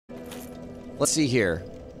Let's see here.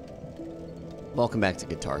 Welcome back to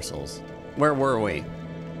Guitar Souls. Where were we?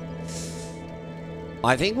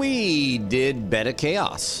 I think we did Bed of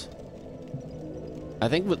Chaos. I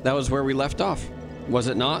think that was where we left off. Was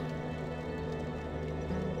it not?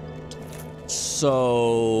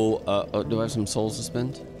 So, do I have some souls to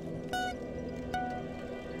spend?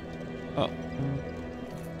 Oh.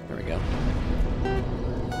 There we go.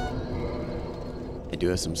 I do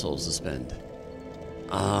have some souls to spend.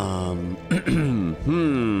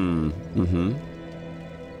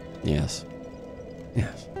 Yes.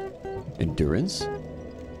 Yes. Endurance?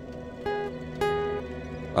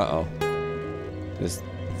 Uh-oh.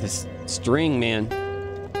 This string, man.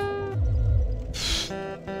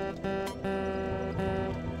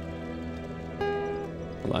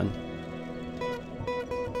 Hold on.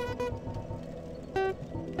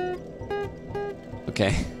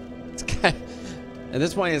 Okay. It's got, at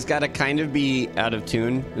this point, it's got to kind of be out of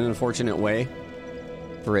tune in an unfortunate way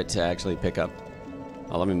for it to actually pick up.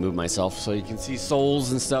 Oh, let me move myself so you can see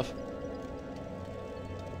souls and stuff.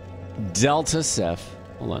 Delta Ceph.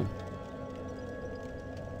 Hold on.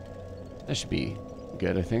 That should be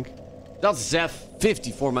good, I think. Delta Ceph,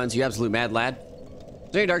 54 months, you absolute mad lad.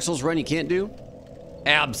 Is there any Dark Souls run you can't do?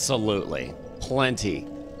 Absolutely. Plenty.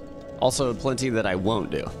 Also, plenty that I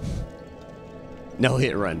won't do. No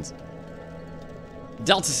hit runs.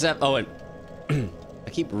 Delta Ceph. Oh, and I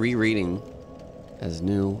keep rereading as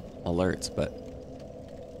new alerts, but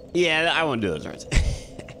yeah, I won't do those runs.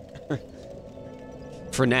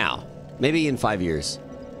 For now. Maybe in 5 years.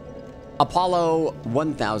 Apollo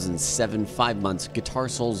 1007, 5 months, Guitar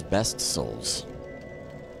Souls Best Souls.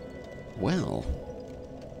 Well,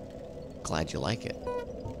 glad you like it.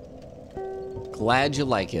 Glad you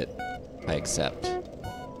like it. I accept.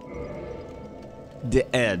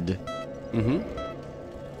 Dead.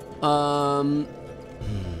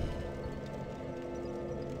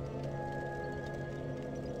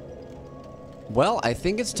 Well, I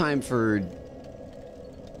think it's time for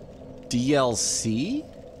DLC.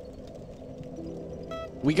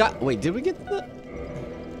 We got. Wait, did we get the?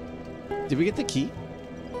 Did we get the key?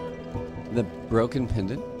 The broken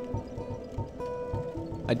pendant?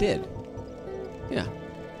 I did. Yeah.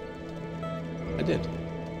 I did.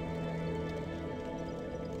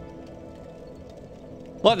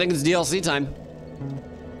 Well, I think it's DLC time.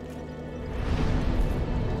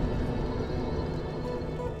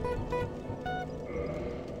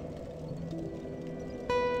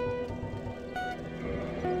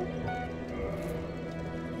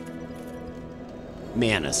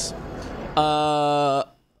 Manus.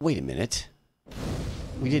 Wait a minute.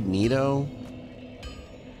 We did Nito.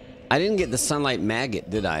 I didn't get the Sunlight Maggot,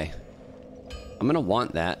 did I? I'm gonna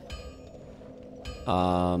want that.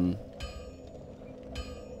 I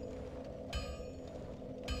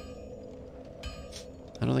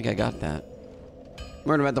don't think I got that.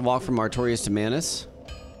 Learn about the walk from Artorias to Manus.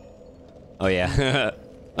 Oh yeah,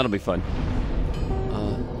 that'll be fun.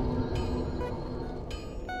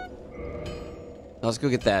 Let's go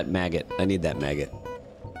get that maggot. I need that maggot.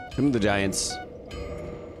 Come to the Giants.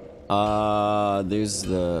 There's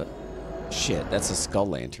the... Shit, that's a skull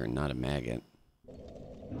lantern, not a maggot.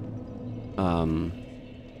 No.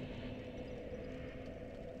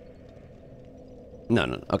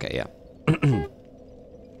 Okay, yeah.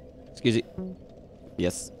 Excuse me.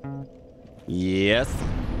 Yes. Yes.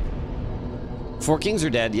 4 Kings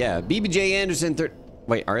are dead, yeah. BBJ Anderson,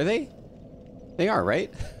 wait, are they? They are,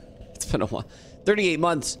 right? It's been a while. 38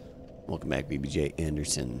 months. Welcome back, BBJ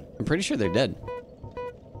Anderson. I'm pretty sure they're dead.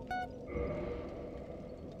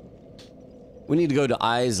 We need to go to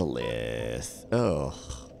Izalith. Oh.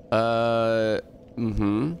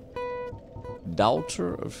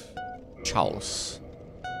 Daughter of Chaos.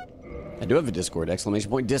 I do have a Discord. Exclamation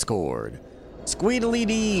point Discord. Squeedly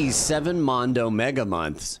D, 7 Mondo Mega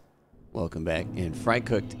Months. Welcome back. And Fry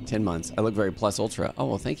Cooked, 10 months. I look very plus ultra. Oh,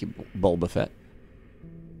 well, thank you, Bulba Fett.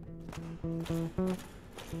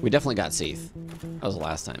 We definitely got Seath. That was the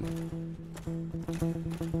last time.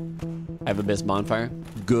 I have Abyss Bonfire.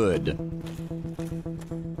 Good.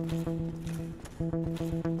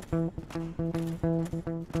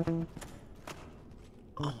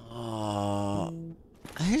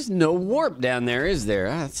 There's no warp down there, is there?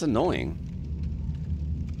 That's annoying.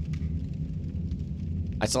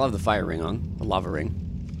 I still have the fire ring on. The lava ring.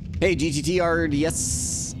 Hey, GTT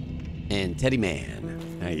RDS and Teddy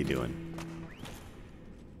Man. How you doing?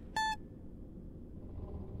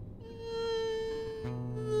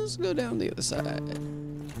 Let's go down the other side.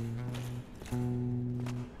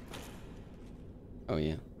 Oh,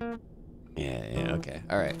 yeah. Yeah, okay.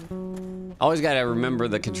 All right. Always got to remember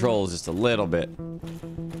the controls just a little bit.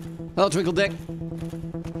 Hello, Twinkle Dick.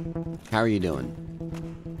 How are you doing?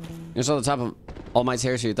 You're still on the top of All Might's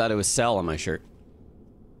hair, so you thought it was Cell on my shirt.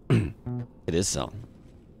 It is Cell.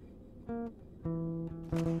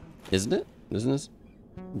 Isn't it? Isn't this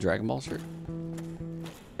Dragon Ball shirt?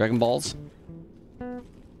 Dragon Balls? I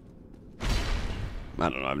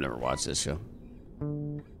don't know. I've never watched this show.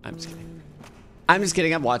 I'm just kidding. I'm just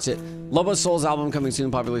kidding. I've watched it. Lobo Soul's album coming soon.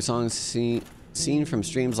 Popular songs seen from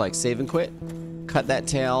streams like Save and Quit, Cut That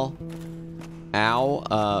Tail,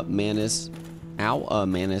 Ow, Manus,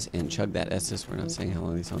 and Chug That Estes. We're not saying how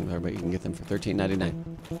long these songs are, but you can get them for $13.99.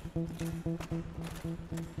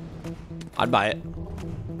 I'd buy it.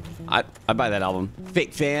 I'd buy that album.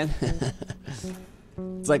 Fake fan.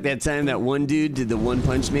 It's like that time that one dude did the One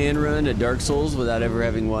Punch Man run at Dark Souls without ever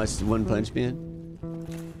having watched One Punch Man.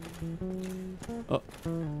 Oh.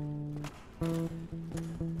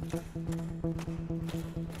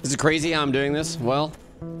 Is it crazy how I'm doing this? Well,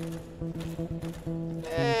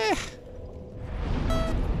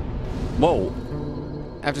 whoa.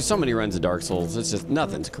 After so many runs of Dark Souls, it's just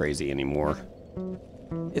nothing's crazy anymore.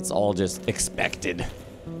 It's all just expected,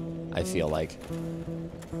 I feel like.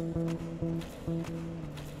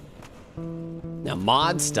 Now,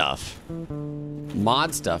 mod stuff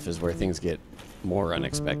is where things get more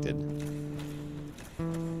unexpected.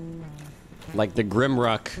 Like the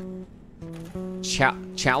Grimrock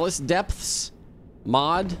Chalice Depths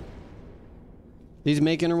mod he's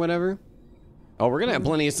making or whatever. Oh, we're gonna have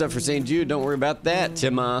plenty of stuff for St. Jude. Don't worry about that,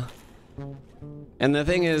 Timma. And the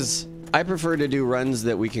thing is, I prefer to do runs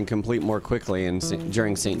that we can complete more quickly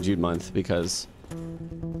during St. Jude month, because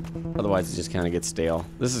otherwise it just kind of gets stale.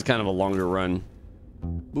 This is kind of a longer run.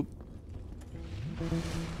 Boop.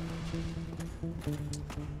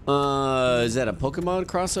 Is that a Pokemon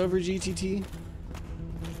crossover GTT?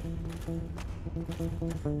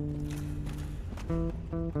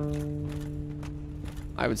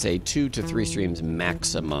 I would say 2 to 3 streams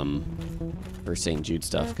maximum for St. Jude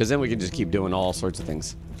stuff, because then we can just keep doing all sorts of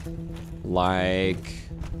things. Like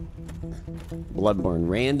Bloodborne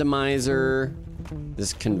Randomizer,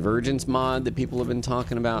 this Convergence mod that people have been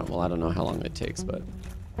talking about. Well, I don't know how long it takes, but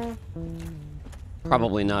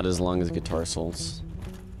probably not as long as Guitar Souls.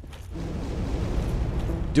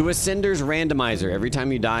 Do a Cinders randomizer. Every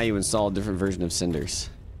time you die, you install a different version of Cinders.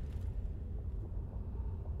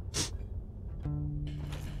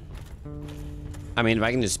 I mean, if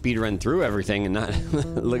I can just speed run through everything and not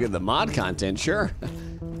look at the mod content, sure.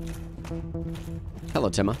 Hello,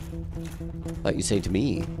 Timma. Thought you say to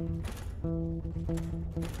me.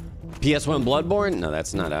 PS1 Bloodborne? No,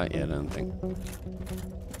 that's not out yet, I don't think.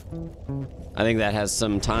 I think that has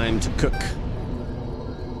some time to cook.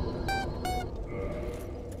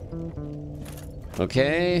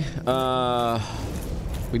 Okay,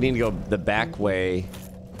 we need to go the back way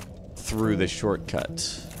through the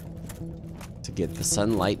shortcut to get the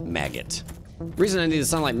Sunlight Maggot. The reason I need the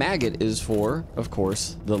Sunlight Maggot is for, of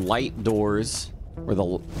course, the light doors, or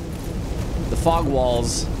the fog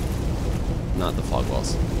walls, not the fog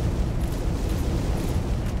walls.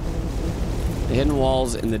 The hidden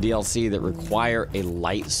walls in the DLC that require a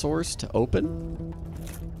light source to open.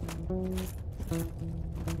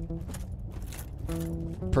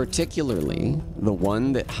 Particularly the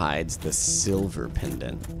one that hides the silver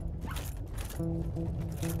pendant.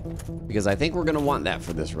 Because I think we're gonna want that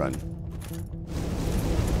for this run.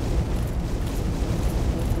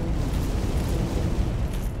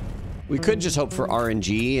 We could just hope for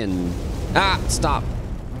RNG and... Ah! Stop!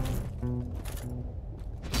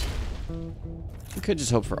 We could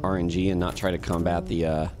just hope for RNG and not try to combat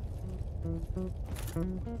the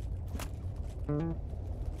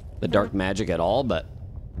dark magic at all, but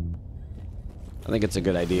I think it's a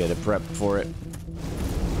good idea to prep for it.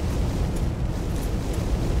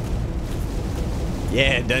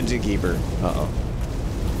 Yeah, Dungeon Keeper. Uh-oh.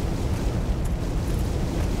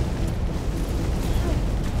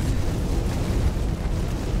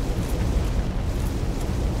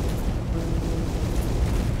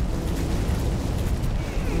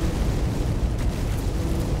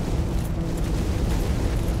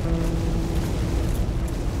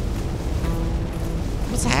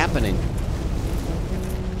 What's happening?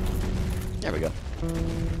 There we go.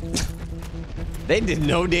 They did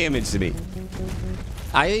no damage to me.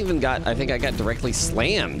 I think I got directly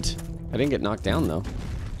slammed. I didn't get knocked down though.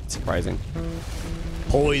 Surprising.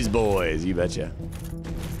 Poise boys, you betcha.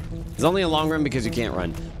 It's only a long run because you can't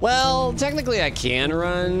run. Well, technically I can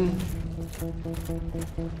run.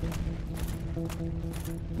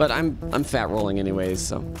 But I'm fat rolling anyways,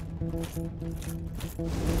 so.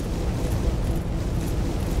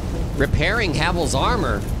 Repairing Havel's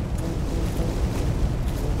armor.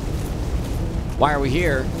 Why are we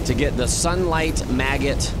here? To get the Sunlight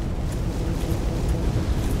Maggot.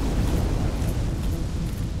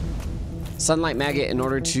 Sunlight Maggot in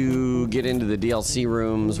order to get into the DLC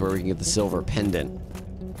rooms where we can get the silver pendant.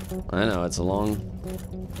 I know, it's a long...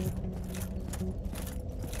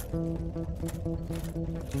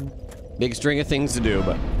 big string of things to do,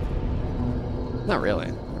 but... not really,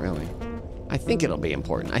 not really. I think it'll be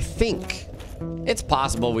important. I think. It's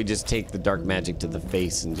possible we just take the dark magic to the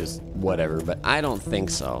face and just whatever, but I don't think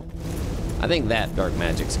so. I think that dark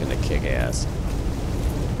magic's gonna kick ass.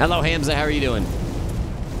 Hello, Hamza, how are you doing?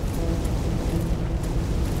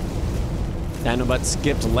 Dinobot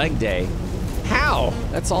skipped leg day. How?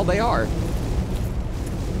 That's all they are.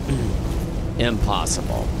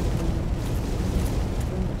 Impossible.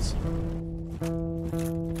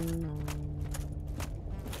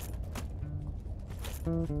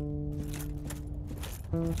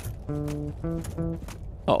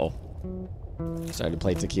 Uh-oh. Started to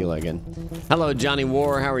play tequila again. Hello, Johnny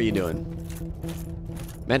War. How are you doing?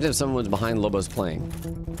 Imagine if someone was behind Lobos playing.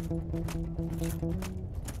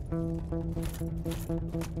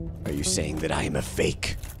 Are you saying that I am a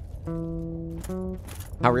fake?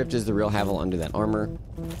 How ripped is the real Havel under that armor?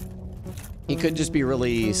 He could just be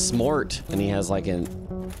really smart, and he has like an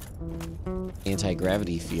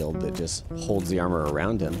anti-gravity field that just holds the armor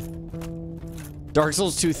around him. Dark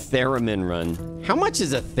Souls 2 Theremin run. How much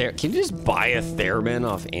is a Can you just buy a Theremin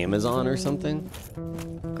off Amazon or something?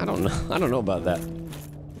 I don't know. I don't know about that.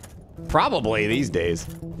 Probably these days.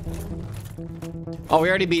 Oh, we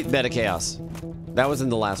already beat Bed of Chaos. That was in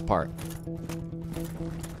the last part.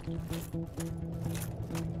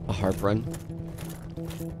 A harp run.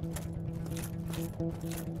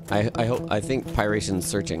 I think Pyration's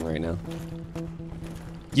searching right now.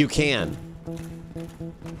 You can.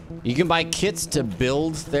 You can buy kits to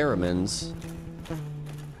build Theramins.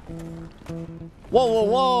 Whoa, whoa,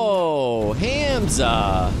 whoa!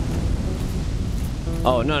 Hamza!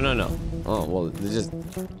 Oh, no, no, no. Oh, well, it just...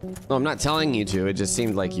 No, I'm not telling you to. It just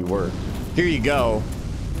seemed like you were. Here you go.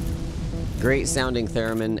 Great sounding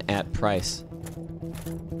Theremin at price.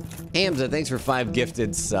 Hamza, thanks for 5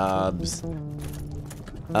 gifted subs.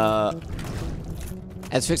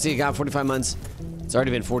 As Fixie got 45 months. It's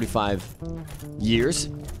already been 45 years.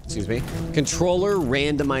 Excuse me. Controller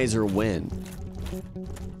randomizer win.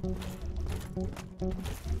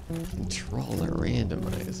 Controller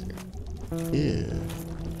randomizer. Ew.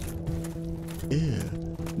 Ew.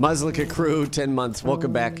 Muslika Crew, 10 months.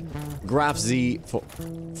 Welcome back. Graph Z,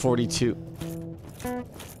 42.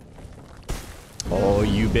 Oh,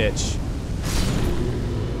 you bitch.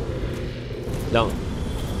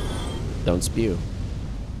 Don't spew.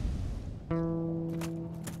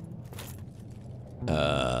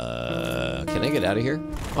 Can I get out of here?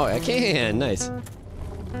 Oh, I can. Nice.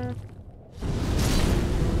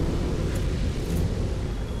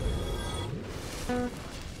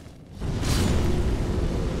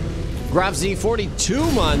 Graph Z,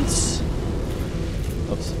 42 months.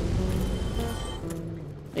 Oops.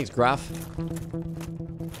 Thanks, Graph.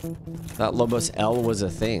 Thought Lobos L was a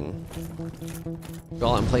thing. Go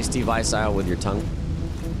out and play Steve Vai style with your tongue.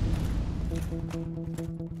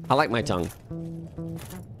 I like my tongue.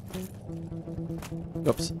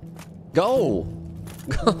 Oops. Go!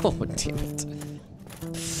 Go! Damn it.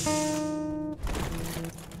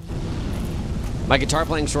 My guitar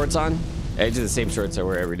playing shorts on? I do the same shorts I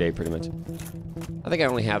wear every day, pretty much. I think I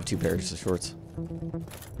only have 2 pairs of shorts.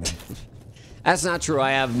 That's not true.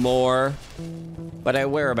 I have more. But I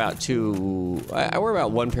wear about 2... I wear about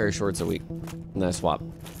 1 pair of shorts a week. And I swap.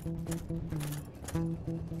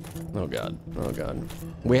 Oh, God. Oh, God.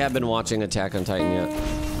 We have been watching Attack on Titan yet.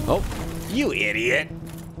 Oh, you idiot.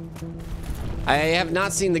 I have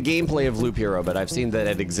not seen the gameplay of Loop Hero, but I've seen that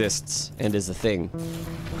it exists and is a thing.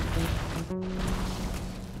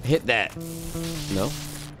 Hit that. No?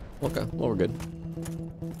 Okay, well, we're good.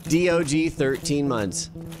 DOG, 13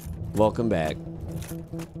 months. Welcome back.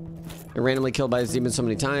 Been randomly killed by this demon so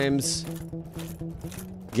many times.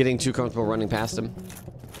 Getting too comfortable running past him.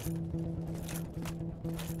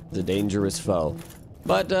 The dangerous foe.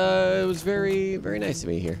 But it was very, very nice to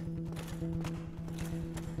be here.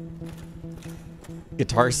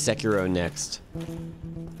 Guitar Sekiro next.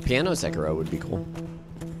 Piano Sekiro would be cool.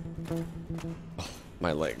 Oh,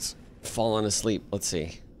 my legs. Falling asleep. Let's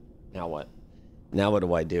see. Now what? Now what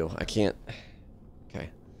do I do? I can't... Okay.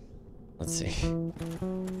 Let's see.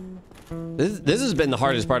 This has been the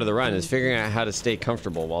hardest part of the run, is figuring out how to stay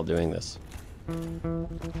comfortable while doing this.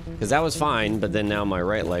 Because that was fine, but then now my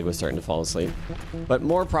right leg was starting to fall asleep. But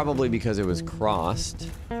more probably because it was crossed.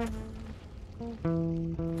 I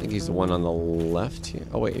think he's the one on the left here.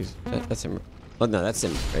 Oh wait, that's him. Oh, no, that's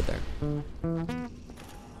him right there.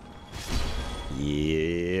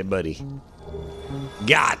 Yeah, buddy.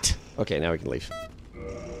 Got. Okay, now we can leave.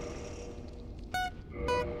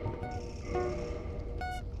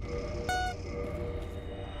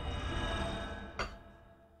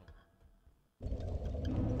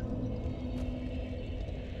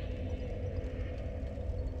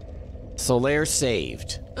 Solaire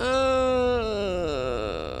saved.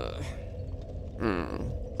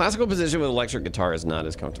 Classical position with electric guitar is not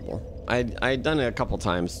as comfortable. I'd done it a couple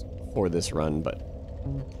times for this run, but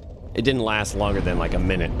it didn't last longer than like a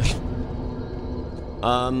minute.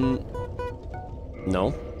 No.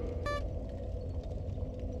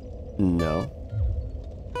 No.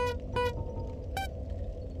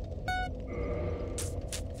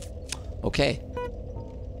 Okay.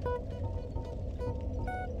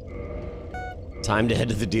 Time to head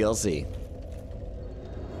to the DLC.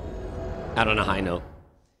 Out on a high note.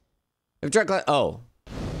 If Drake, oh.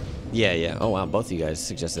 Yeah. Oh, wow. Both of you guys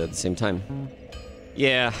suggested at the same time.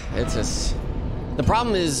 Yeah, it's just... The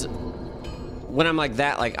problem is, when I'm like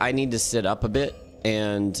that, like, I need to sit up a bit,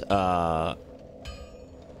 and, the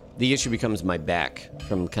issue becomes my back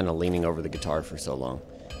from kind of leaning over the guitar for so long.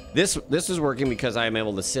 This is working because I am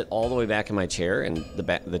able to sit all the way back in my chair, and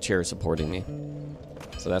the chair is supporting me.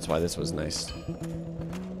 So that's why this was nice.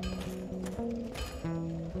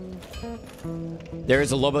 There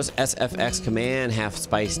is a Lobos SFX command, half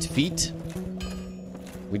spiced feet.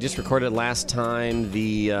 We just recorded last time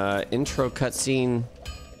the intro cutscene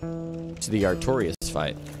to the Artorias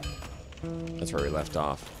fight. That's where we left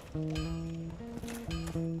off.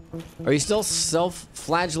 Are you still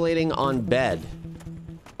self-flagellating on bed?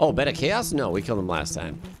 Oh, Bed of Chaos? No, we killed him last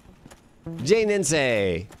time. Jay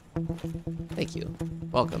Ninsei! Thank you.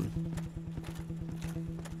 Welcome.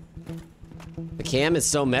 The cam is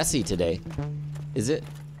so messy today. Is it?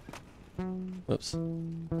 Whoops.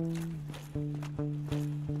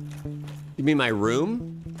 You mean my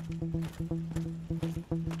room?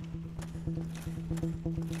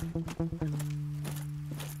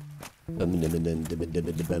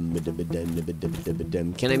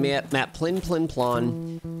 Can I map Plin Plin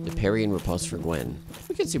Plon to parry and riposte for Gwen?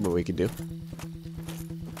 We can see what we could do.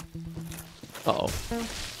 Uh-oh.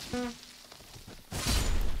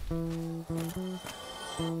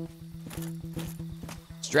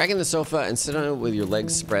 Drag in the sofa and sit on it with your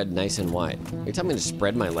legs spread nice and wide. Are you telling me to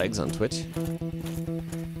spread my legs on Twitch?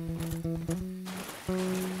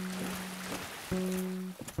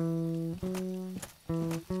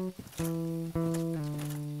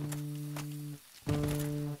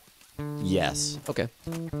 Yes. Okay.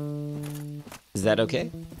 Is that okay?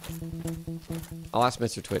 I'll ask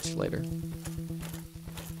Mr. Twitch later.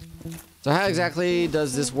 So how exactly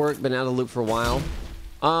does this work? Been out of the loop for a while.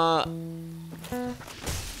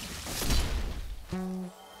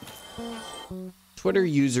 Twitter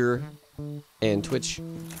user and Twitch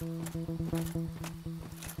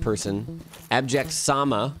person, Abject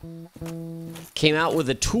Sama, came out with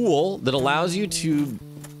a tool that allows you to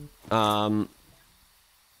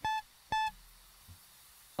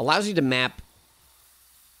map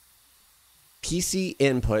PC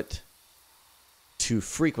input to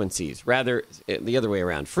frequencies, rather the other way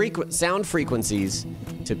around, sound frequencies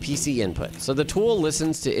to PC input. So the tool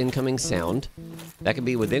listens to incoming sound. That could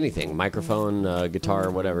be with anything, microphone,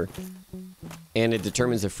 guitar, whatever, and it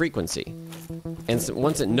determines the frequency. And so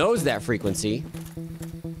once it knows that frequency,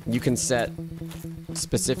 you can set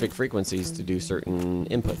specific frequencies to do certain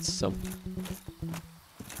inputs. So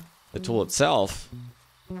the tool itself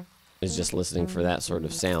is just listening for that sort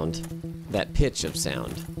of sound, that pitch of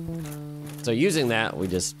sound. So using that, we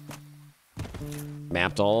just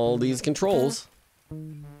mapped all these controls.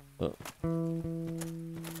 Oh,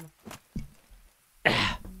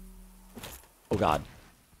 oh God.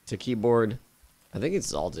 To keyboard. I think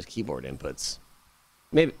it's all just keyboard inputs.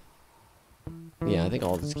 Maybe. Yeah, I think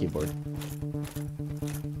all just keyboard.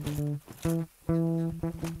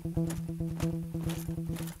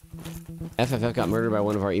 FFF got murdered by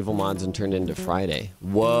one of our evil mods and turned into Friday.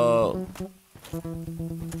 Whoa.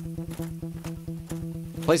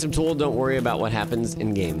 Play some Tool, don't worry about what happens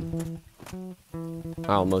in game.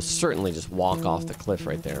 I'll most certainly just walk off the cliff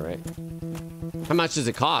right there, right? How much does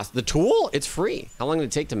it cost? The Tool? It's free. How long did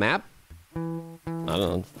it take to map? I don't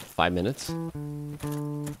know, 5 minutes.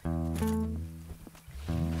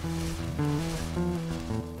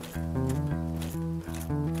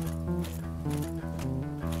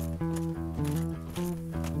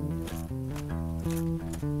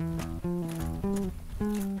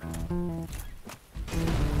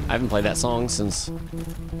 I haven't played that song since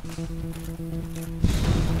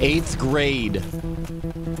 8th grade.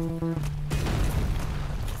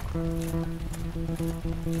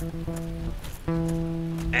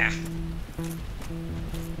 Ah.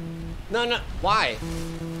 No, no. Why?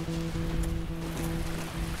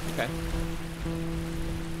 Okay.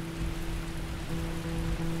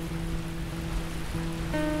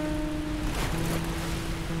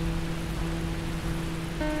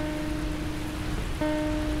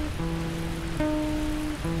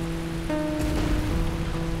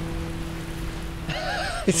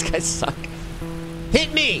 These guys suck.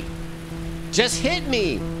 Hit me! Just hit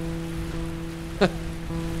me!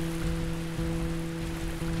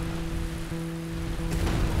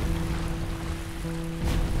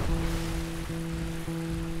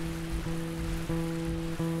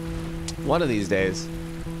 One of these days.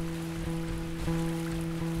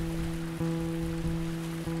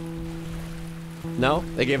 No?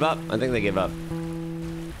 They gave up? I think they gave up.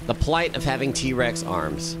 The plight of having T-Rex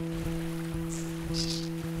arms.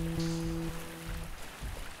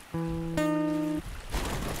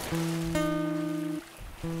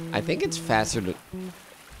 I think it's faster to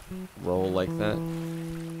roll like that.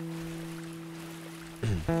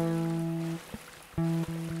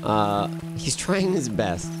 He's trying his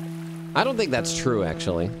best. I don't think that's true,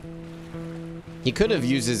 actually. He could have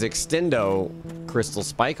used his extendo crystal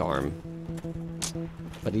spike arm.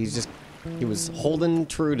 But he was holding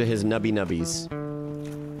true to his nubbies.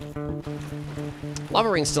 Lava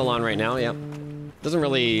ring's still on right now, yeah. We don't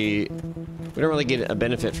really get a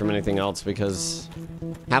benefit from anything else because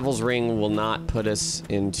Havel's ring will not put us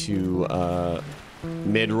into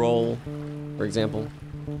mid-roll, for example.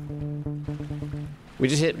 We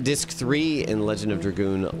just hit disc 3 in Legend of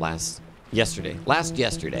Dragoon last yesterday.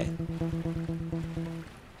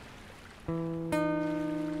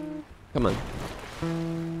 Come on.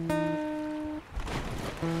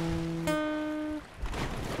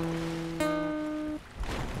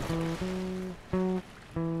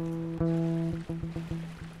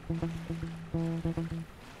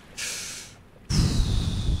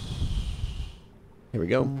 Here we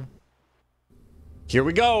go. Here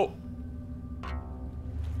we go.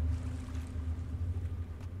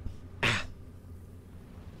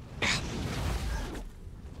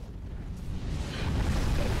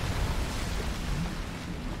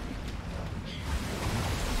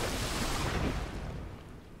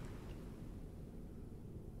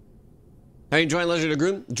 Are you enjoying Legend of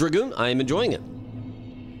Dragoon? I am enjoying it.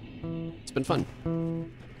 It's been fun.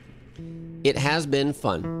 It has been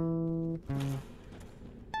fun.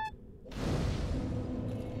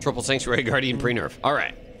 Triple Sanctuary Guardian pre-nerf. All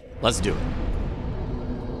right, let's do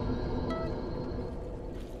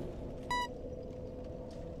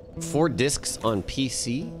it. Four discs on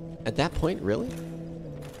PC? At that point, really?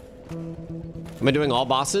 Am I doing all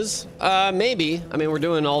bosses? Maybe. I mean, we're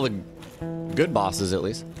doing all the good bosses at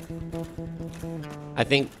least. I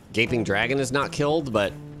think Gaping Dragon is not killed,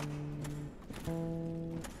 but...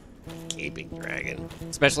 Gaping Dragon.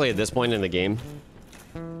 Especially at this point in the game.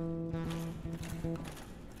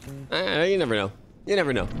 You never know. You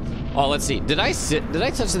never know. Oh, let's see. Did I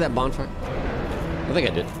touch that bonfire? I think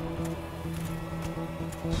I did.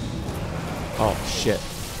 Oh, shit.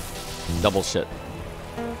 Double shit.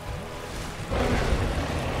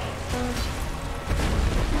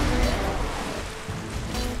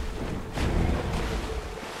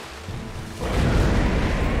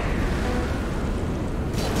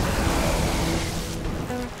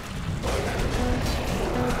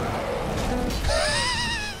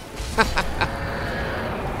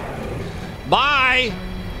 Bye!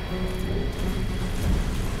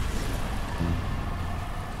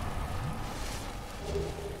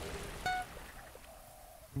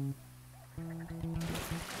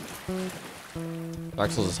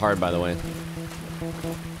 Dark Souls is hard, by the way.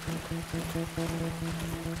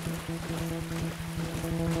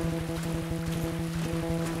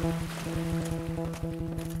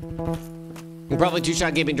 You probably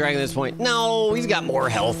two-shot Gaping Dragon at this point. No, he's got more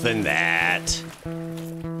health than that.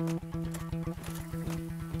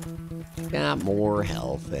 Got more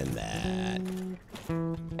health than that.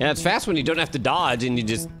 And it's fast when you don't have to dodge and you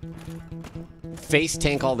just face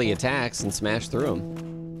tank all the attacks and smash through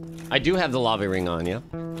them. I do have the lava ring on, yeah?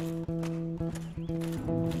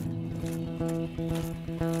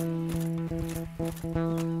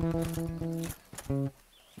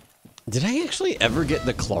 Did I actually ever get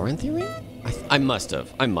the Chloranthy ring? I must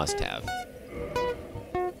have. I must have.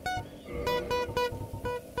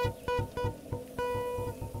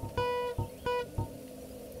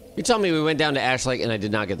 You tell me we went down to Ash Lake and I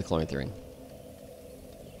did not get the Chloranthy ring.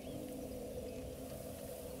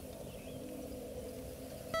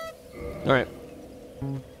 All right.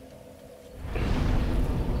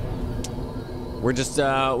 We're just,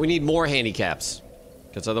 we need more handicaps.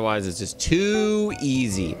 Because otherwise it's just too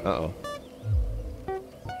easy. Uh-oh.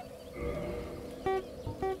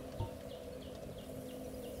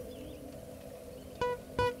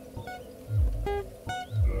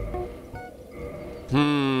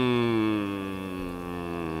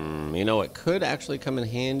 You know, it could actually come in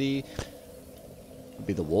handy. Would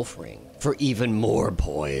be the wolf ring for even more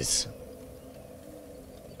poise.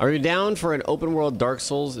 Are you down for an open world Dark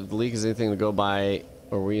Souls if the leak is anything to go by,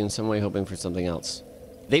 or were you in some way hoping for something else?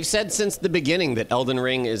 They've said since the beginning that Elden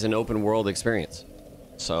Ring is an open world experience.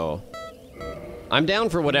 So I'm down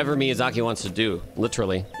for whatever Miyazaki wants to do,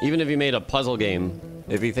 literally. Even if he made a puzzle game,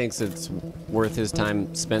 if he thinks it's worth his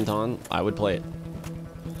time spent on, I would play it.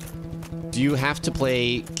 Do you have to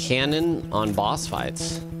play canon on boss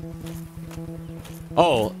fights?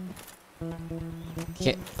 Oh.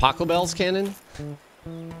 Paco Bell's canon?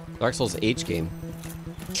 Dark Souls H game.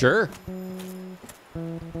 Sure.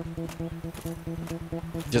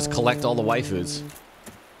 Just collect all the waifus.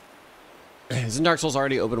 Isn't Dark Souls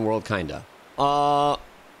already open world? Kinda.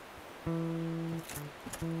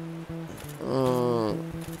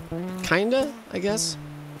 Kinda, I guess.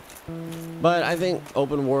 But I think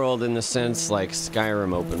open world in the sense like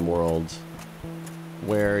Skyrim open world,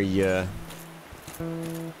 where you...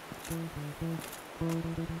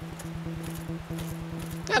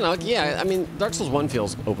 I don't know, yeah, I mean, Dark Souls 1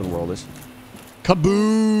 feels open worldish.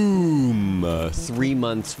 Kaboom! 3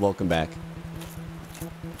 months, welcome back.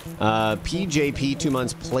 PJP, 2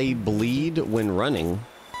 months, play bleed when running.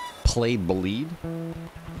 Play bleed?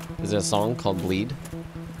 Is it a song called Bleed?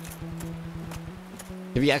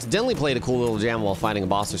 Have you accidentally played a cool little jam while fighting a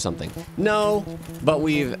boss or something? No, but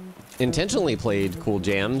we've intentionally played cool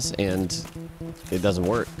jams and it doesn't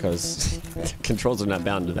work because controls are not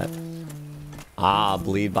bound to that. Ah,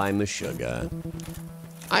 Bleed by Meshuggah.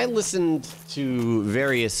 I listened to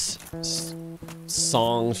various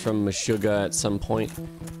songs from Meshuggah at some point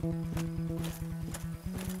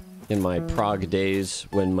in my prog days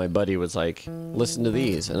when my buddy was like, listen to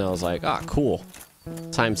these, and I was like, ah, cool.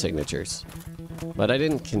 Time signatures. But I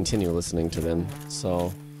didn't continue listening to them,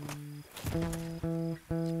 so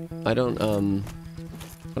I don't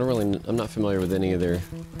really, I'm not familiar with any other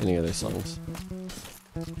songs.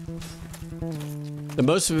 The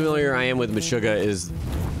most familiar I am with Meshuggah is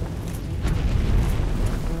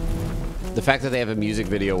the fact that they have a music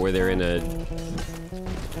video where they're in a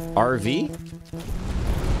RV,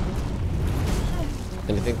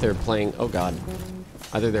 and I think they're playing, oh god,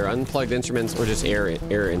 either they're unplugged instruments or just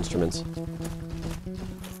air instruments.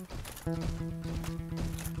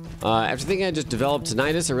 After thinking I just developed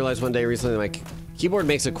tinnitus, I realized one day recently that my keyboard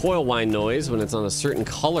makes a coil whine noise when it's on a certain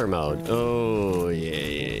color mode. Oh,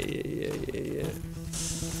 yeah.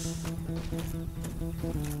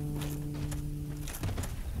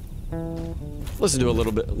 Listen to a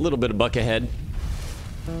little bit of Buckethead.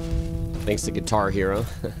 Thanks to Guitar Hero.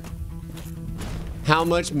 How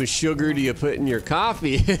much sugar do you put in your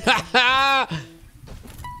coffee? I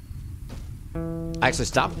actually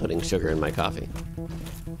stopped putting sugar in my coffee.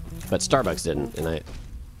 But Starbucks didn't, and I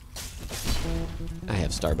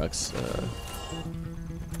have Starbucks.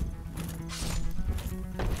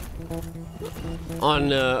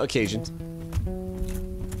 On occasion.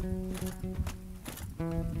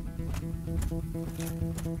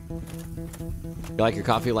 You like your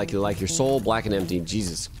coffee like you like your soul, black and empty.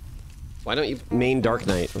 Jesus. Why don't you main Dark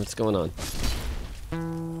Knight? What's going on?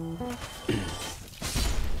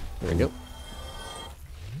 There we go.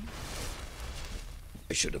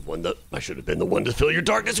 I should have been the one to fill your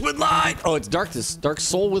darkness with light. Oh, it's Dark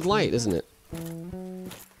Soul with light, isn't it?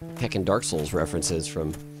 Heckin' Dark Souls references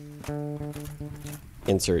from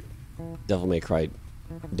insert Devil May Cry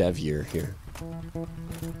dev year here.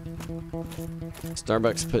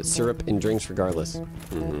 Starbucks put syrup in drinks regardless.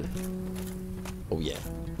 Oh yeah.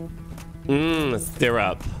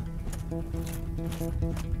 Syrup.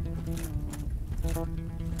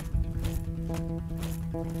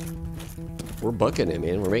 We're bucking it,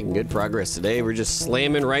 man. We're making good progress today. We're just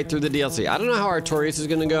slamming right through the DLC. I don't know how Artorias is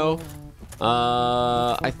gonna go.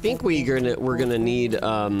 I think we're gonna need.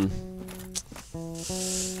 I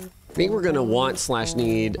think we're gonna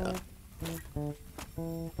want/need a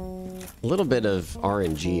little bit of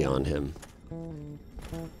RNG on him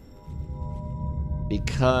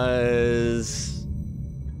because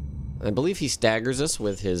I believe he staggers us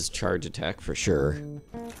with his charge attack for sure.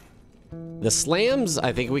 The slams,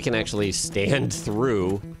 I think we can actually stand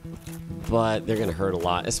through, but they're gonna hurt a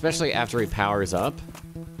lot, especially after he powers up.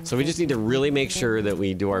 So we just need to really make sure that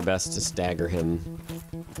we do our best to stagger him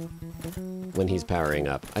when he's powering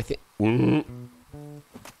up. I think...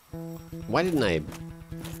 Why didn't I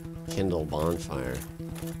kindle bonfire?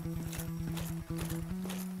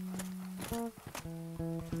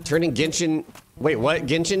 Turning Genshin... Wait, what?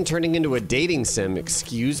 Genshin turning into a dating sim?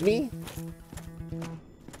 Excuse me?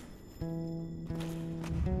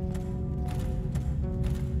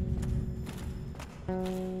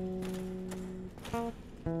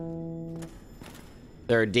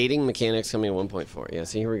 There are dating mechanics coming in 1.4. Yeah,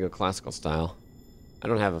 see, here we go, classical style. I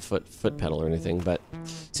don't have a foot pedal or anything, but...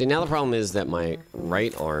 See, now the problem is that my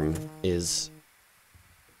right arm is...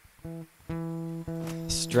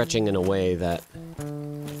 stretching in a way that...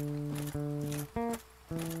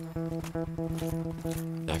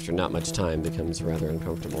 after not much time, becomes rather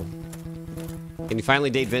uncomfortable. Can you finally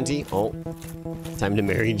date Venti? Oh. Time to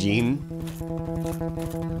marry Jean.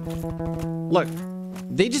 Look.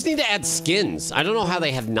 They just need to add skins. I don't know how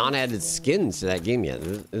they have not added skins to that game yet.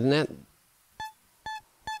 Isn't that...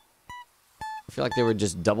 I feel like they would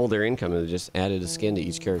just double their income and just added a skin to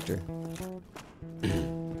each character.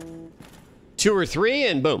 2 or 3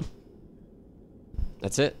 and boom.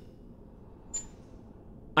 That's it.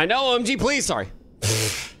 I know, OMG, please, sorry.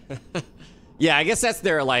 Yeah, I guess that's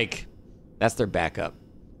their, like... that's their backup.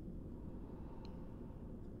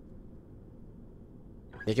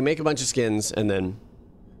 They can make a bunch of skins and then...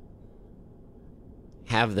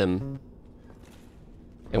 have them.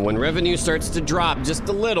 And when revenue starts to drop just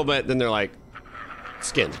a little bit, then they're like,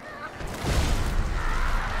 skin.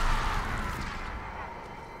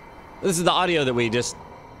 This is the audio that we just...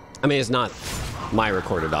 I mean, it's not my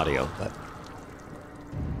recorded audio, but...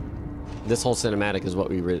 this whole cinematic is what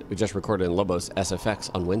we just recorded in Lobos SFX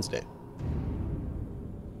on Wednesday.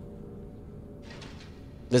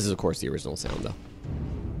 This is, of course, the original sound, though.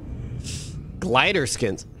 Glider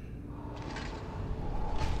skins.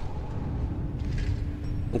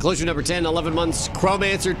 Enclosure number 10, 11 months.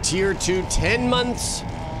 Chromancer tier 2, 10 months.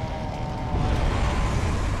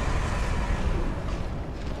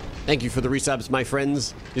 Thank you for the resubs, my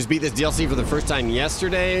friends. Just beat this DLC for the first time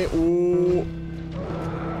yesterday. Ooh.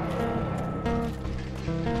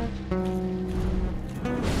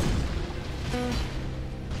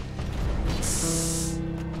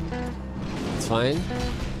 It's fine.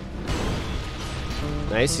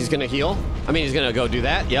 Nice, he's gonna heal. I mean, he's gonna go do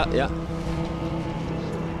that. Yeah, yeah.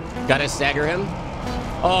 Gotta stagger him.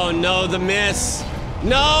 Oh no, the miss.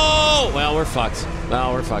 No! Well, we're fucked.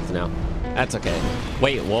 Well, we're fucked now. That's okay.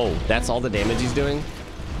 Wait, whoa. That's all the damage he's doing?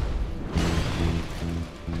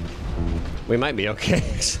 We might be okay.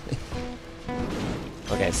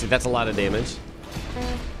 Okay, see, that's a lot of damage.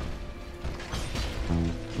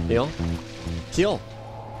 Heal. Heal.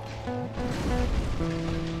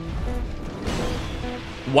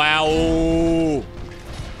 Wow.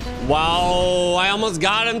 Wow, I almost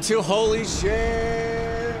got him too. Holy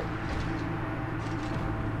shit.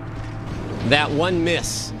 That one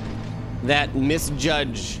miss. That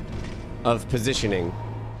misjudge of positioning.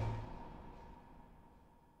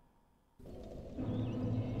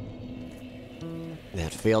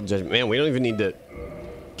 That failed judgment. Man, we don't even need to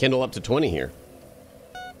kindle up to 20 here.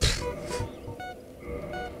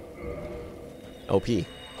 OP.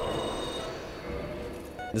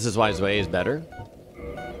 This is why Zwei is better?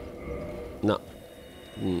 No.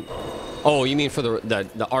 Oh, you mean for the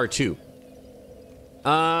R2?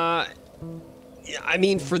 I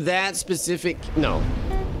mean for that specific... No.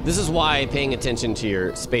 This is why paying attention to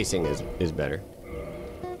your spacing is better.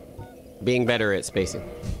 Being better at spacing.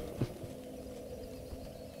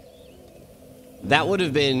 That would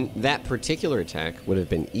have been... That particular attack would have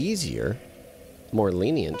been easier. More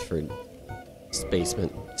lenient for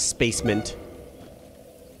spacement.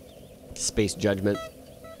 Space judgment.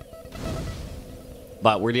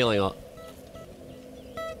 But we're dealing...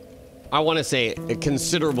 I want to say a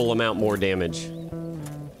considerable amount more damage.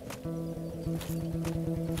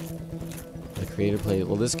 The creator played...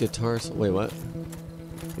 Well, this guitar... Wait, what?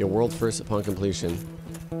 Your world first upon completion.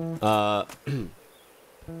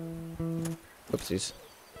 Whoopsies.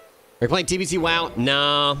 Are you playing TBC WoW?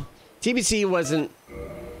 No. TBC wasn't...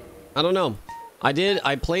 I don't know.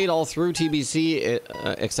 I played all through TBC,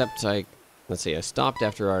 except let's see, I stopped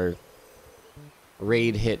after our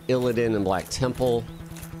raid hit Illidan and Black Temple.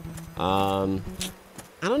 I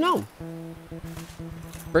don't know.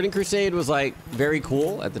 Burning Crusade was like very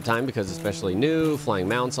cool at the time because especially new, flying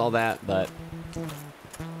mounts, all that, but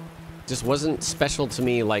just wasn't special to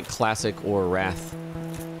me like Classic or Wrath.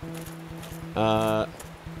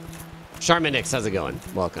 Charmanix, how's it going?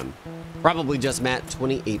 Welcome. Probably just Matt,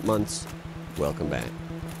 28 months. Welcome back.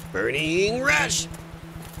 Burning Rush!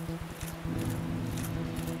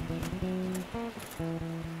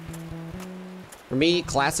 For me,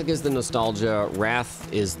 Classic is the nostalgia.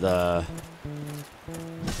 Wrath is the...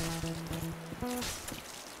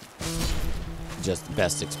 just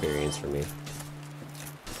best experience for me.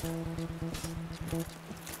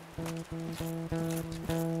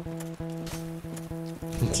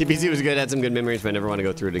 TPC was good, had some good memories, but I never want to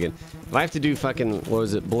go through it again. If I have to do fucking, what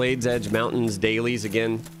was it, Blades Edge Mountains dailies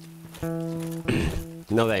again?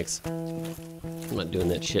 No thanks. I'm not doing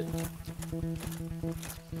that shit.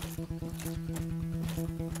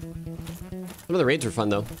 Some of the raids were fun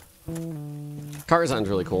though. Karazhan's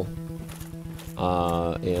really cool.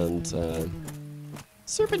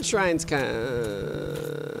 Serpent Shrine's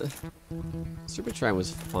kinda... Serpent Shrine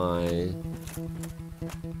was fine.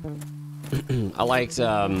 I liked,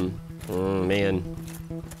 oh man.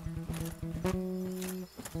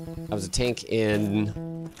 I was a tank in...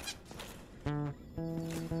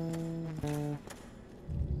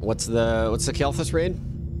 What's the Kael'thas raid?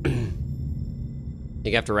 I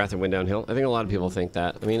think after Wrath and Wind Downhill. I think a lot of people think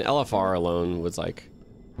that. I mean, LFR alone was like...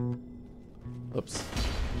 Oops.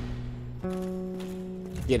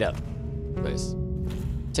 Get up. Nice.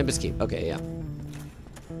 Tempest Keep. Okay, yeah.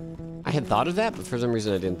 I had thought of that, but for some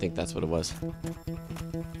reason I didn't think that's what it was.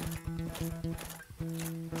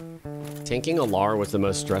 Tanking Alar was the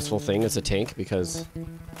most stressful thing as a tank because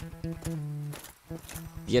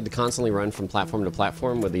you had to constantly run from platform to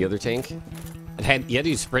platform with the other tank. You had to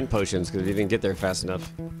use sprint potions because if you didn't get there fast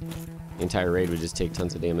enough, the entire raid would just take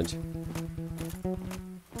tons of damage.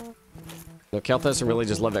 No, Kael'thas really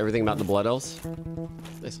just love everything about the Blood Elves.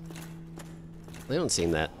 Nice. They don't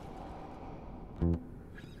seem that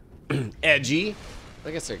edgy.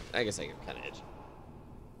 I guess they're kind of edgy.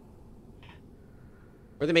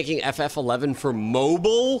 Were they making FF11 for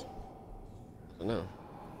mobile? I don't know.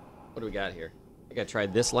 What do we got here? I think I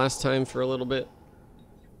tried this last time for a little bit,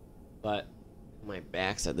 but my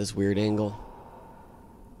back's at this weird angle.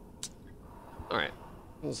 All right,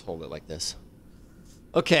 let's hold it like this.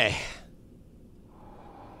 Okay.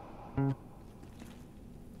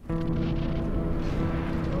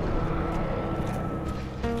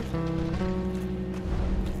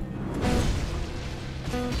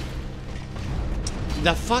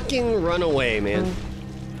 The fucking runaway, man.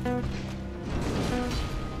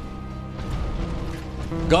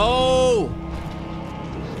 Go!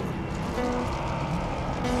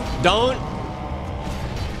 Don't.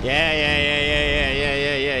 Yeah.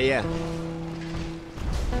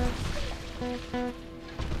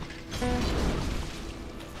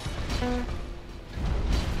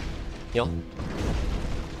 Yo.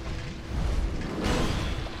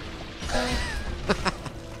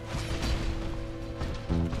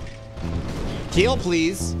 Heal,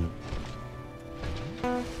 please.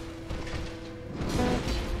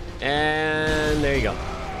 And there you go.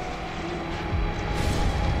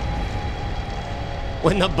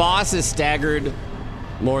 When the boss is staggered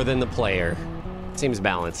more than the player. Seems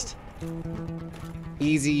balanced.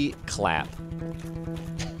 Easy clap.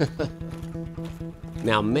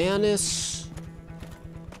 Now, Manus.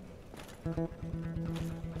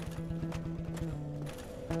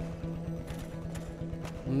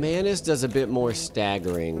 Manus does a bit more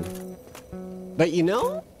staggering. But you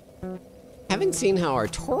know, having seen how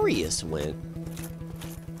Artorias went,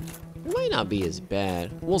 it might not be as bad.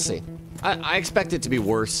 We'll see. I expect it to be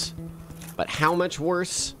worse, but how much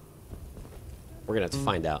worse? We're gonna have to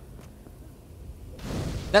find out.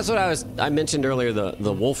 That's what I mentioned earlier,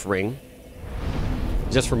 the wolf ring.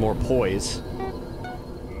 Just for more poise.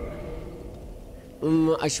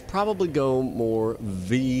 I should probably go more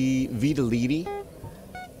Vitality.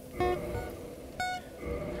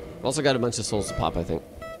 Also got a bunch of souls to pop, I think.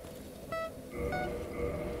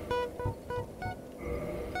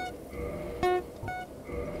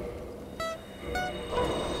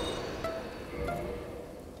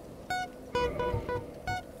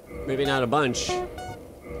 Maybe not a bunch.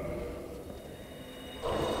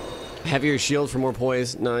 Heavier shield for more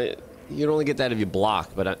poise. No, you'd only get that if you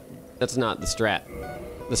block, but that's not the strat.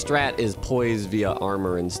 The strat is poise via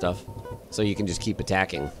armor and stuff, so you can just keep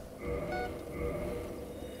attacking.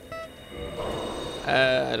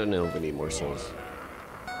 I don't know if we need more souls.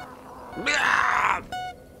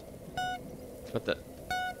 What the?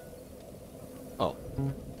 Oh.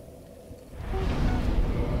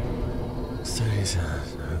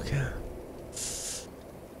 37, okay.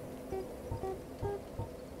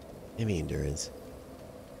 Give me endurance.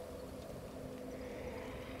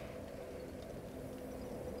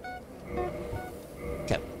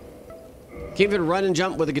 Okay. Can't even run and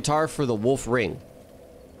jump with a guitar for the wolf ring.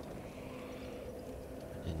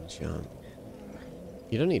 And jump.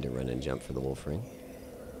 You don't need to run and jump for the wolf ring.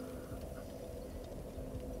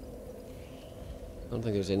 I don't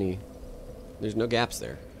think there's any... There's no gaps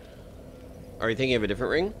there. Are you thinking of a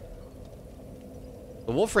different ring?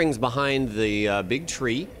 The wolf ring's behind the big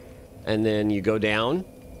tree, and then you go down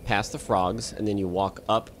past the frogs, and then you walk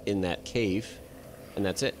up in that cave, and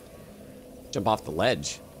that's it. Jump off the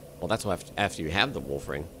ledge. Well, that's what after you have the wolf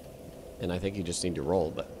ring. And I think you just need to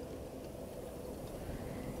roll, but...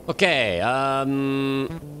 Okay, I don't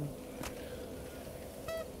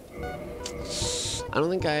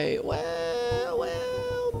think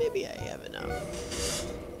well, maybe I have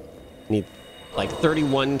enough. Need like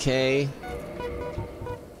 31K.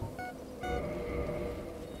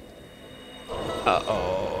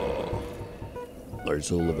 Uh-oh. Large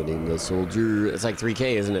soul limiting a soldier. It's like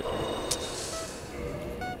 3K, isn't it?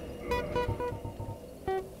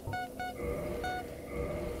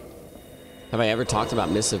 Have I ever talked about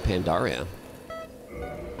Mists of Pandaria?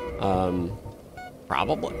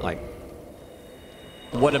 Probably. Like,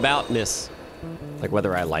 what about Mists? Like,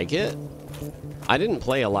 whether I like it? I didn't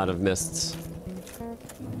play a lot of Mists.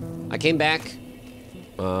 I came back.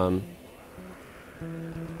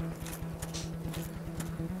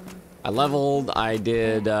 I leveled. I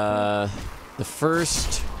did the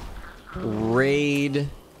first raid.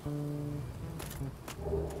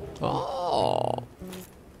 Oh.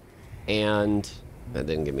 And that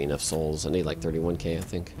didn't give me enough souls. I need like 31K, I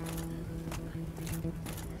think.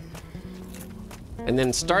 And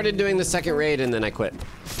then started doing the second raid, and then I quit.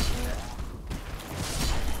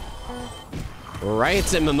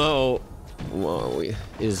 Riot's MMO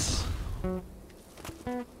is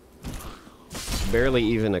barely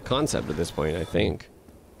even a concept at this point, I think.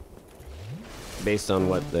 Based on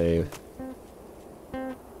what their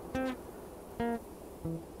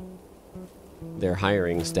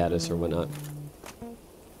hiring status or whatnot.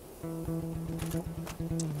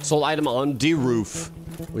 Soul item on the roof.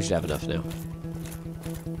 We should have enough now.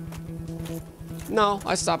 No,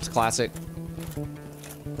 I stopped Classic.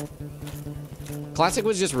 Classic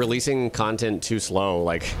was just releasing content too slow,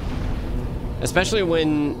 like, especially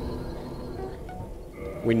when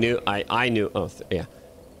we knew, I knew, yeah.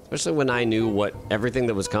 Especially when I knew what, everything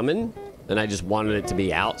that was coming, and I just wanted it to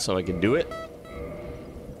be out so I could do it.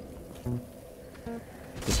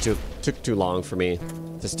 Just took too long for me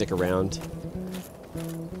to stick around.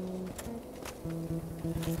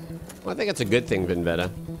 Well, I think it's a good thing,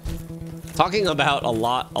 Vinvetta. Talking about a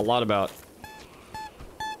lot about...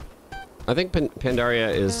 I think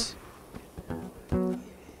Pandaria is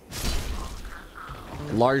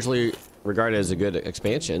largely regarded as a good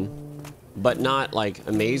expansion, but not, like,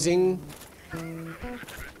 amazing.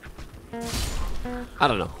 I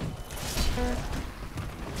don't know.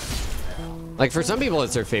 Like, for some people,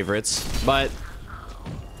 it's their favorites, but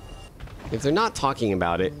if they're not talking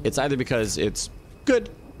about it, it's either because it's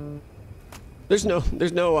good. There's no,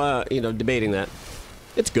 you know, debating that.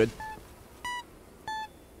 It's good.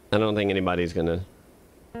 I don't think anybody's gonna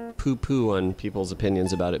poo-poo on people's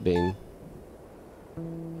opinions about it being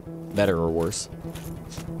better or worse.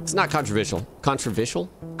 It's not controversial. Controversial?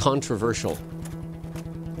 Controversial.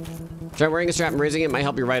 Try wearing a strap and raising it might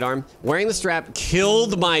help your right arm. Wearing the strap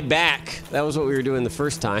killed my back. That was what we were doing the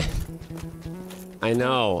first time. I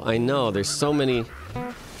know. There's so many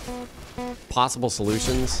possible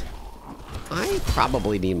solutions. I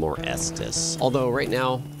probably need more Estus. Although right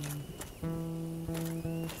now,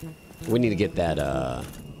 we need to get that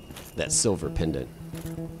that silver pendant.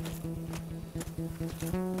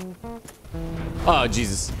 Oh,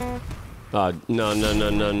 Jesus. No.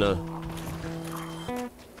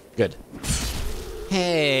 Good.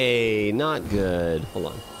 Hey, not good. Hold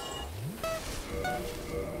on.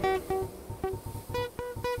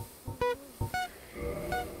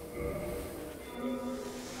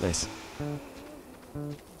 Nice.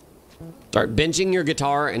 Start benching your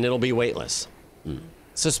guitar and it'll be weightless.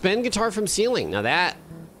 Suspend guitar from ceiling. Now that,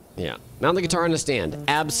 yeah. Mount the guitar on a stand.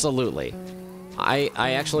 Absolutely. I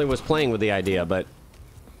actually was playing with the idea, but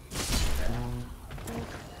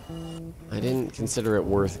I didn't consider it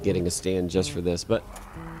worth getting a stand just for this, but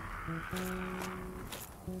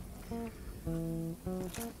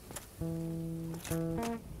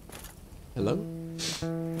hello?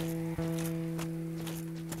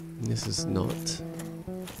 This is not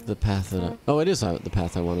the path that I... Oh, it is the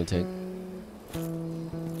path I want to take.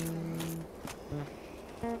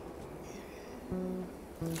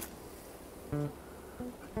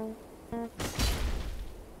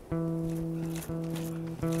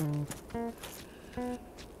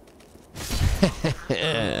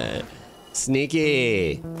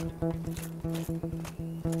 Sneaky.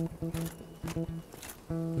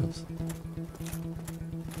 Oops.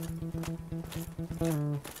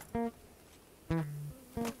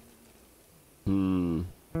 I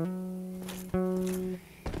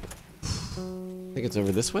think it's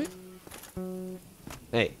over this way.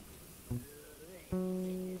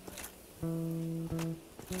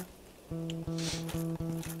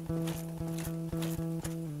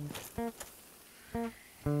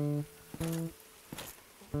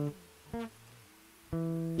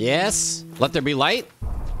 Yes. Let there be light.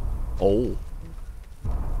 Oh.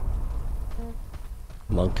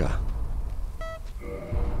 Monka.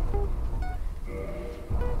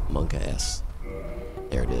 Monka S.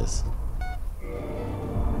 There it is.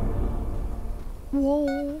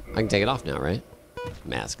 Whoa. I can take it off now, right?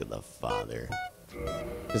 Mask of the Father.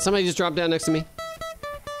 Did somebody just drop down next to me?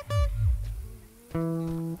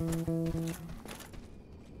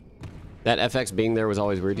 That FX being there was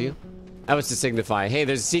always weird to you? That was to signify, hey,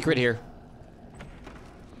 there's a secret here.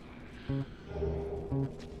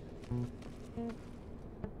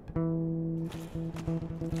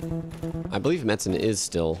 I believe Metzen is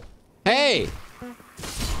still... Hey!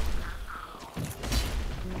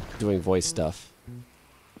 Doing voice stuff.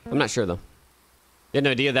 I'm not sure, though. You had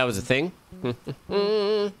no idea that was a thing?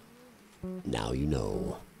 Now you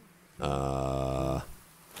know. How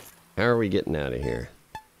are we getting out of here?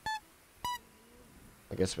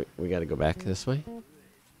 I guess we gotta go back this way.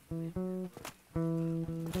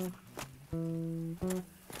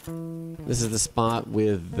 This is the spot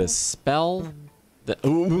with the spell that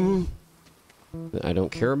I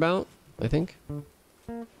don't care about, I think.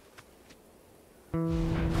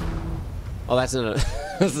 Oh, that's not a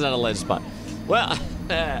that's not a ledge spot. Well,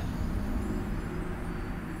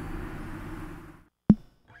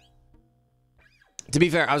 to be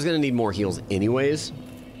fair, I was gonna need more heals anyways.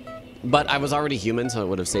 But I was already human, so it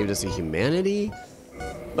would have saved us a humanity.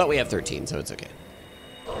 But we have 13, so it's okay.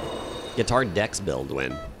 Guitar Dex build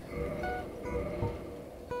win.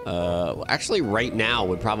 Well, actually, right now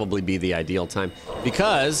would probably be the ideal time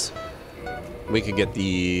because we could get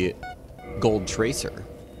the gold tracer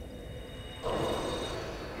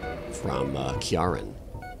from Kiaran.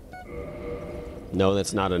 No,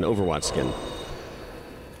 that's not an Overwatch skin.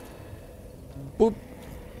 Boop.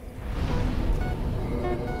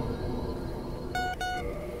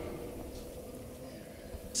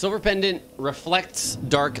 Silver Pendant reflects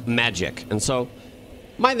dark magic, and so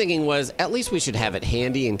my thinking was at least we should have it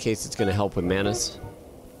handy in case it's going to help with Manus.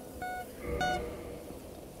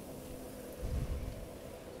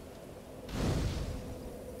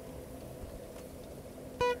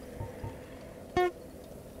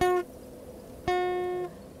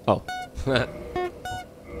 Oh.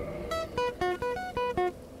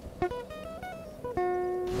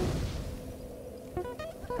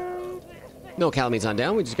 No Calamine's on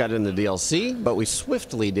down. We just got in the DLC, but we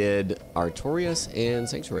swiftly did Artorias and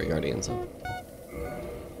Sanctuary Guardians.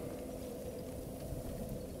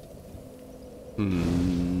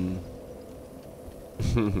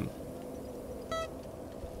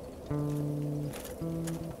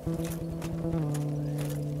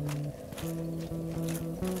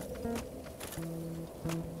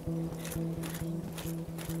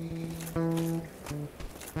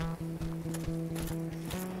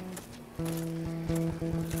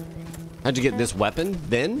 How'd you get this weapon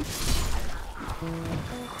then?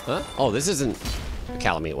 Huh? Oh, this isn't a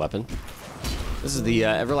Calamite weapon. This is the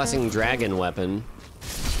Everlasting Dragon weapon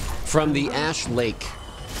from the Ash Lake,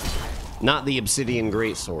 not the Obsidian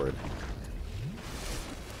Greatsword.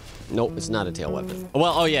 Nope, it's not a tail weapon.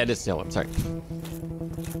 Well, oh yeah, it is a tail weapon. Sorry,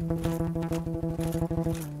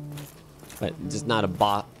 but just not a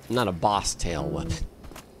boss tail weapon.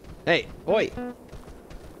 Hey, oi!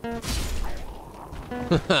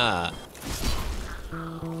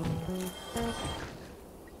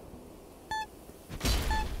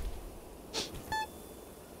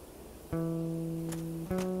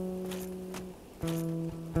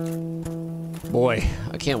 Boy,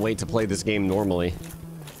 I can't wait to play this game normally.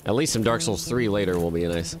 At least some Dark Souls 3 later will be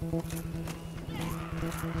nice.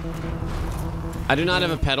 I do not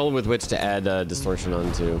have a pedal with which to add distortion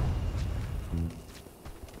onto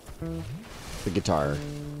the guitar.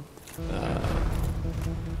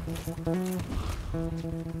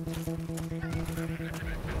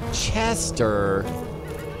 Chester.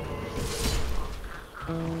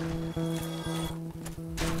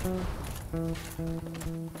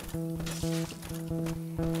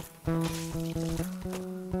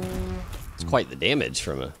 It's quite the damage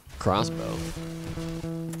from a crossbow.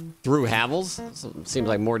 Through Havels? Seems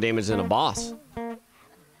like more damage than a boss.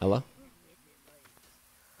 Hello?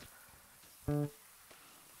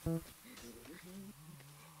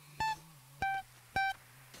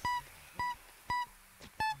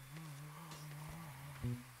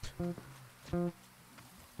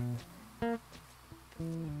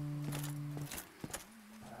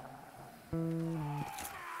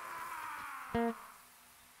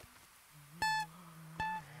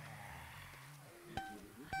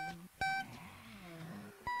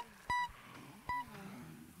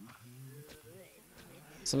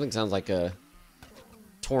 Something sounds like a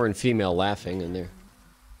torn female laughing in there.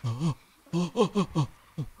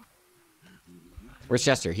 Where's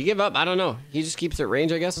Chester? He gave up? I don't know. He just keeps at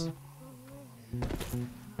range, I guess.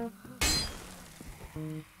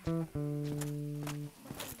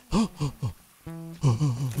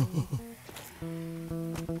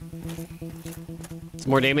 It's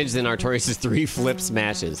more damage than Artorias' 3 flip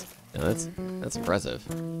smashes. No, that's impressive.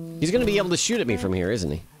 He's gonna be able to shoot at me from here,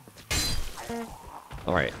 isn't he?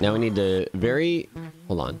 Alright, now we need to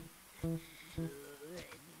hold on.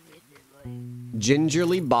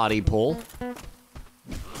 Gingerly body pull.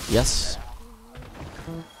 Yes.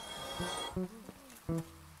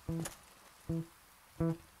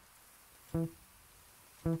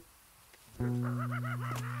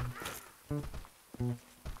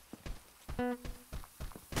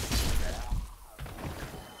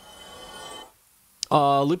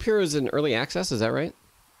 Loop Hero is in early access, is that right?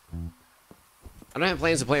 I don't have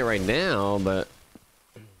plans to play it right now, but...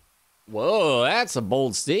 Whoa, that's a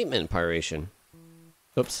bold statement, Pyration.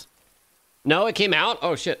 Oops. No, it came out?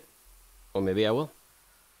 Oh, shit. Well, maybe I will.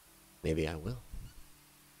 Maybe I will.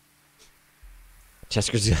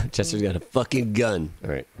 Chester's got a fucking gun. All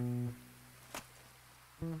right.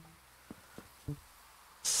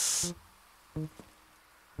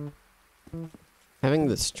 Having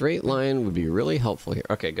the straight line would be really helpful here.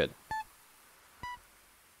 Okay, good.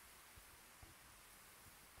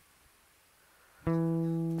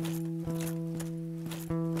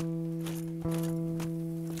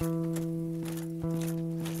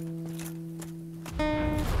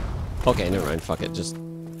 Okay, never mind. Fuck it. Just...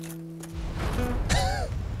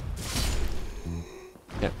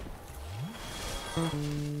 yeah.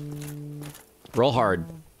 Roll hard.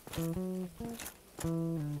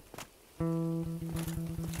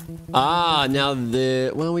 Ah, now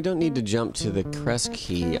the... Well, we don't need to jump to the crest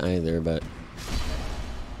key either, but...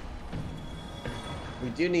 We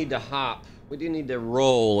do need to hop. We do need to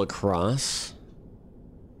roll across.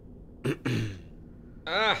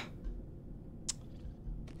 Ah!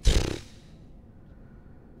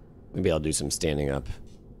 Maybe I'll do some standing up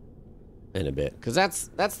in a bit. Because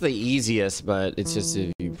that's the easiest, but it's just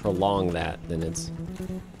if you prolong that, then it's...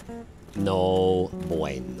 No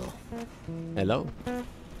bueno. Hello?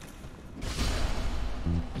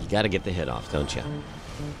 You gotta get the hit off, don't you?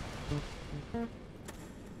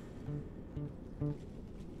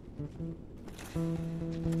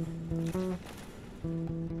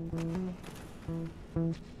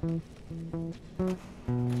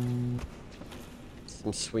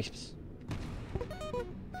 Some sweeps.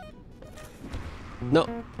 No.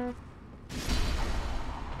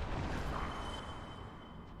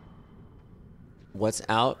 What's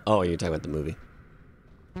out? Oh, you're talking about the movie.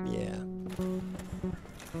 Yeah.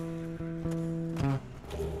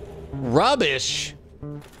 Rubbish!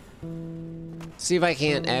 See if I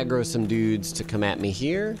can't aggro some dudes to come at me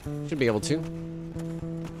here. Should be able to.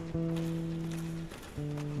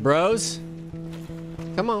 Bros?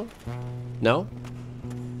 Come on. No?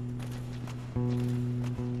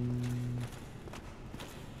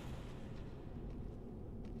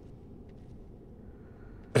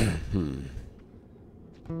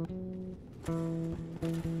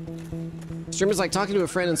 Streamer's like talking to a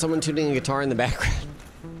friend and someone tuning a guitar in the background.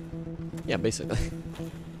 Yeah, basically.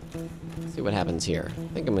 Let's see what happens here.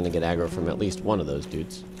 I think I'm gonna get aggro from at least one of those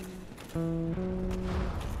dudes.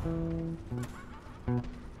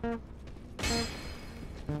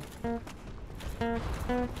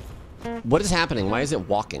 What is happening? Why is it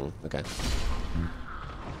walking? Okay.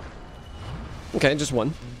 Okay, just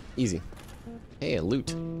one. Easy. Hey, a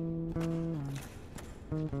loot.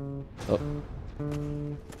 Oh.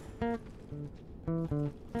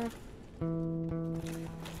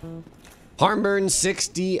 Harmburn,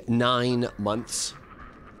 69 months.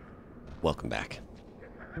 Welcome back.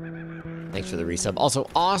 Thanks for the resub. Also,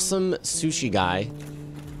 awesome sushi guy.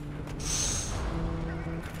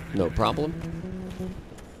 No problem.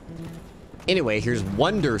 Anyway, here's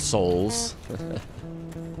Wonder Souls.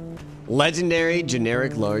 Legendary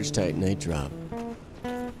generic large titanite drop.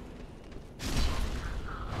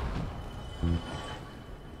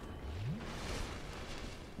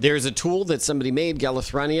 There's a tool that somebody made,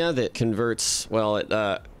 Galithrania, that converts, well, it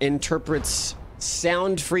interprets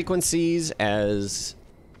sound frequencies as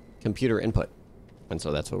computer input. And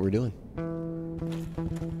so that's what we're doing.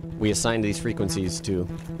 We assign these frequencies to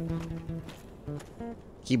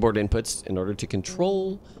keyboard inputs in order to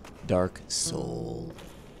control Dark Soul.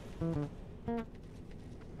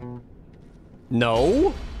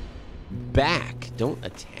 No! Back. Don't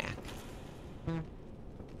attack.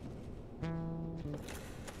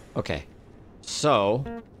 Okay. So,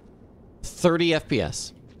 30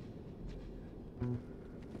 FPS.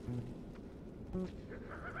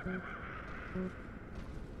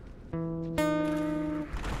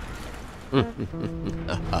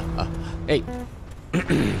 Hey.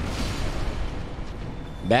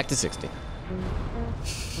 Back to 60.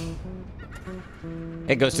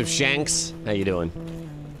 Hey, Ghost of Shanks. How you doing?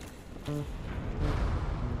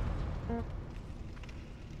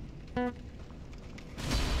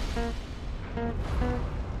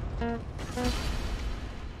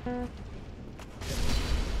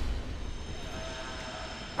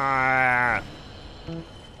 Ah.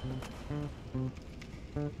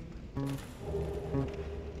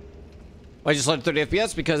 I just loaded 30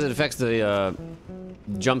 FPS because it affects the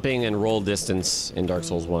jumping and roll distance in Dark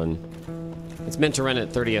Souls 1. It's meant to run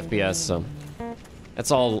at 30 FPS, so that's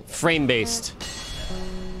all frame-based.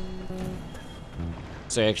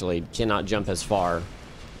 So you actually cannot jump as far.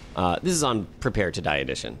 This is on Prepare to Die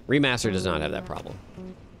edition. Remaster does not have that problem.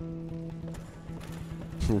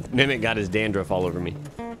 Mimic got his dandruff all over me.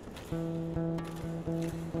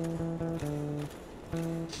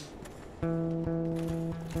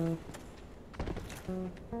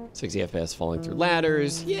 $60 FPS falling through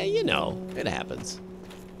ladders. Yeah, you know, it happens.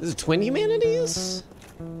 This is Twin Humanities?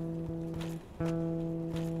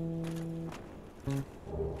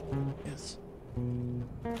 Yes.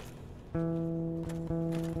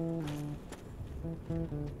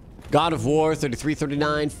 God of War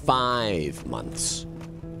 3339, 5 months.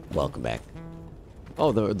 Welcome back.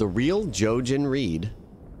 Oh, the real Jojen Reed.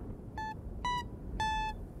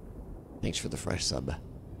 Thanks for the fresh sub.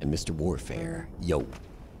 And Mr. Warfare. Yo.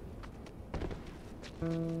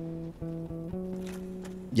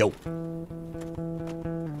 Yo.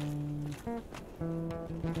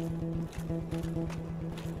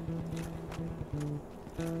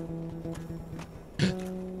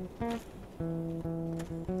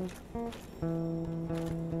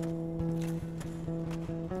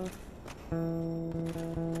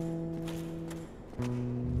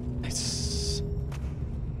 Nice.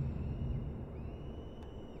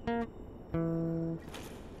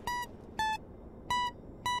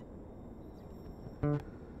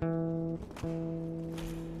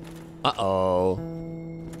 Uh-oh.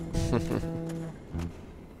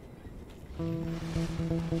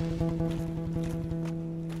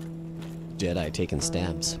 Jedi taking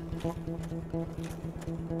stabs.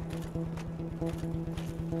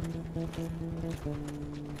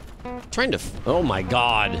 Trying to oh my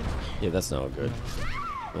god. Yeah, that's not good.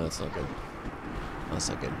 No, that's not good. That's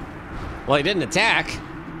not good. Well, he didn't attack.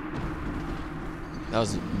 That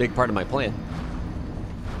was a big part of my plan.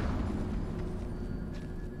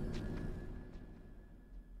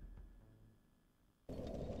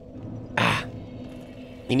 Ah.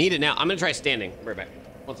 You need it now. I'm gonna try standing. Right back.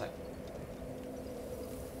 One sec.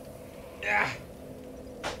 Ah.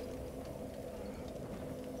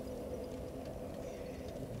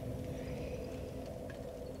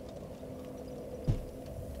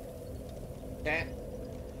 Okay.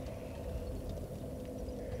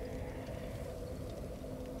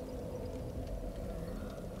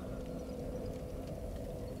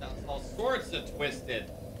 That's all sorts of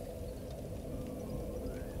twisted.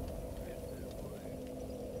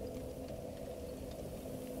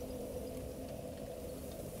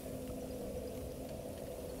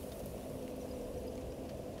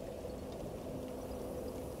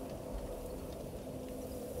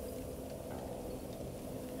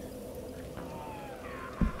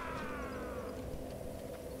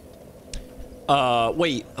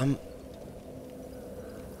 Wait,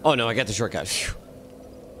 oh no, I got the shortcut. Phew.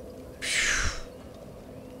 Phew.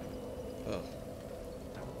 Oh.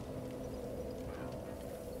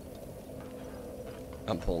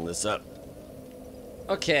 I'm pulling this up.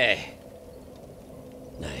 Okay.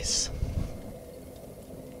 Nice.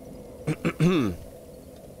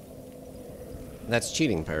 That's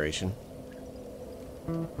cheating, Pyration.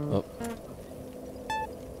 Oh.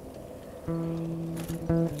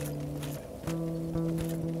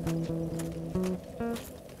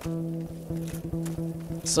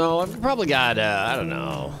 So I've probably got, I don't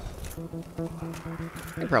know.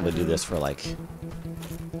 I can probably do this for like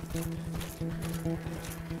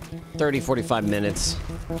 30, 45 minutes.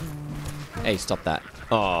 Hey, stop that.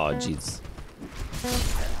 Oh, jeez.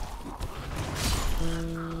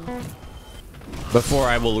 Before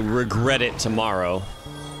I will regret it tomorrow.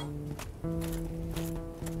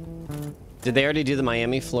 Did they already do the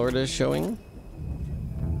Miami, Florida showing?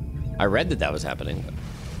 I read that that was happening.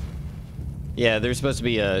 Yeah, there's supposed to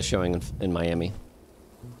be a showing in Miami.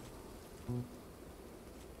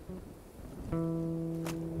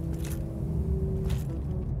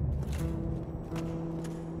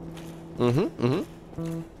 You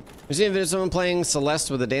seen a video of someone playing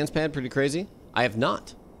Celeste with a dance pad? Pretty crazy. I have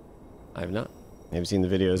not. I have not. Have you seen the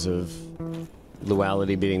videos of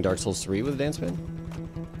Luality beating Dark Souls 3 with a dance band?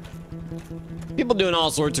 People doing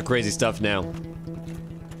all sorts of crazy stuff now.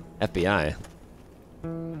 FBI.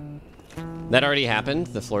 That already happened?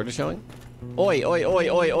 The Florida showing? Oi, oi, oi,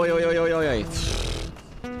 oi, oi, oi, oi, oi, oi, oi.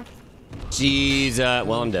 Jeez,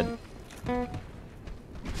 well, I'm dead.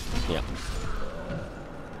 Yeah.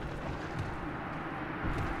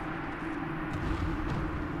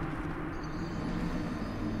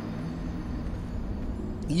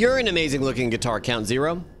 You're an amazing looking guitar, Count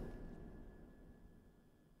Zero.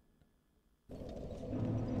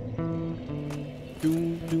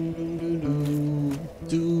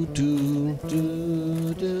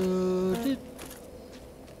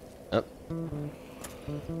 Oh.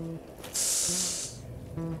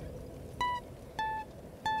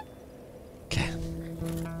 Okay.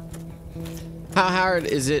 How hard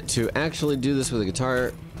is it to actually do this with a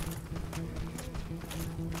guitar?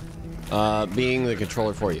 Being the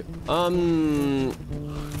controller for you. On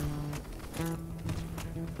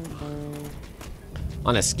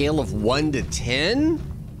a scale of 1 to 10?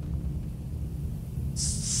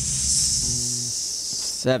 7.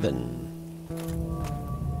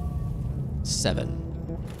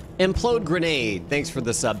 Implode Grenade. Thanks for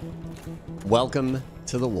the sub. Welcome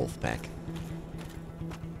to the Wolf Pack.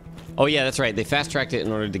 Oh yeah, that's right. They fast-tracked it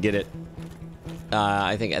in order to get it,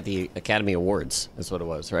 I think, at the Academy Awards. That's what it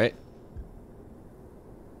was, right?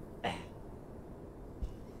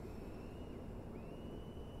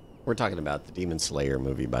 We're talking about the Demon Slayer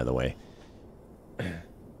movie, by the way.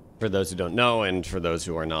 For those who don't know, and for those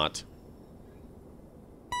who are not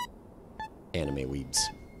anime weebs.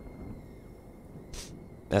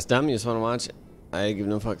 That's dumb. You just want to watch it? I give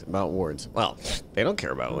no fuck about awards. Well, they don't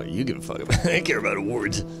care about what you give a fuck about. They care about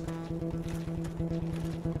awards.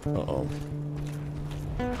 Uh-oh.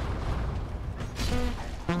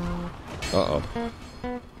 Uh-oh.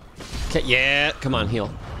 Okay, yeah, come on,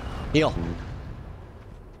 heal. Heal.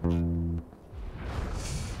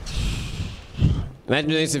 Imagine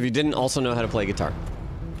doing this if you didn't also know how to play guitar.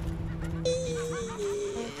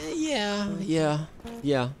 Yeah.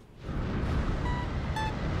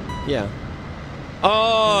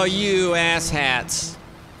 Oh, you asshats.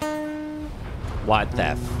 What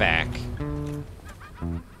the fuck?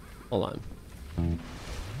 Hold on.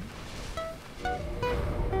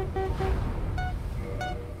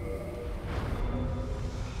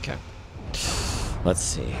 Okay. Let's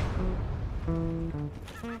see.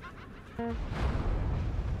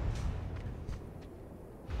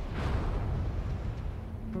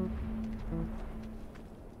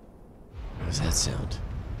 What does that sound?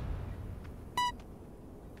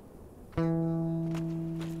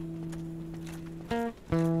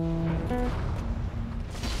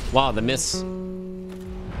 Wow, the miss.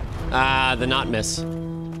 The not miss.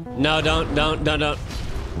 No, don't.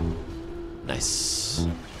 Nice.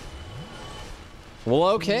 Well,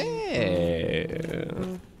 okay.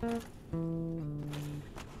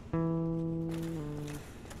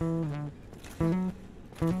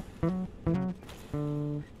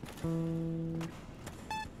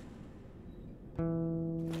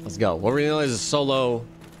 Let's go. What we know is a solo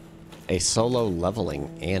leveling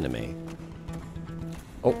anime.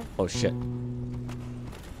 Oh shit.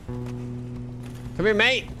 Come here,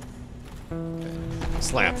 mate.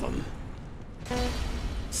 Slap him.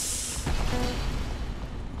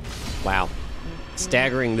 Wow.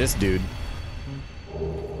 Staggering this dude.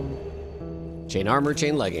 Chain armor,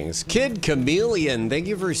 chain leggings. Kid Chameleon, thank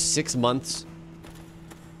you for 6 months.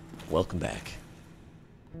 Welcome back.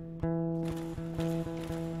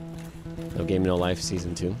 No Game, No Life,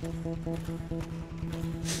 Season 2.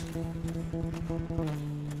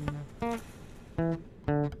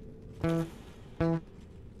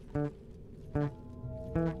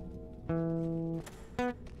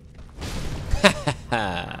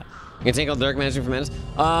 You can take out the Dark Magic from Madness.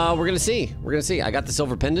 We're gonna see. I got the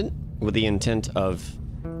silver pendant with the intent of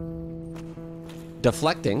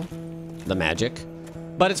deflecting the magic,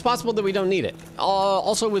 but it's possible that we don't need it.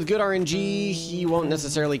 Also, with good RNG, he won't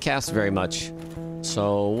necessarily cast very much,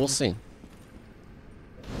 so we'll see.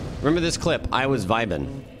 Remember this clip? I was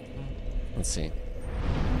vibing. Let's see.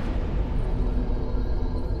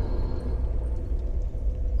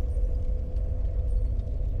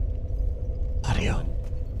 Audio.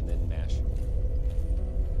 And then mash.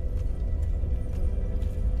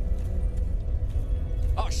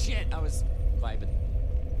 Oh shit, I was vibing.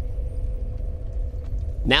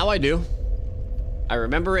 Now I do. I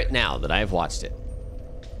remember it now that I have watched it.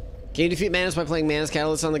 Can you defeat Manus by playing Manus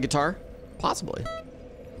Catalyst on the guitar? Possibly.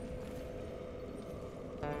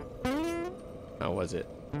 How was it?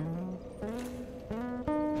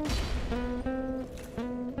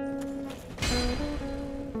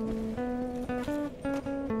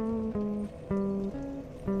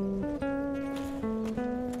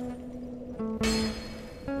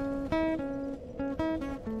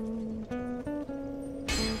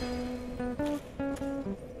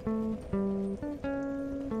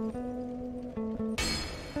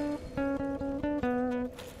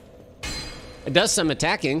 It does some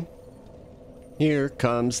attacking. Here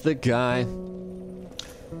comes the guy.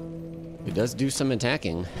 It does do some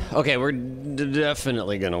attacking. Okay, we're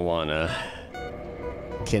definitely gonna wanna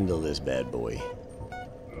kindle this bad boy.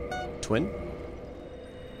 Twin?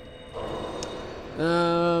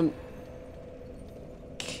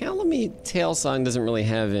 Calamite Tail Song doesn't really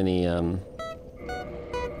have any, doesn't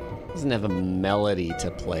have a melody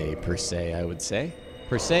to play, per se, I would say.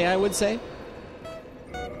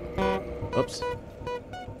 Oops.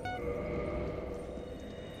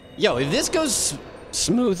 Yo, if this goes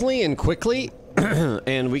smoothly and quickly,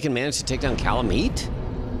 and we can manage to take down Calamite,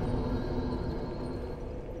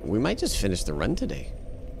 we might just finish the run today.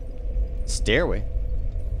 Stairway.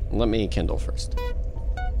 Let me kindle first.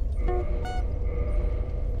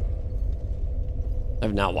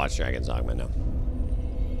 I've not watched Dragon's Dogma, no.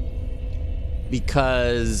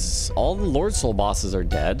 Because all the Lord Soul bosses are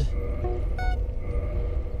dead.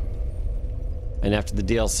 And after the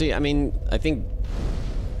DLC, I mean, I think...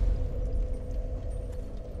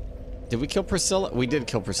 Did we kill Priscilla? We did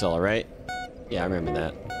kill Priscilla, right? Yeah, I remember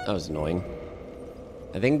that. That was annoying.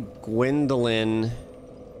 I think Gwendolyn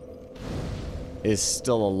is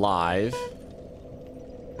still alive.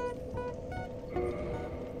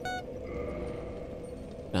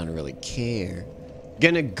 I don't really care.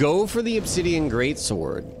 Gonna go for the Obsidian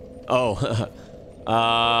Greatsword. Oh,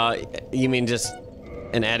 you mean just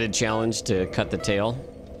an added challenge to cut the tail?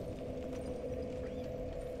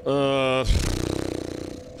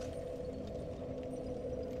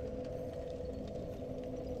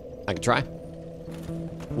 I can try.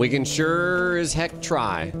 We can sure as heck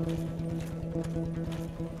try.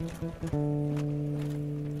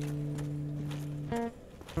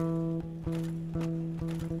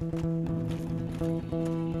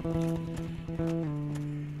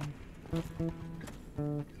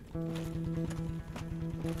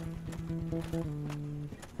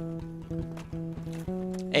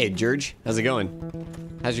 Hey, George, how's it going?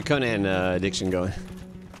 How's your Conan addiction going?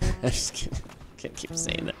 I just can't keep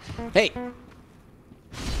saying that. Hey!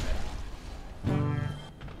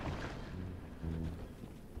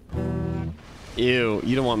 Ew,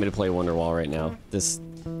 you don't want me to play Wonderwall right now. This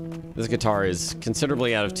guitar is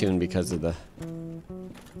considerably out of tune because of the...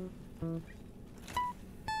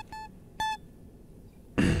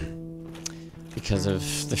 because of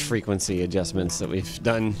the frequency adjustments that we've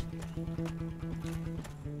done.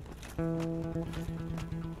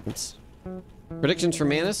 Oops. Predictions for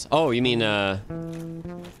Manus? Oh, you mean, yeah,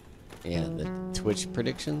 the Twitch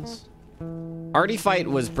predictions? Artie fight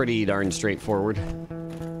was pretty darn straightforward.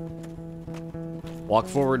 Walk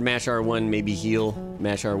forward, mash R1, maybe heal,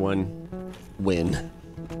 mash R1, win.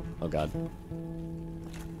 Oh god.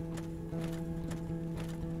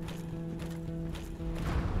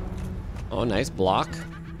 Oh, nice block.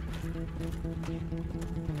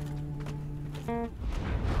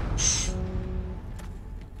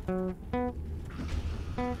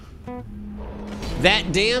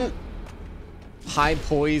 That damn high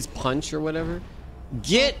poise punch or whatever.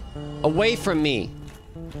 Get away from me.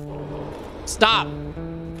 Stop.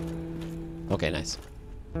 Okay, nice.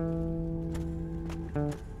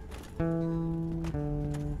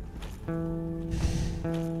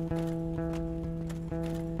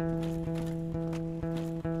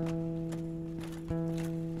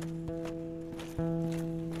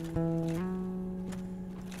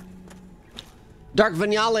 Dark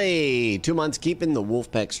Vignale, 2 months keeping the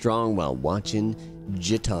Wolfpack strong while watching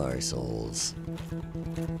Guitar Souls.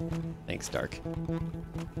 Thanks, Dark.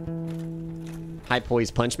 High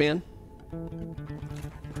Poise Punch Man.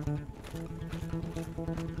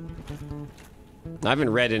 I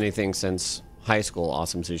haven't read anything since high school,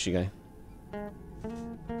 Awesome Sushi Guy.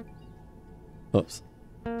 Oops.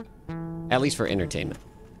 At least for entertainment.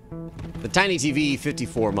 The Tiny TV,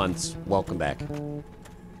 54 months. Welcome back.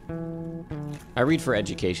 I read for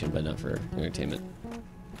education, but not for entertainment.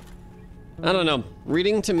 I don't know.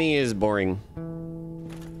 Reading to me is boring.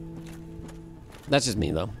 That's just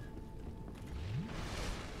me, though.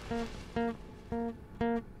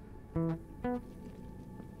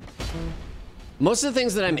 Most of the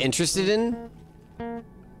things that I'm interested in...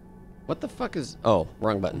 What the fuck is... Oh,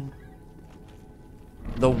 wrong button.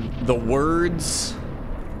 The words...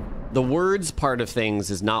 The words part of things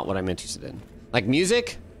is not what I'm interested in. Like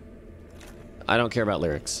music... I don't care about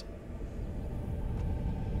lyrics.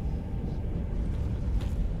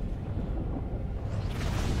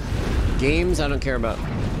 Games, I don't care about.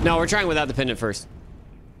 No, we're trying without the pendant first.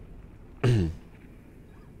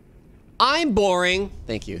 I'm boring.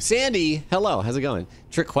 Thank you. Sandy, hello. How's it going?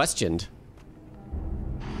 Trick questioned.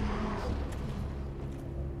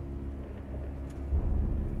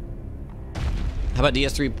 How about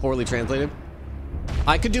DS3 poorly translated?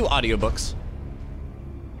 I could do audiobooks.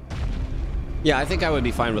 Yeah, I think I would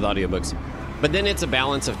be fine with audiobooks. But then it's a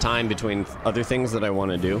balance of time between other things that I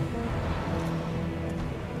want to do.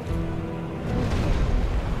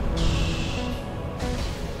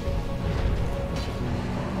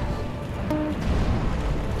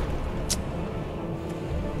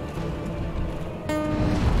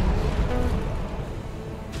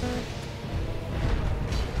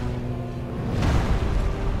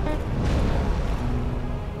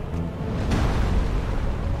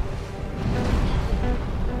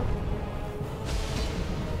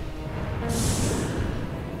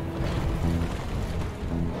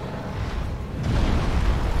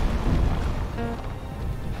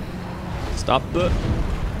 Stop the...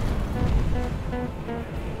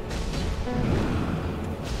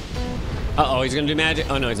 Uh-oh, he's gonna do magic.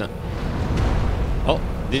 Oh, no, he's not. Oh,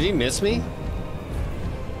 did he miss me?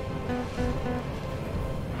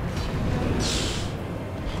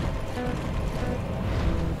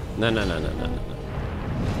 No.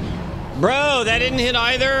 Bro, that didn't hit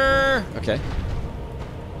either. Okay.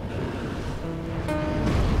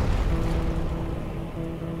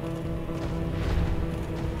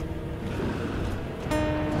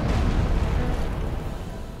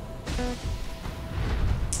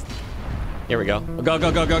 Here we go.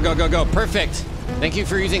 Go. Perfect. Thank you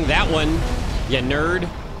for using that one, you nerd.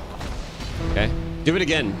 Okay. Do it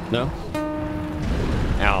again. No?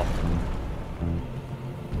 Ow.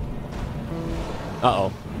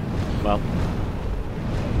 Uh-oh. Well.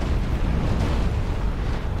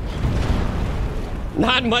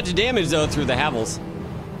 Not much damage, though, through the Havels.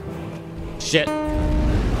 Shit.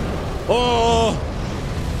 Oh!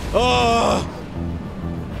 Oh!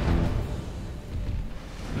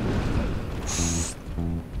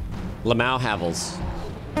 Lamau Havels.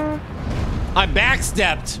 I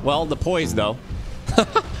backstepped. Well, the poise, though.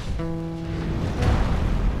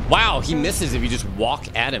 Wow, he misses if you just walk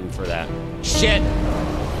at him for that. Shit.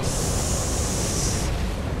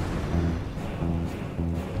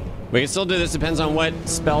 We can still do this. Depends on what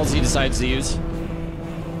spells he decides to use.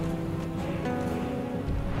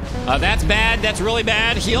 That's bad. That's really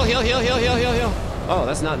bad. Heal. Oh,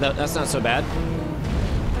 that's not so bad.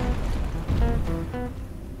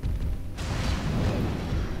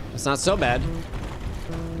 It's not so bad.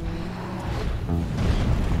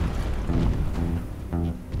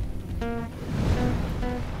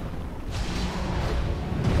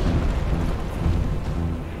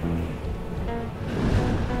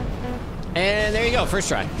 And there you go, first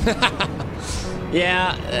try.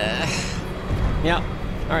 Yeah. Yeah.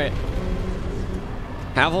 All right.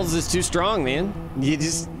 Havels is too strong, man. You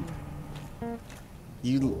just...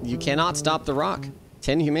 You cannot stop the rock.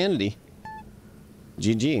 10 humanity.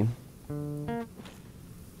 GG.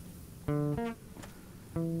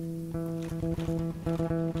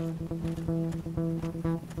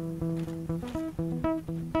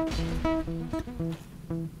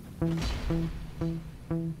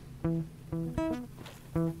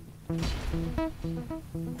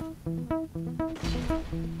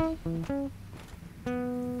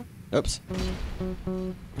 Oops.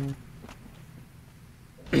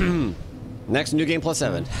 Next new game plus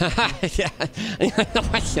 7. Yeah.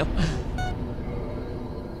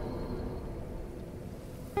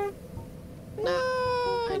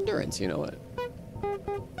 No, endurance, you know what?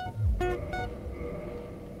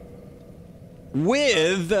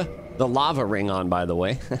 With the lava ring on, by the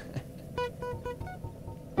way.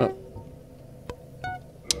 Oh.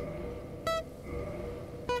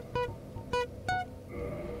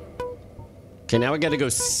 Okay, now we gotta go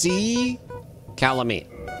see Calamite.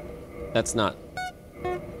 That's not...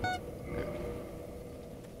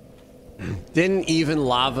 Didn't even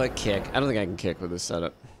lava kick. I don't think I can kick with this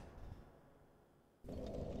setup.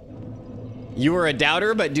 You were a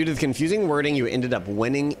doubter, but due to the confusing wording, you ended up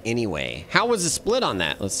winning anyway. How was the split on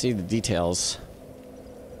that? Let's see the details.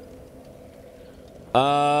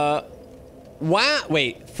 What?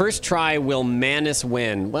 Wait, first try, will Manus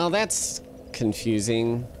win? Well, that's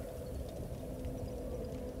confusing.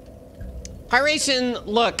 Pyration,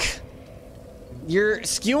 look. You're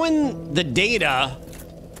skewing the data.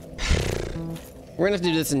 We're gonna have to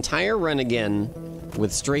do this entire run again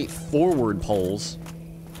with straightforward polls.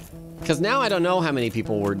 Because now I don't know how many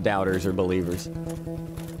people were doubters or believers.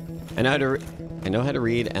 I know how to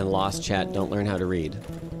read, and lost chat, don't learn how to read.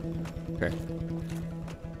 Okay.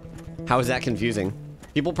 How is that confusing?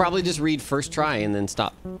 People probably just read first try and then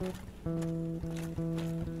stop.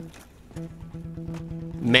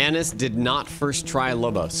 Manus did not first try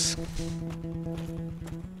Lobos.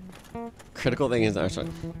 Critical thing is...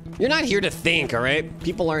 You're not here to think, all right?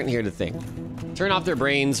 People aren't here to think. Turn off their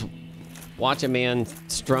brains. Watch a man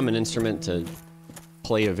strum an instrument to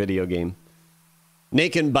play a video game.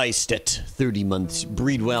 Naken Beistet, 30 months.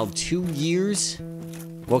 Breedwell, 2 years.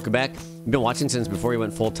 Welcome back. Been watching since before he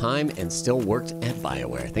went full-time and still worked at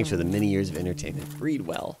BioWare. Thanks for the many years of entertainment.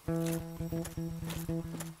 Breedwell.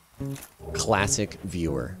 Classic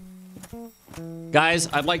viewer. Guys,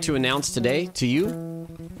 I'd like to announce today to you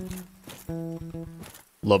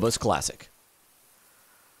Lobos Classic.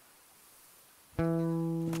 I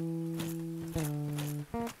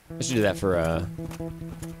should do that for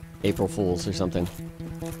April Fools or something.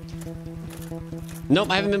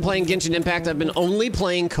 Nope, I haven't been playing Genshin Impact. I've been only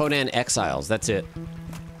playing Conan Exiles. That's it.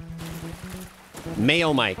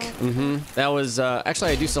 Mayo mic. That was,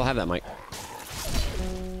 actually, I do still have that mic.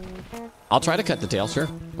 I'll try to cut the tail, sure.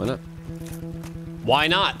 Why not? Why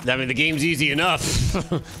not? I mean, the game's easy enough.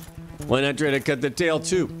 Why not try to cut the tail,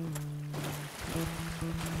 too?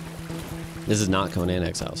 This is not Conan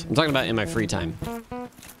Exiles. I'm talking about in my free time.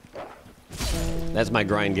 That's my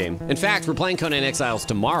grind game. In fact, we're playing Conan Exiles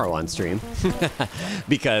tomorrow on stream.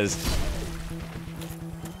 Because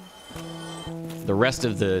the rest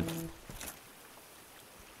of the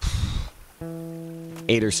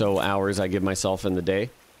 8 or so hours I give myself in the day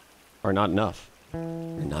are not enough. They're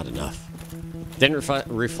not enough. Didn't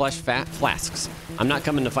refresh flasks. I'm not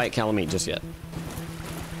coming to fight Calamite just yet.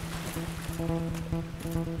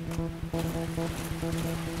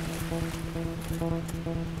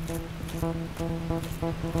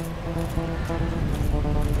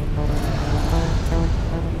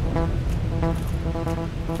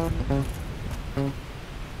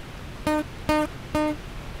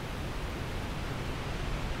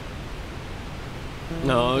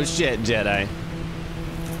 No shit, Jedi.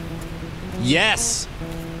 Yes!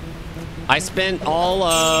 I spent all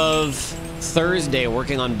of Thursday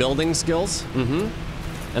working on building skills.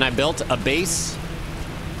 And I built a base.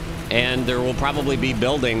 And there will probably be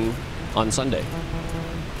building on Sunday.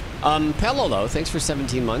 Pello, though, thanks for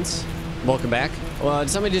 17 months. Welcome back. Did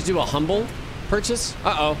somebody just do a humble purchase?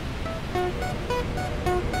 Uh-oh.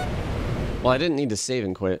 Well, I didn't need to save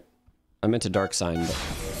and quit. I meant to dark sign, but...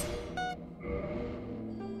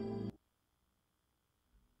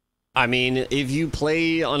 I mean, if you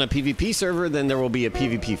play on a PvP server, then there will be a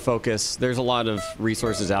PvP focus. There's a lot of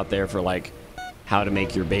resources out there for, like, how to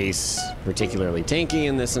make your base particularly tanky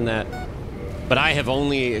and this and that. But I have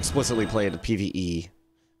only explicitly played a PvE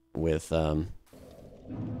with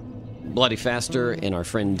Bloody Faster and our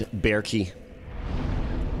friend Bearkey.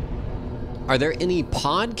 Are there any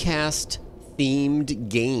podcast-themed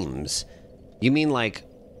games? You mean like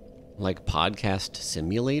Podcast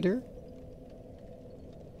Simulator?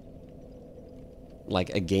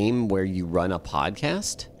 Like a game where you run a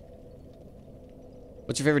podcast?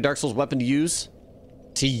 What's your favorite Dark Souls weapon to use?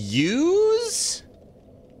 To use?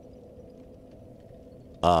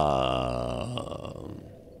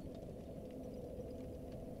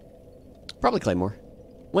 Probably Claymore.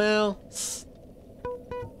 Well.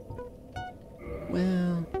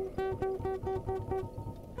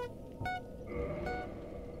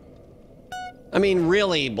 I mean,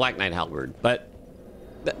 really, Black Knight Halberd, but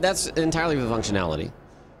that's entirely the functionality.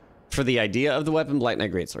 For the idea of the weapon, Black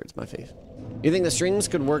Knight Greatsword's my fave. You think the strings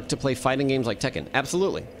could work to play fighting games like Tekken?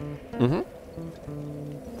 Absolutely.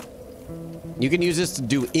 You can use this to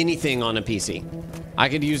do anything on a PC. I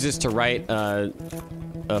could use this to write a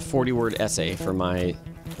 40-word essay for my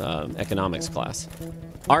economics class.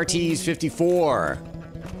 RT's 54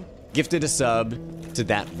 gifted a sub to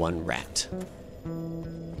that one rat.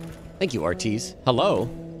 Thank you, RT's. Hello.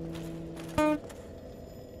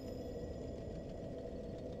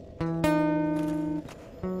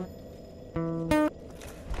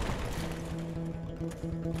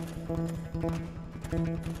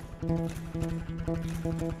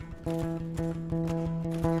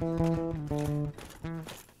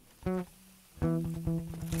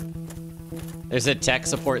 There's a tech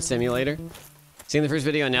support simulator. Seeing the first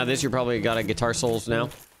video and now this, you're probably got a Guitar Souls now.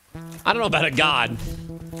 I don't know about a god.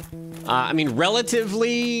 I mean,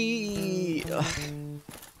 relatively...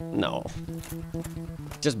 no.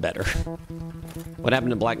 Just better. What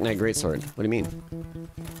happened to Black Knight Greatsword? What do you mean?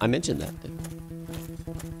 I mentioned that.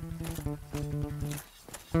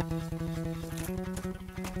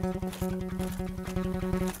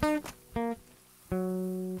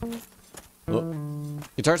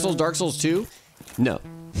 Guitar Souls, Dark Souls 2? No.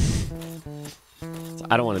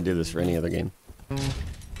 I don't want to do this for any other game.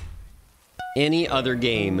 Any other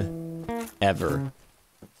game ever.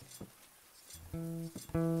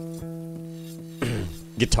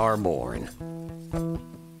 Guitar-born.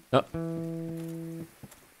 Oh.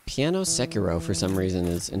 Piano Sekiro, for some reason,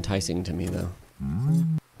 is enticing to me, though.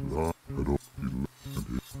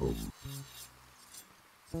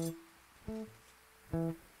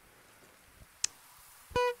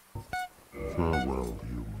 Farewell,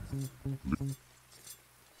 human.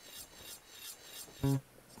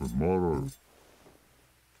 Tomorrow.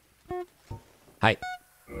 Hi.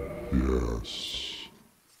 Yes,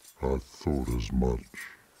 I thought as much.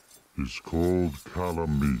 He's called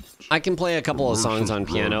Calamite. I can play a couple of songs on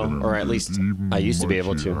piano, or at least I used to be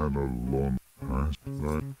able to.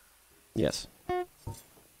 Yes.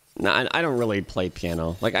 No, I don't really play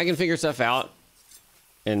piano. Like, I can figure stuff out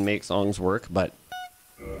and make songs work, but...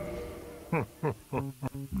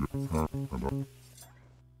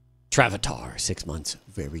 Travatar, 6 months.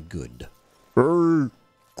 Very good. Very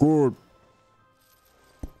good.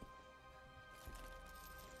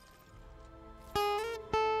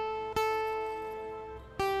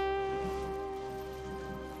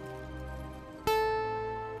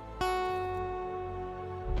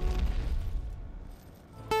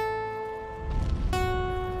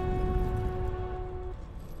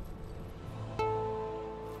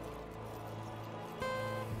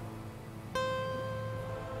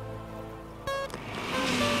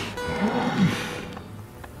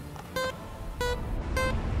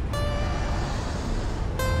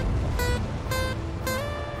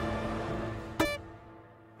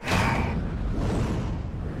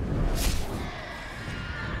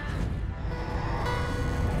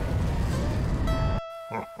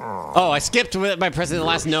 Oh, I skipped by pressing the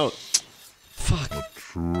last note. Fuck. The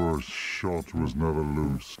truest shot was never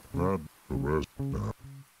loose. That the rest now.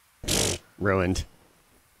 Ruined.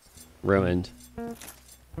 Ruined.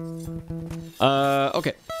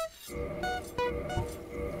 Okay.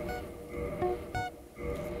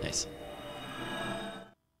 Nice.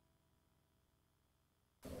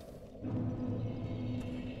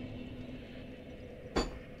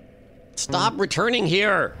 Stop returning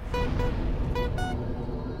here!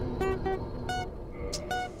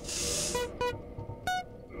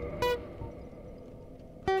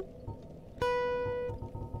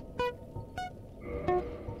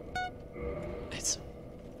 Nice.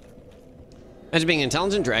 Imagine being an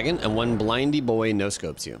intelligent dragon and one blindy boy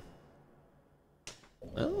no-scopes you.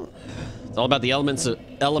 Oh. It's all about the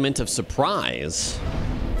element of surprise.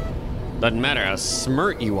 Doesn't matter how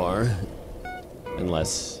smart you are,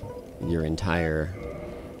 unless your entire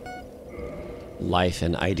life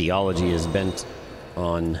and ideology is bent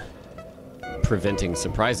on preventing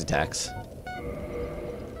surprise attacks.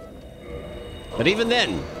 But even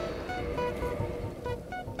then,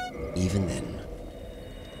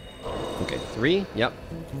 okay, 3, yep.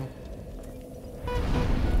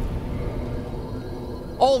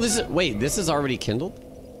 Oh, wait, this is already kindled?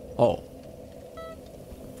 Oh.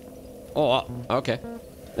 Oh, okay.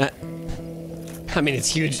 I mean, it's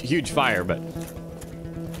huge fire, but...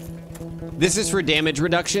 This is for damage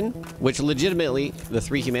reduction, which legitimately, the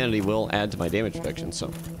 3 humanity will add to my damage reduction,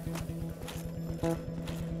 so...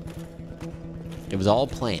 It was all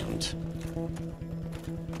planned.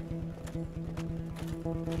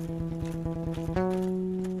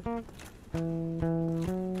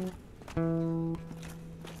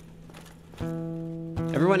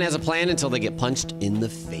 Everyone has a plan until they get punched in the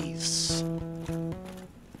face.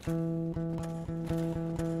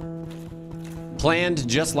 Planned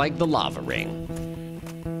just like the lava ring.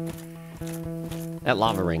 That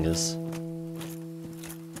lava ring is...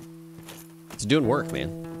 It's doing work,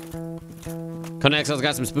 man. Conan Exile's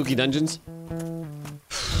got some spooky dungeons.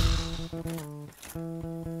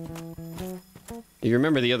 You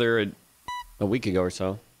remember a week ago or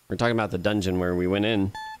so, we were talking about the dungeon where we went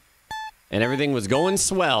in and everything was going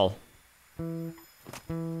swell. And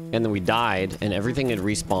then we died and everything had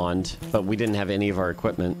respawned, but we didn't have any of our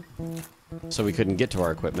equipment. So we couldn't get to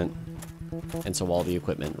our equipment. And so all the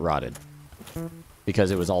equipment rotted. Because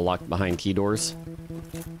it was all locked behind key doors.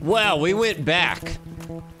 Well, we went back.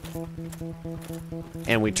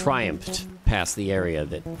 And we triumphed past the area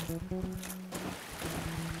that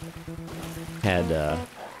had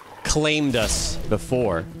claimed us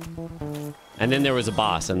before. And then there was a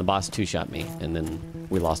boss, and the boss two-shot me. And then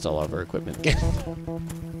we lost all of our equipment again.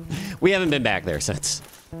 We haven't been back there since.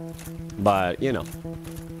 But, you know.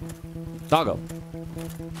 Doggo.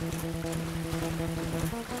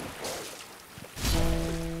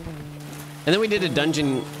 And then we did a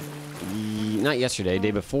dungeon, not yesterday,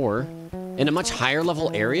 day before, in a much higher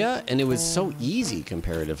level area, and it was so easy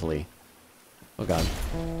comparatively. Oh god.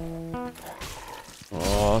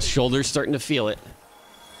 Oh, shoulder's starting to feel it.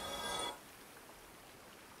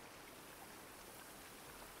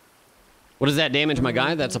 What does that damage, my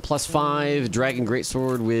guy? That's a +5 Dragon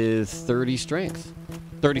Greatsword with 30 strength.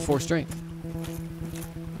 34 strength.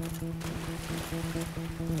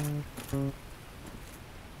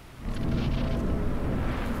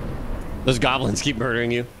 Those goblins keep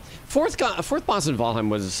murdering you. Fourth boss in Valheim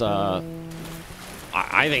was,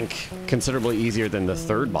 I think, considerably easier than the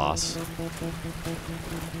third boss.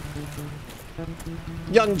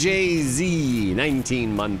 Young Jay-Z,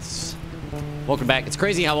 19 months. Welcome back. It's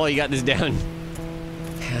crazy how well you got this down.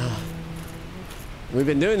 We've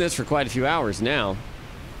been doing this for quite a few hours now.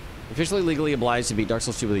 Officially legally obliged to beat Dark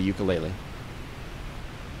Souls 2 with a ukulele.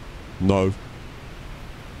 No.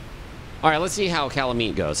 All right, let's see how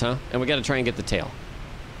Calamite goes, huh? And we got to try and get the tail.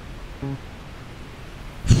 I'm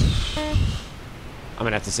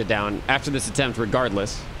gonna have to sit down after this attempt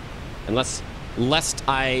regardless. Unless, lest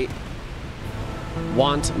I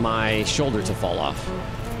want my shoulder to fall off.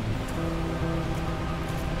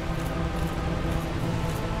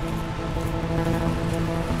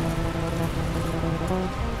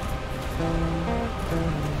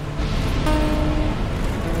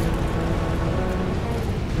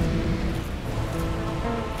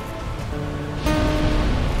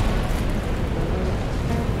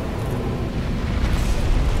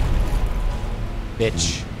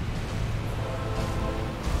 Bitch.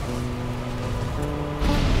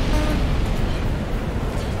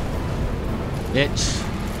 Bitch.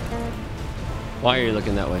 Why are you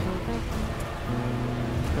looking that way?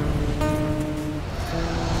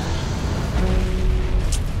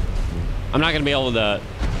 I'm not gonna be able to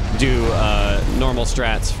do normal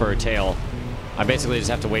strats for a tail. I basically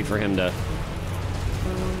just have to wait for him to...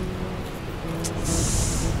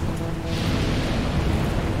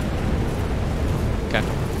 Okay.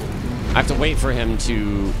 I have to wait for him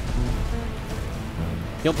to...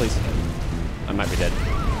 Heal, please. I might be dead.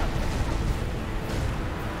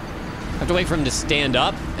 I have to wait for him to stand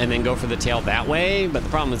up and then go for the tail that way, but the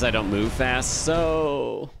problem is I don't move fast,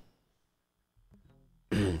 so...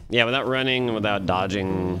 Yeah, without running, without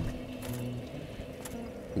dodging...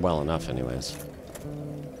 Well enough, anyways.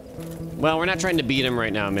 Well, we're not trying to beat him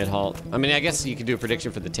right now, mid-halt. I mean, I guess you could do a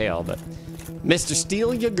prediction for the tail, but... Mr.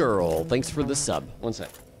 Steal Ya Girl, thanks for the sub. One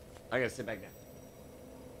sec. I gotta sit back down.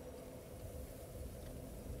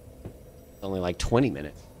 It's only like 20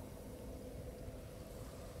 minutes.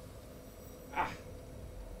 Ah.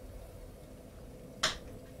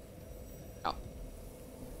 Ow.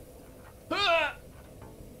 Ah.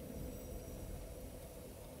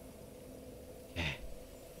 Okay.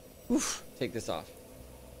 Oof. Take this off.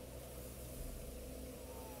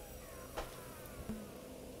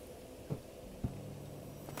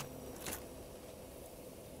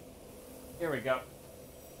 Here we go.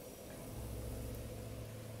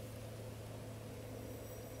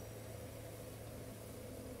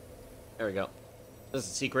 There we go. This is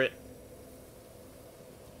the secret.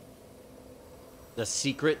 The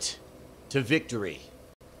secret to victory.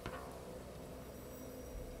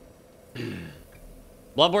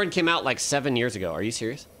 Bloodborne came out like 7 years ago. Are you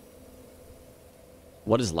serious?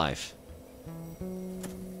 What is life?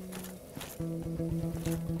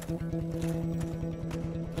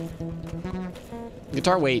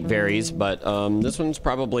 Guitar weight varies, but this one's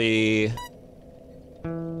probably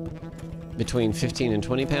between 15 and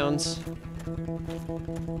 20 pounds.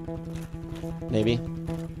 Maybe.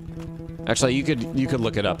 Actually, you could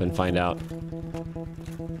look it up and find out.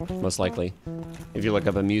 Most likely. If you look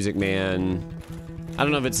up a Music Man, I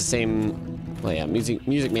don't know if it's the same. Well, yeah, Music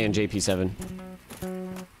Man JP7.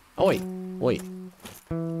 Oh wait.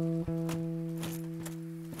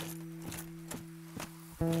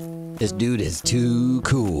 This dude is too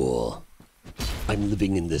cool. I'm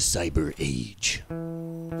living in the cyber age,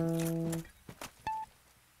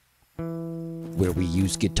 where we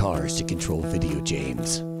use guitars to control video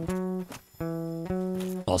games.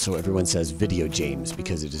 Also, everyone says video games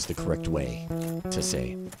because it is the correct way to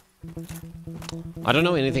say. I don't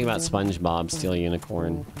know anything about SpongeBob Steel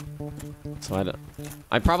Unicorn, so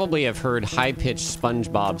I probably have heard high-pitched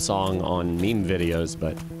SpongeBob song on meme videos,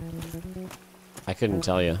 but I couldn't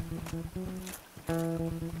tell you.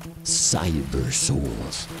 Cyber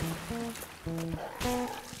Souls.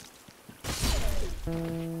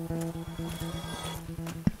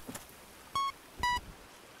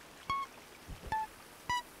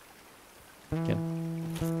 Okay.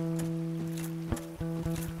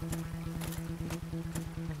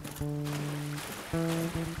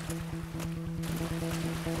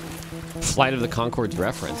 Flight of the Conchords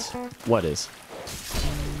reference. What is?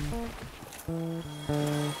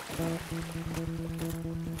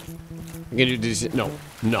 I'm gonna do this. No,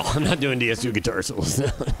 I'm not doing DS2 Guitar Souls.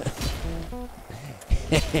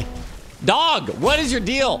 Dog, what is your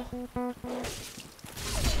deal?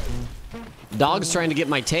 Dog's trying to get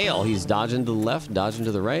my tail. He's dodging to the left, dodging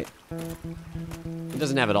to the right. It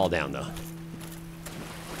doesn't have it all down, though.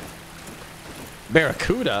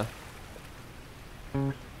 Barracuda?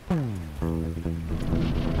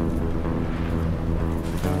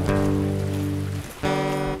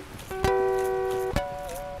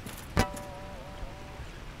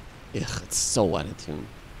 Ugh, it's so out of tune.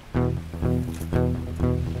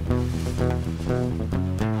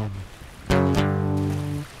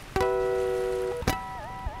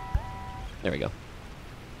 There we go.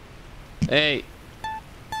 Hey!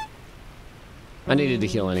 I needed to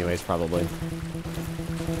heal anyways, probably.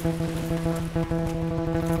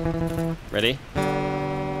 Ready?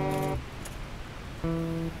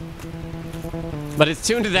 But it's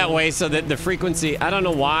tuned that way so that the frequency... I don't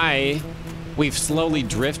know why we've slowly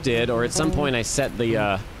drifted, or at some point I set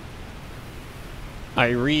the... I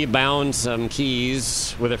rebound some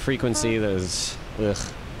keys with a frequency that is... Ugh.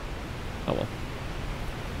 Oh well.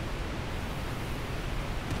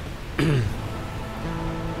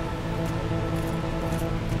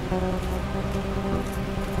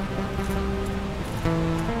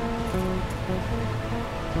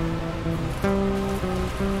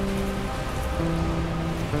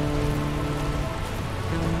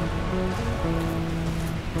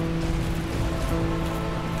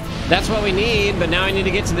 That's what we need, but now I need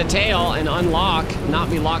to get to the tail and unlock, not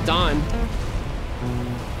be locked on.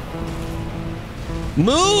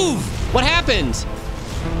 Move! What happened?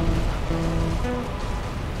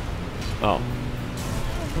 Oh.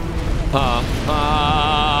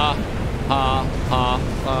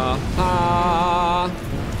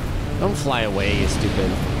 Don't fly away, you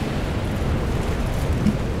stupid.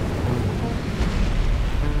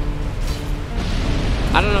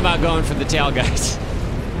 I don't know about going for the tail, guys.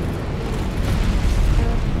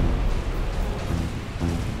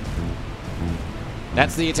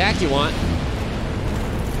 That's the attack you want.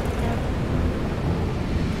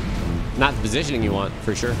 Not the positioning you want,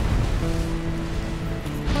 for sure.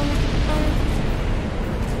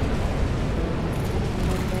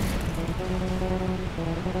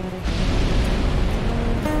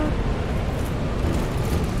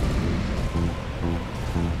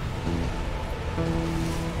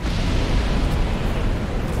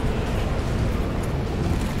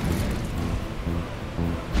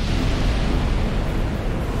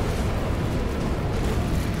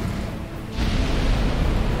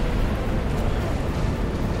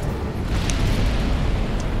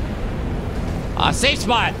 Safe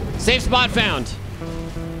spot! Safe spot found.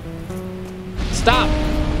 Stop!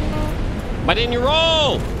 Why didn't you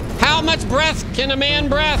roll? How much breath can a man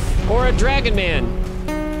breath? Or a dragon man?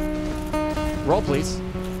 Roll, please.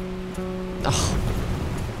 Oh.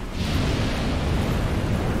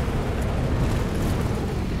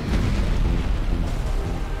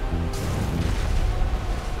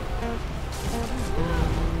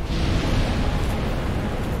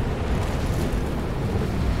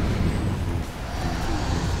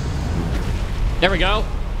 There we go.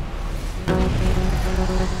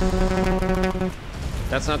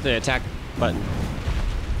 That's not the attack button.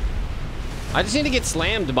 I just need to get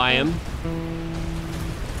slammed by him.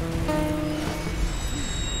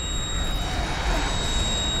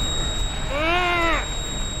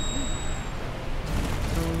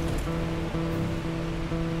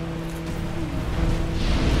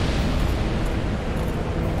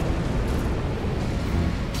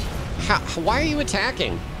 Why are you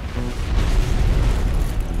attacking?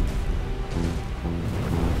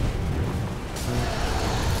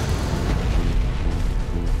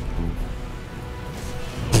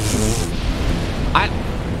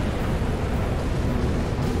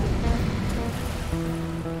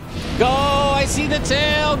 Go! I see the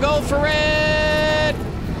tail! Go for it!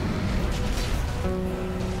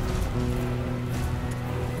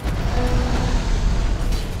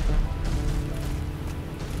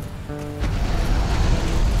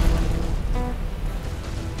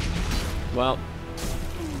 Well.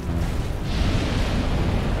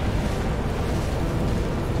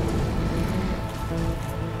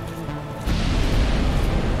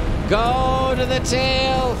 Go to the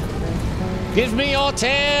tail! Give me your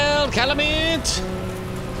tail, Calamite!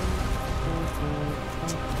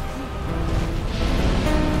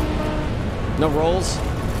 No rolls?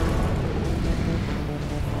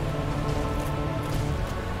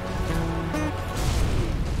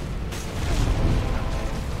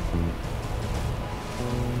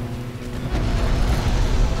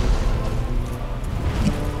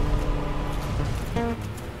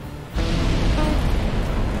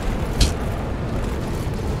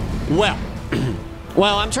 Well.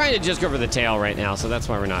 Well, I'm trying to just go for the tail right now, so that's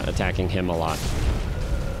why we're not attacking him a lot.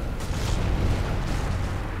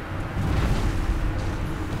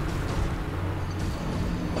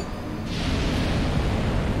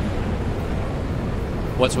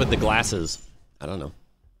 What's with the glasses? I don't know.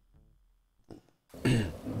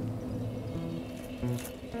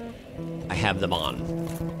 I have them on.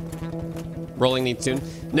 Rolling needs tune?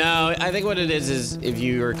 No, I think what it is if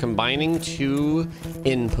you are combining two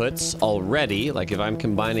inputs already, like if I'm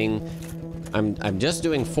combining, I'm just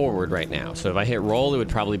doing forward right now. So if I hit roll, it would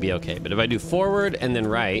probably be okay. But if I do forward and then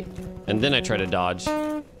right, and then I try to dodge,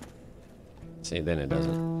 see, then it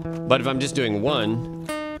doesn't. But if I'm just doing one,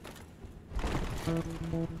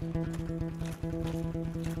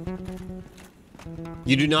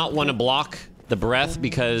 you do not want to block the breath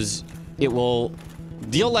because it will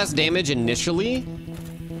deal less damage initially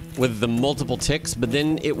with the multiple ticks, but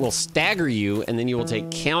then it will stagger you and then you will take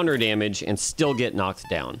counter damage and still get knocked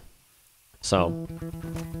down. So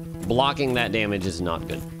blocking that damage is not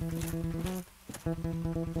good.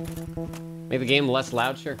 Make the game less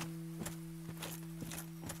loud, sure.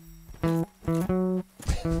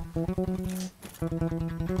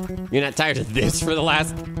 You're not tired of this for the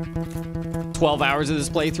last 12 hours of this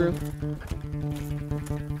playthrough?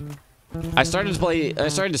 I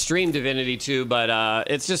started to stream Divinity 2, but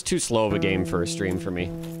it's just too slow of a game for a stream for me.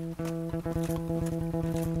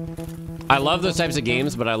 I love those types of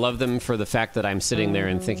games, but I love them for the fact that I'm sitting there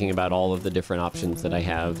and thinking about all of the different options that I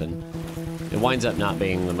have, and it winds up not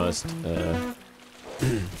being the most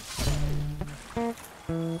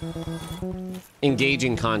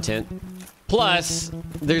engaging content. Plus,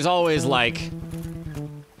 there's always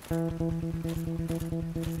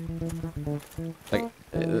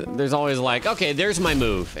there's always like, okay, there's my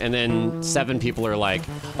move, and then 7 people are like,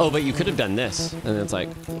 oh, but you could have done this, and it's like,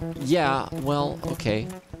 yeah, well, okay.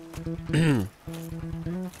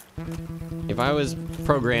 If I was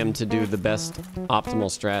programmed to do the best optimal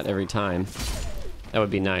strat every time, that would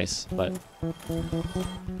be nice, but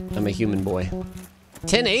I'm a human boy.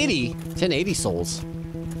 1080 souls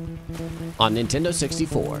on Nintendo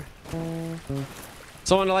 64.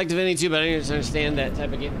 Someone I like Divinity 2, but I don't understand that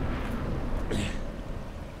type of game.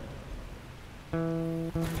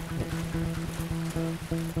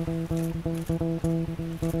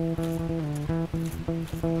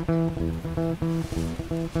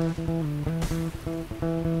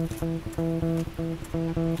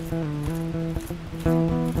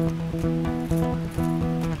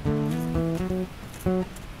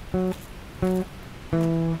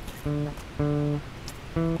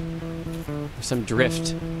 Some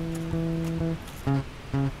drift.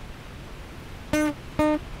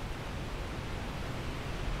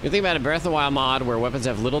 You think about a Breath of the Wild mod where weapons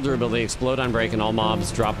have little durability, explode on break, and all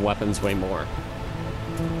mobs drop weapons way more.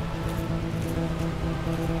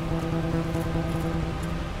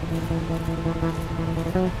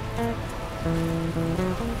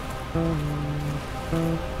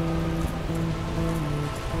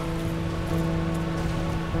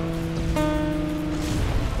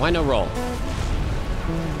 Why no roll?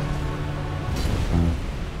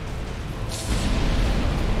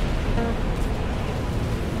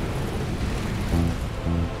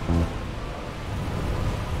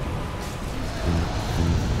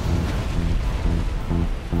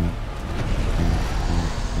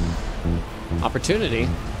 Opportunity?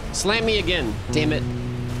 Slam me again, damn it.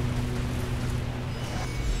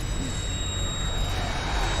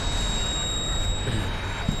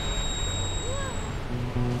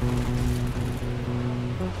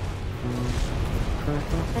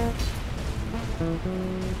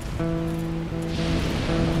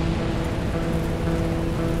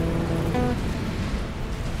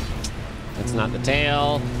 That's not the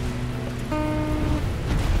tail.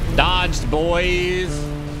 Dodged, boys.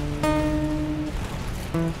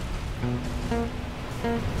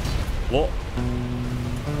 Whoa.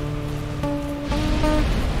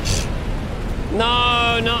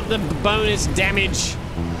 No, not the bonus damage.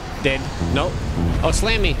 Dead. Nope. Oh,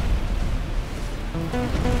 slam me.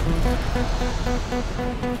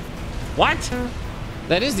 What?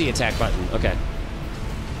 That is the attack button. Okay.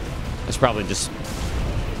 I should probably just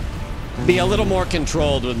be a little more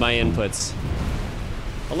controlled with my inputs.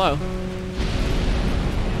 Hello.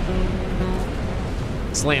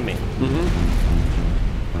 Slam me.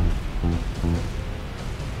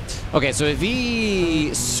 Okay, so if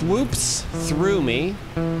he swoops through me,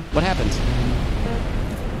 what happens?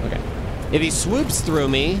 Okay. If he swoops through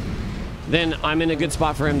me, then I'm in a good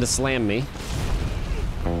spot for him to slam me.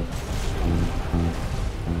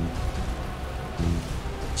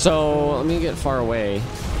 So let me get far away.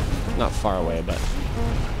 Not far away, but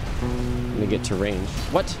let me get to range.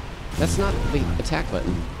 What? That's not the attack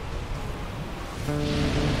button.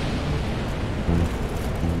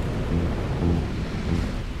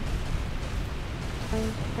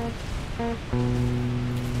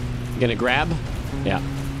 Gonna grab? Yeah.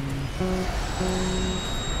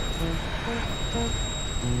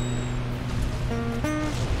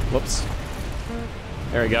 Whoops.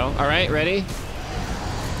 There we go. All right, ready?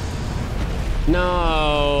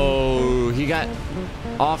 No, he got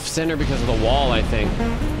off center because of the wall, I think.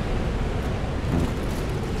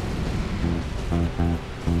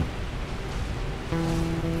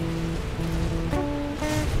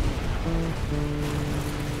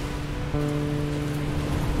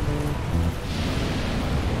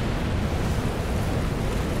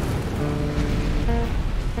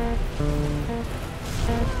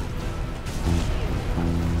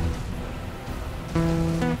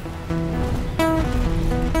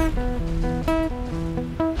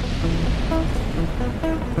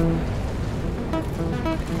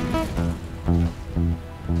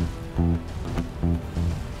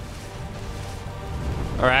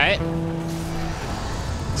 All right.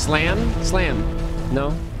 Slam? Slam.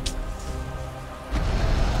 No?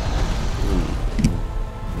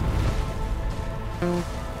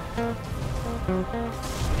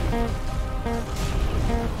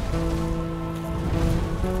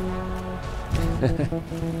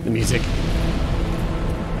 The music.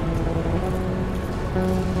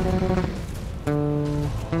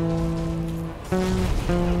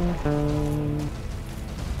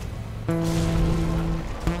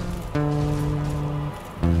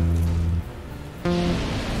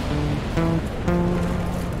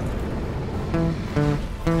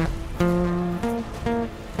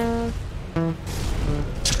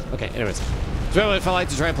 Okay, anyways. So if I like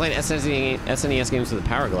to try playing SNES games with the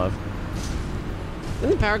Power Glove.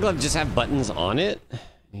 Didn't the Power Glove just have buttons on it?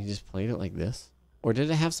 And you just played it like this? Or did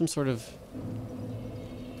it have some sort of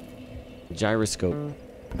gyroscope?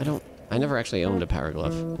 I never actually owned a Power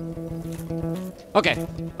Glove. Okay,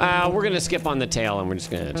 we're gonna skip on the tail and we're just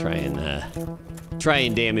gonna try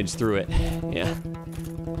and damage through it. Yeah.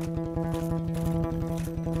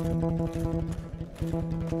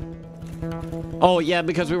 Oh yeah,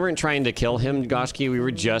 because we weren't trying to kill him, Goshki. We were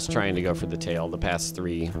just trying to go for the tail the past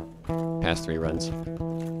three runs.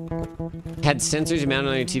 Had sensors mounted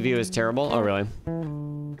on your TV. Was terrible. Oh really?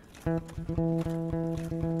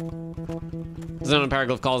 Zone Power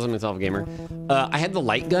Glove calls himself a gamer. I had the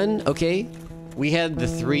light gun. Okay, we had the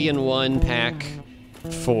 3-in-1 pack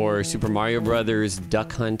for Super Mario Brothers,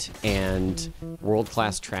 Duck Hunt, and World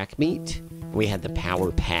Class Track Meet. We had the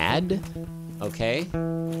power pad. Okay.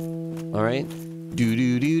 All right.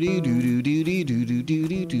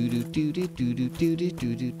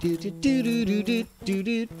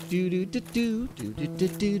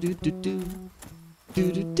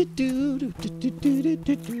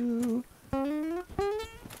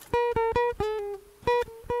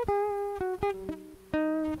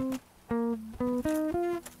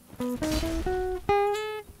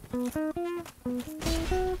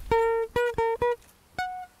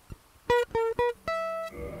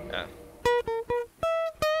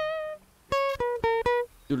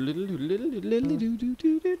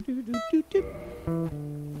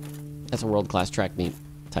 That's a World Class Track Meet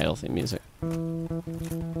title theme music. You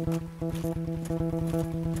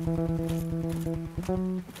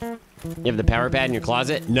have the power pad in your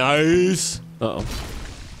closet? Nice! Uh-oh.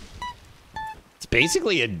 It's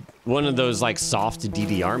basically one of those like soft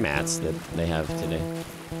DDR mats that they have today.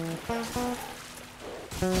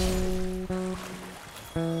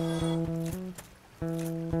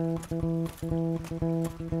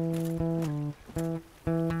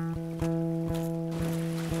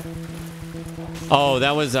 Oh,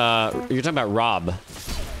 that was, you're talking about Rob.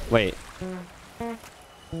 Wait.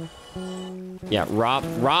 Yeah,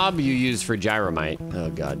 Rob you used for Gyromite. Oh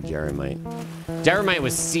god, Gyromite. Gyromite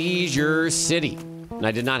was Seizure City. And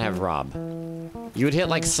I did not have Rob. You would hit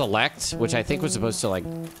like select, which I think was supposed to like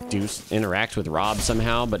interact with Rob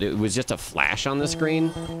somehow, but it was just a flash on the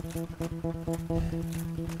screen.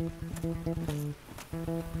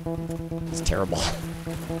 It's terrible.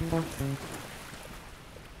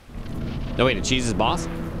 No, wait, Cheese is boss?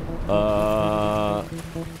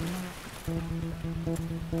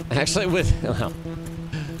 Actually, well,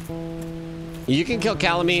 you can kill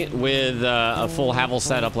Calamite with a full Havel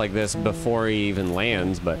setup like this before he even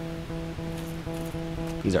lands, but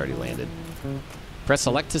he's already landed. Press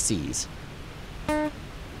select to seize.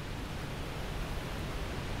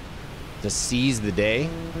 To seize the day.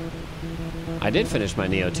 I did finish my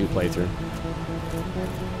Neo 2 playthrough.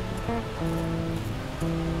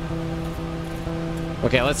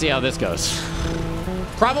 Okay, let's see how this goes.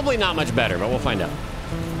 Probably not much better, but we'll find out.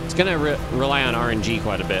 It's gonna rely on RNG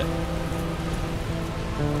quite a bit.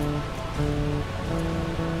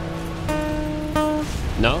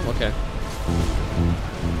 No? Okay.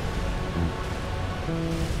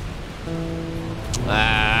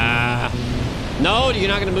 No, you're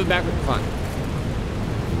not gonna move backward. Fine.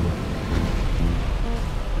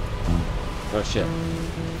 Oh shit.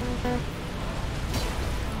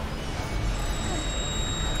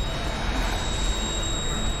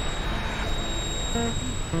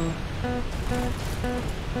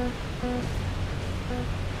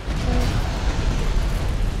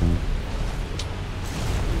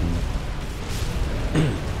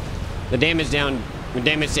 The damage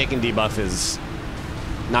taken debuff is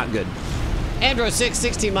not good. Andro6,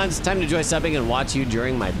 16 months. Time to enjoy subbing and watch you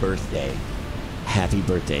during my birthday. Happy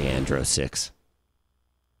birthday, Andro6.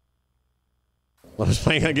 I was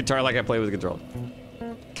playing a guitar like I play with a controller.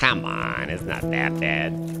 Come on, it's not that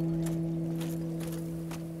bad.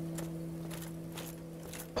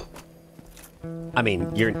 I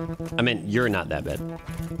mean, you're not that bad.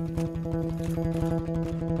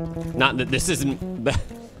 Not that this isn't.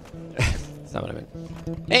 That's not what I meant.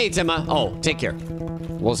 Hey, Timma. Oh, take care.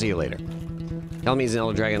 We'll see you later. Calme's an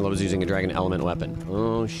Elder Dragon, loves using a dragon element weapon.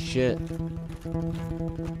 Oh, shit.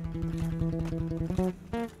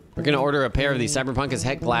 We're gonna order a pair of these Cyberpunk as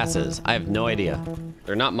heck glasses. I have no idea.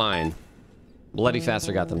 They're not mine. Bloody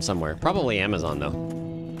Faster got them somewhere. Probably Amazon, though.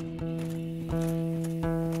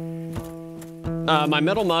 My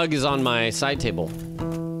metal mug is on my side table.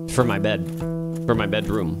 For my bed. For my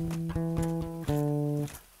bedroom.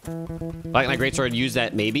 Black Knight Greatsword, use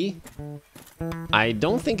that maybe? I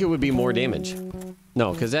don't think it would be more damage.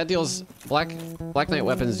 No, because that deals... Black Knight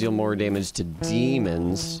weapons deal more damage to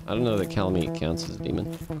demons. I don't know that Calme counts as a demon.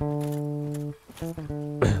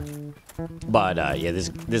 But, yeah,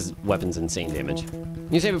 this weapon's insane damage.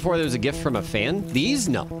 You say before there was a gift from a fan? These?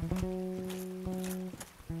 No.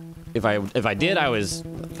 If I did, I was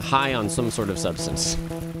high on some sort of substance.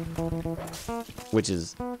 Which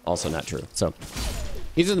is also not true, so...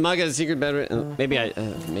 Using the mug as a secret bedroom. Maybe I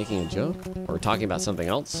making a joke or talking about something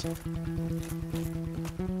else.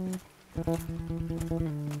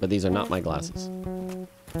 But these are not my glasses.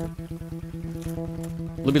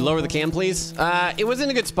 Libby, lower the cam, please. It was in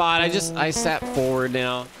a good spot. I sat forward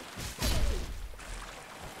now.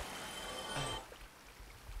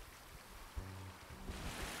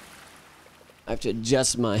 I have to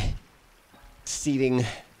adjust my seating.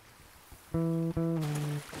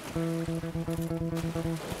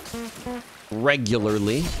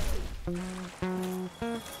 Regularly.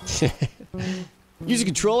 Use a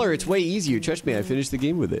controller, it's way easier. Trust me, I finished the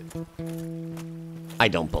game with it. I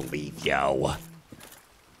don't believe yo.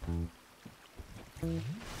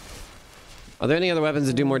 Are there any other weapons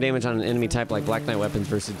that do more damage on an enemy type like Black Knight weapons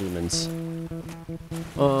versus demons?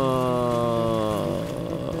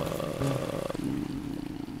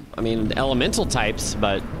 I mean, elemental types,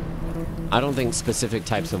 but I don't think specific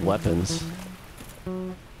types of weapons.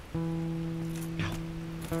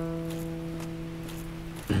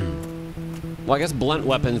 Well, I guess blunt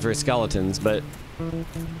weapons for skeletons, but...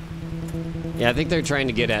 Yeah, I think they're trying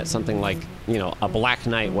to get at something like, you know, a Black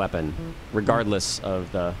Knight weapon, regardless of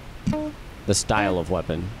the style of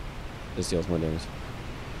weapon. This deals more damage.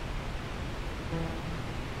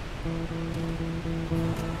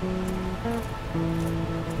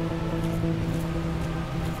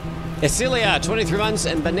 Esilia, 23 months,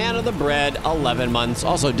 and Banana the Bread, 11 months.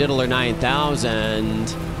 Also, Diddler 9000.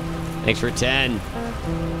 Thanks for 10.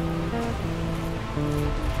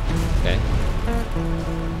 Okay.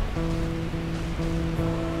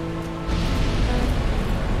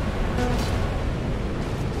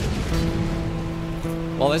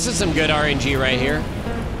 Well, this is some good RNG right here.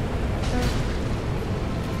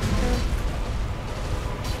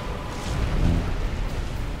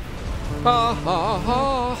 Ha ha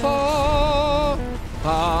ha ha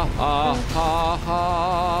ha ha ha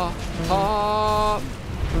ha ha.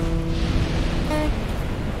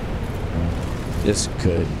 This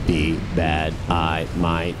could be bad. I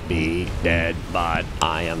might be dead, but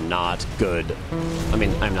I am not good. I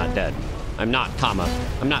mean, I'm not dead. I'm not, comma.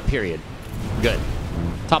 I'm not, period. Good.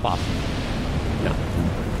 Top off. No.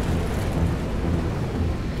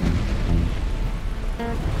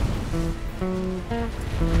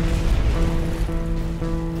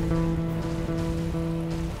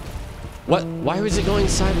 What? Why was it going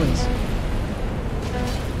sideways?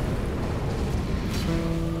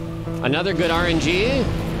 Another good RNG.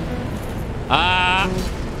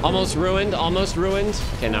 Almost ruined. Almost ruined.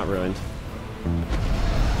 Okay, not ruined.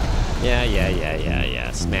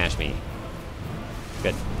 Yeah. Smash me.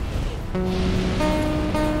 Good.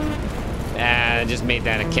 Just made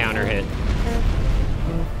that a counter hit.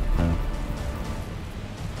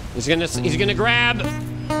 He's gonna grab.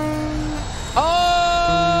 Oh!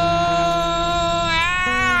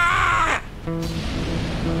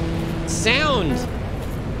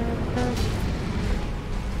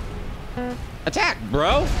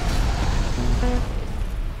 bro.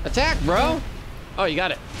 Attack, bro. Oh, you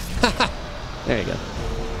got it. There you go.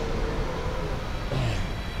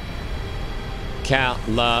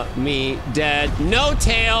 Calamidad. No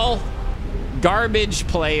tail. Garbage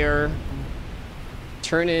player.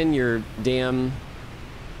 Turn in your damn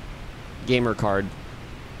gamer card.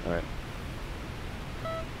 All right.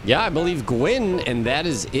 Yeah, I believe Gwyn, and that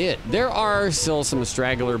is it. There are still some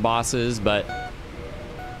straggler bosses, but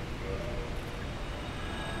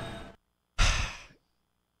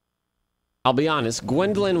I'll be honest,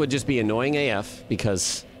 Gwendolyn would just be annoying AF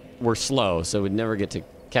because we're slow, so we'd never get to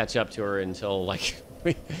catch up to her until, like,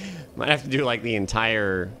 we might have to do, like, the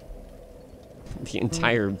entire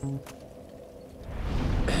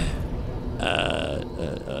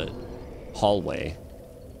hallway.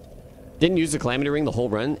 Didn't use the Calamity Ring the whole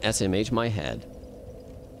run. SMH my head.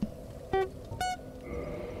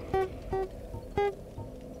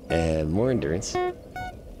 More endurance.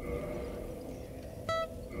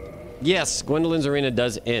 Yes, Gwendolyn's arena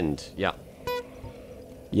does end. Yeah.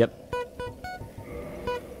 Yep.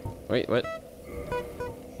 Wait, what?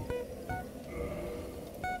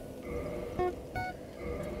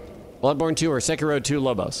 Bloodborne 2 or Sekiro 2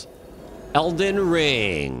 Lobos? Elden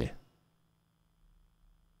Ring.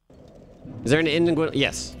 Is there an end in Gwendolyn?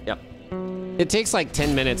 Yes. Yep. It takes like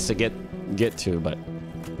 10 minutes to get to, but...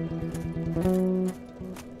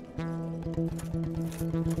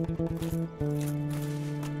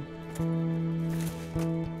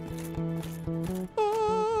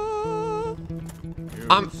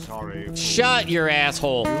 I'm sorry. Shut your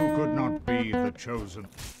asshole. You could not be the chosen.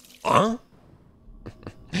 Huh?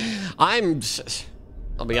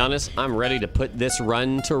 I'll be honest, I'm ready to put this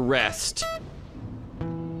run to rest.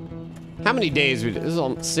 How many days we do? This is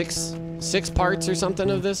all six parts or something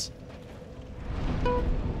of this?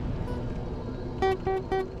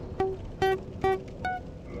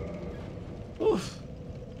 Oof.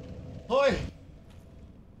 Hoi.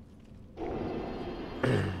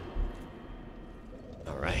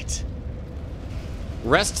 All right.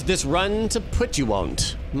 Rest this run to put you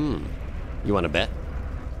won't. You want to bet?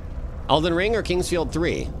 Elden Ring or Kingsfield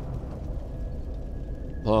 3?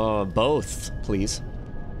 Both, please.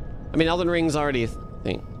 I mean, Elden Ring's already a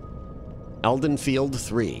thing. Elden Field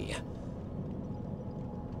 3.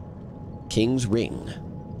 King's Ring.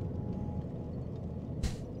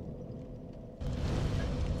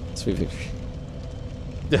 Sweet victory.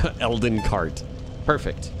 Elden Cart.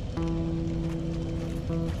 Perfect.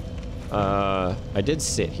 I did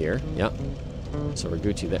sit here. Yep. So we're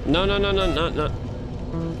Gucci there. No. Not.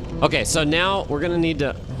 Okay, so now we're gonna need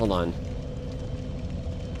to... Hold on.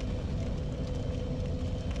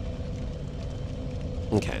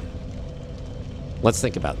 Okay. Let's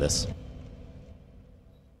think about this.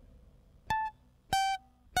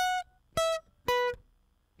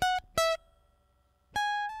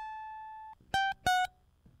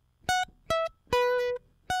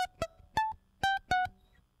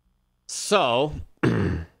 So,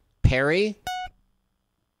 parry.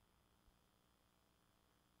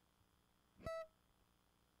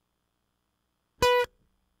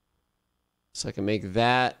 So I can make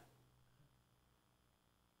that.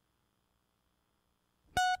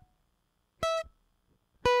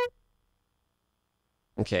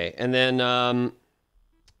 Okay, and then, all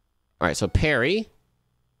right, so parry.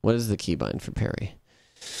 What is the keybind for parry?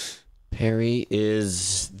 Parry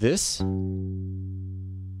is this.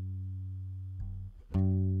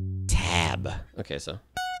 Tab. Okay, so.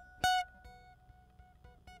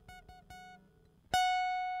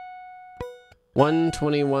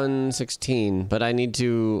 $121.16, but I need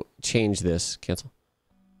to change this. Cancel.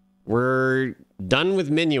 We're done with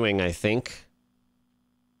menuing, I think.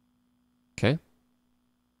 Okay.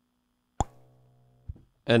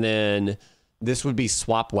 And then this would be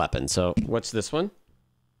swap weapon. So what's this one?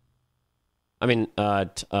 I mean,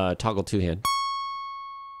 toggle two-hand.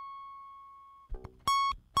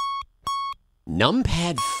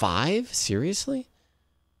 Numpad 5? Seriously?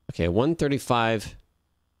 Okay, 135.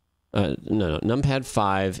 No. Numpad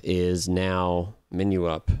 5 is now menu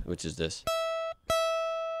up, which is this.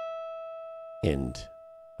 And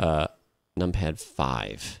numpad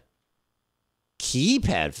 5.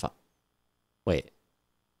 Keypad 5. Wait.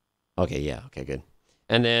 Okay, yeah. Okay, good.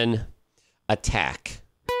 And then attack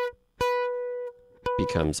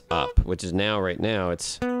becomes up, which is now, right now,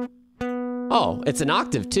 it's... Oh, it's an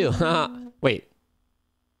octave too. Wait.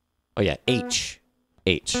 Oh yeah, H.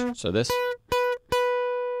 H. So this...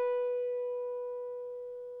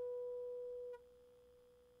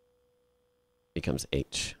 becomes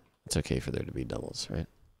H. It's okay for there to be doubles, right?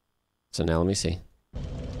 So now let me see.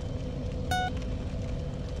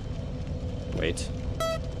 Wait.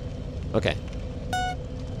 Okay.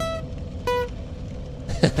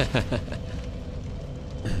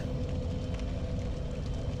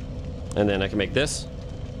 And then I can make this.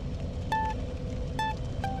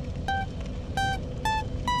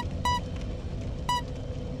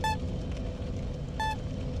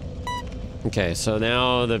 Okay, so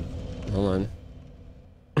now the... Hold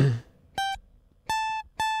on.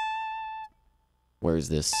 Where's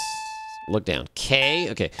this? Look down.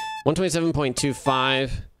 K. Okay.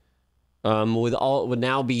 127.25. Would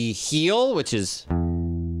now be heal, which is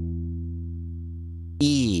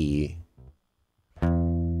E.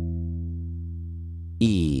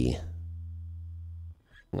 E.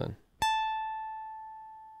 Hold on.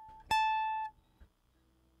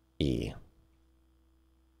 E.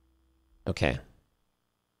 Okay.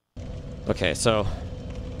 Okay, so...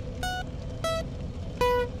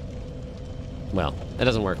 Well, it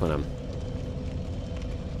doesn't work when I'm...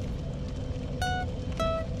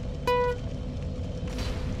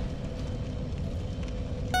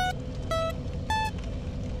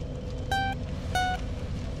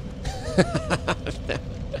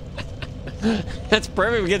 That's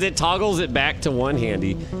perfect because it toggles it back to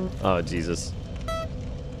one-handy. Oh, Jesus.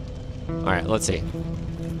 Alright, let's see.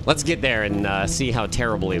 Let's get there and see how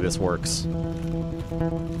terribly this works.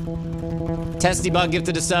 Test debug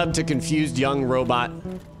gifted a sub to confused young robot.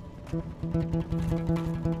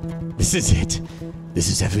 This is it. This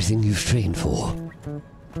is everything you've trained for.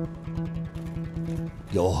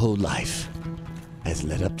 Your whole life has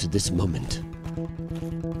led up to this moment.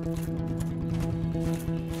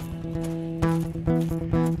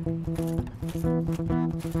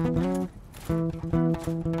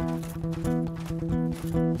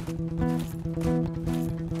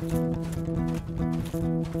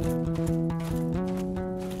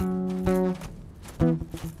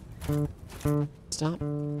 Stop.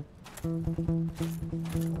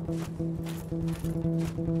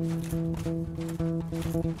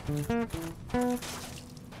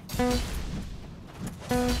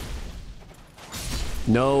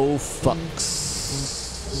 No fucks.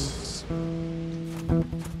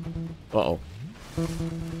 Uh-oh.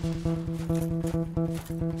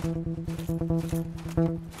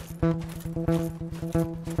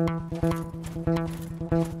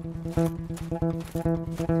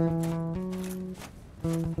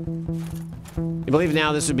 I believe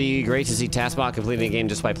now this would be great to see TASBot completing the game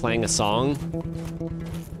just by playing a song.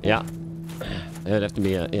 Yeah. It'd have to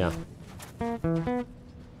be a, yeah.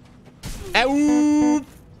 Ow!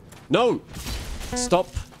 No! Stop.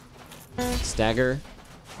 Stagger.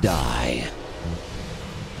 Die.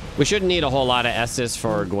 We shouldn't need a whole lot of Estus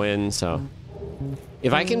for Gwen, so...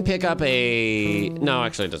 If I can pick up a... No,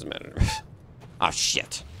 actually it doesn't matter. Oh,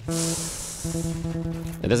 shit.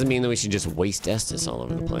 That doesn't mean that we should just waste Estus all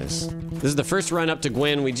over the place. This is the first run up to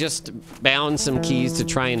Gwen. We just bound some keys to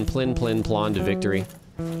try and plon to victory.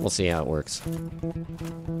 We'll see how it works.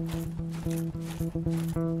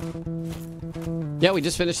 Yeah, we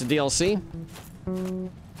just finished the DLC.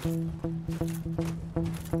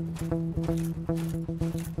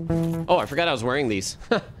 Oh, I forgot I was wearing these.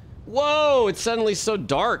 Whoa, it's suddenly so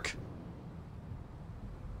dark.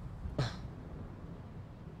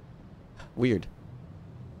 Weird.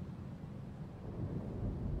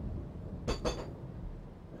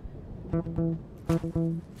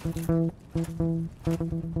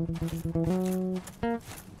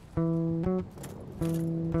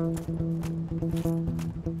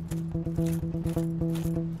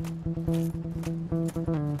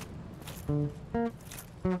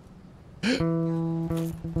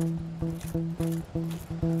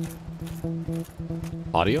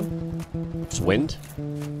 Audio? Just wind?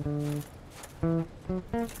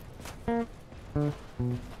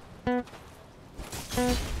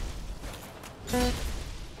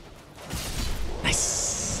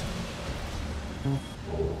 Nice.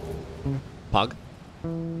 Pug?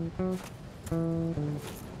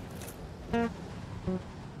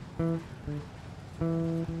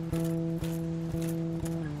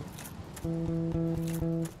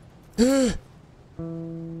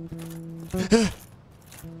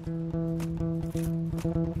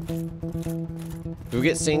 Do we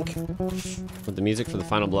get sync with the music for the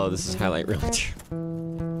final blow? This is highlight reel.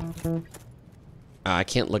 I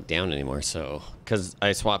can't look down anymore, so... Because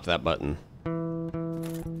I swapped that button.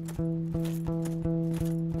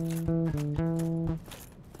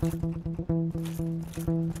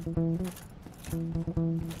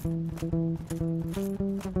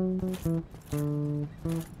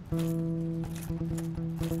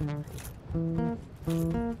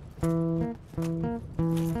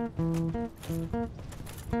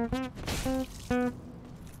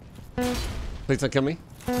 Please don't kill me.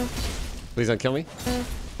 Please don't kill me.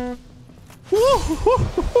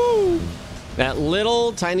 Woo-hoo-hoo-hoo. That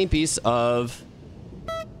little tiny piece of...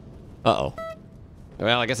 Uh-oh.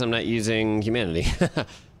 Well, I guess I'm not using humanity.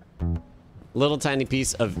 Little tiny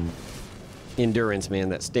piece of endurance, man.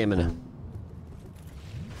 That stamina.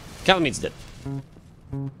 Calvin meets did.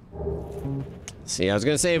 See, I was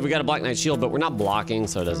gonna say if we got a Black Knight shield, but we're not blocking,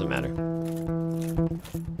 so it doesn't matter.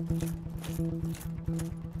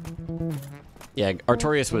 Yeah,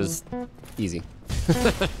 Artorias was easy.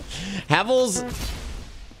 Havel's...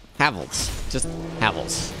 Just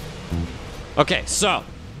Havels. Okay, so...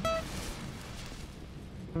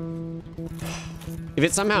 if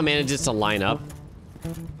it somehow manages to line up...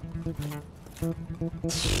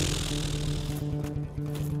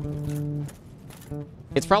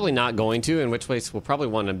 it's probably not going to, in which case we'll probably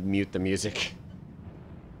want to mute the music.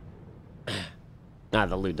 Nah,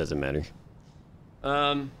 the loot doesn't matter.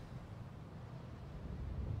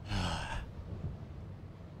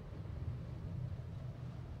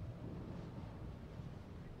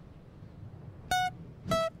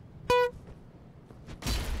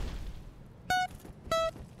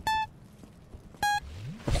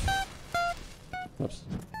 Oops.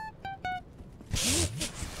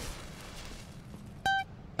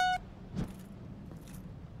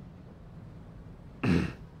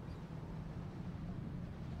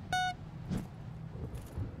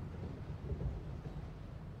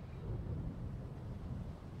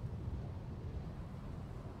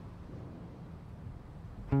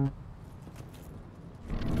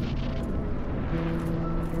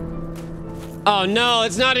 Oh no,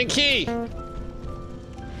 it's not in key!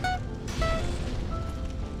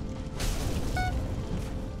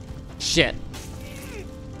 Shit.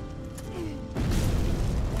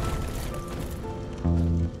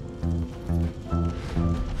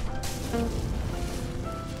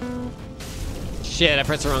 Shit, I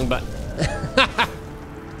pressed the wrong button.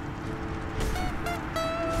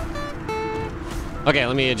 Okay,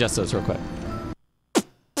 let me adjust those real quick.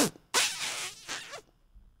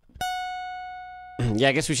 Yeah,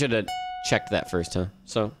 I guess we should have checked that first, huh?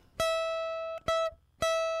 So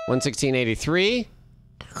 116.83.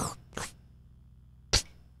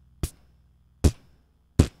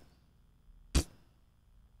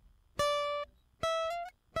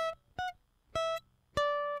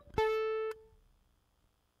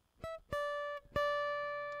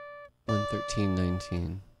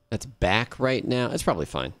 $113.19. That's back right now. That's probably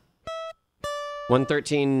fine.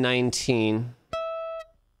 113.19.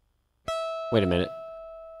 Wait a minute.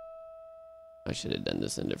 I should have done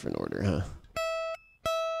this in a different order, huh?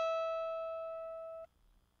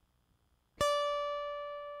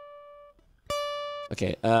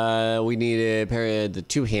 Okay, we needed the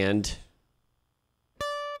two-hand.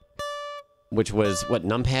 Which was, what,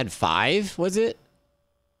 numpad 5, was it?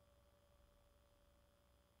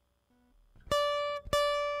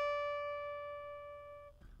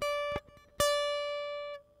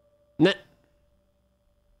 Nah.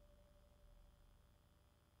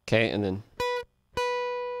 Okay, and then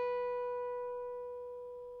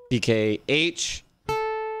DKH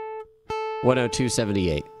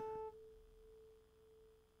 102.78.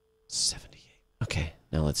 78. Okay,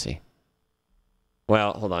 now let's see.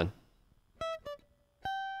 Well, hold on.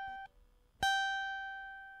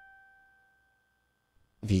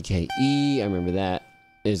 VKE, I remember that,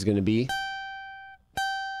 is going to be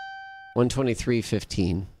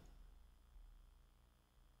 123.15.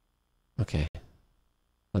 Okay.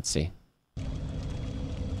 Let's see.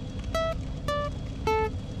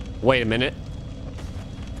 Wait a minute.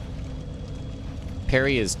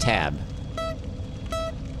 Parry is tab.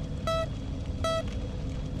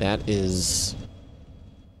 That is...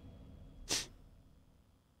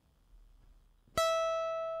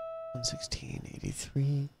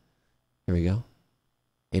 $116.83. Here we go.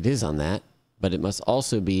 It is on that, but it must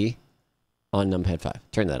also be on numpad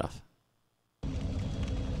 5. Turn that off.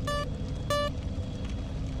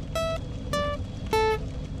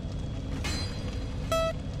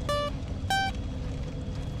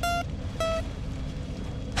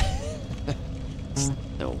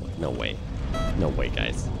 No way. No way,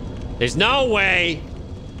 guys. There's no way!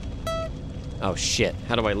 Oh, shit.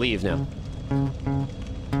 How do I leave now?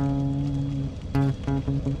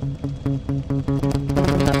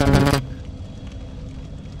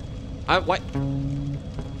 What?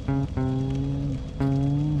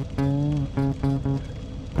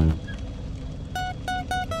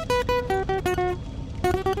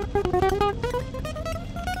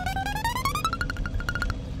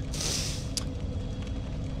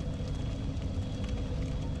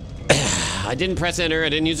 I didn't press enter. I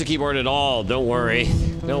didn't use the keyboard at all. Don't worry.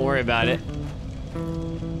 Don't worry about it.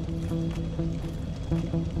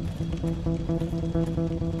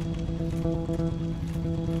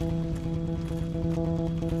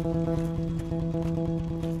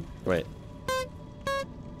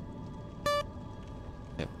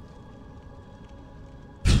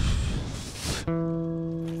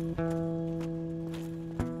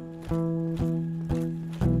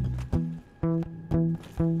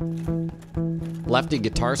 Lefty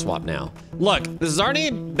guitar swap now. Look, this is already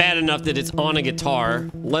bad enough that it's on a guitar,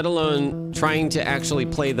 let alone trying to actually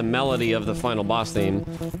play the melody of the final boss theme.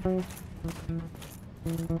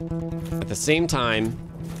 At the same time,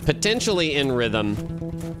 potentially in rhythm.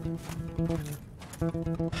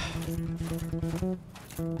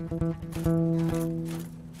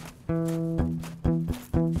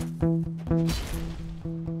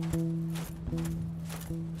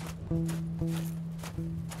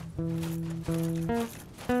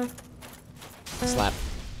 Slap.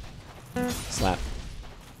 Slap.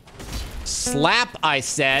 Slap, I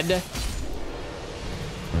said.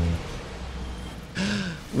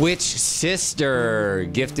 Which sister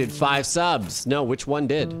gifted 5 subs? No, which one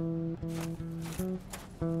did?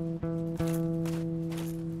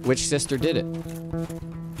 Which sister did it?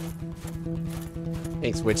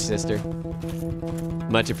 Thanks, which sister?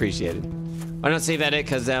 Much appreciated. I don't save edit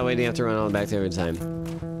because that way you have to run all the way back to every time.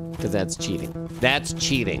 Because that's cheating. That's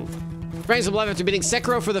cheating. Frank some love after beating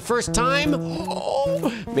Sekiro for the first time.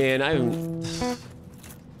 Oh, man, I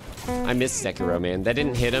missed Sekiro, man. That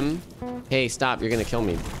didn't hit him. Hey, stop. You're going to kill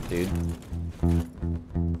me, dude.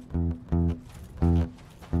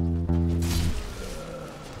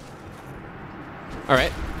 All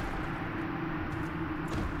right.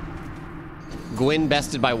 Gwyn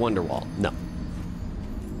bested by Wonderwall. No.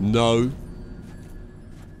 No.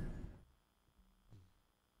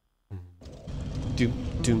 Doom,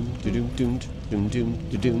 doom, doom, doom, doom, doom,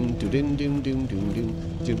 doom, doom, doom, doom, doom,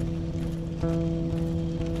 doom, doom.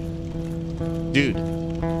 Dude.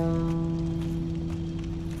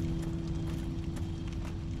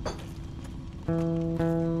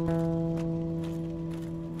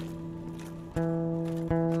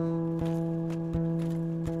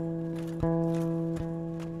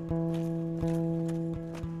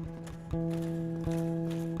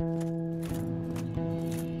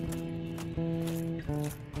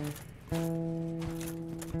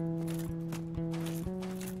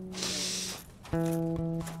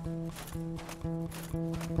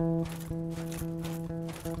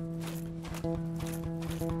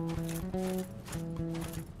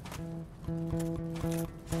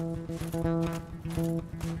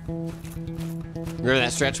 Remember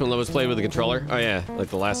that stretch when Lois played with the controller? Oh yeah, like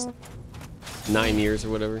the last 9 years or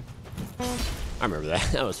whatever. I remember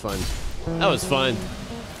that. That was fun. That was fun.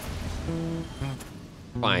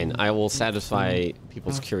 Fine, I will satisfy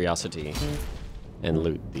people's curiosity and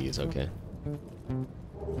loot these, okay?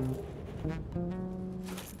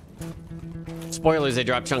 Spoilers, they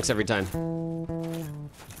drop chunks every time.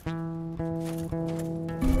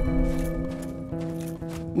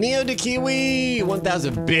 Neo de Kiwi,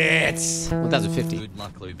 1,000 bits, 1,050. Good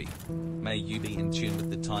luck, Luby. May you be in tune with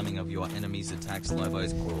the timing of your enemy's attacks,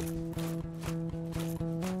 Lobo's Quarrel.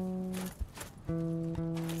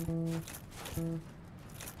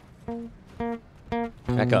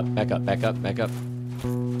 Back up, back up, back up, back up.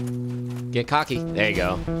 Get cocky. There you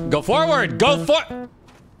go. Go forward, go for...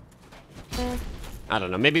 I don't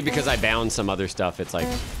know, maybe because I bound some other stuff, it's like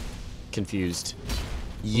confused.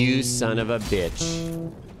 You son of a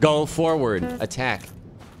bitch. Go forward. Attack.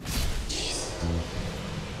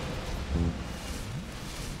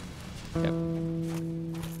 Yep.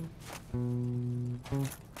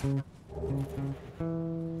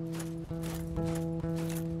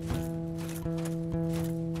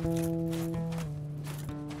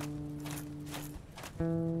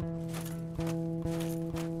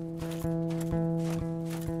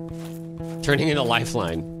 Turning in a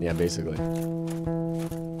lifeline. Yeah, basically.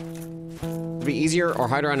 It'd be easier or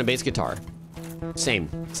harder on a bass guitar. Same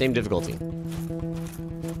difficulty.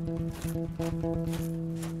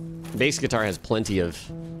 Bass guitar has plenty of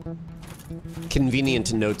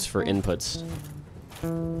convenient notes for inputs.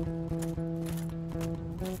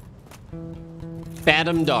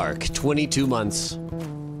 Fathom Dark, 22 months.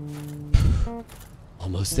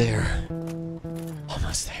 Almost there.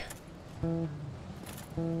 Almost there.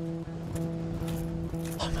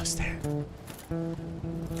 Almost there.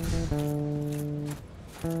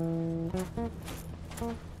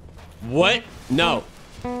 What? No.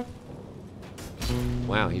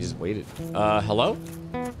 Wow, he just waited. Hello?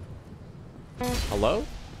 Hello?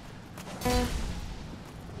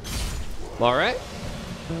 All right.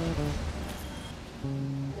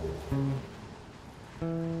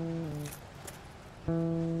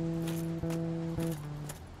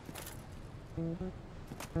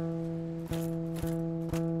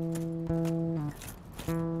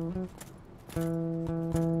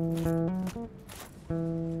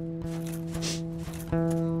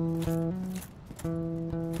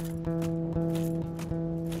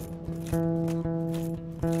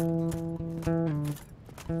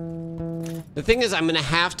 The thing is, I'm gonna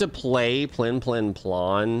have to play Plin Plin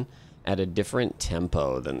Plon at a different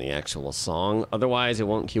tempo than the actual song. Otherwise, it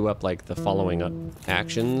won't queue up like the following up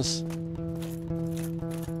actions.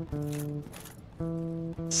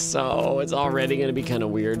 So it's already gonna be kind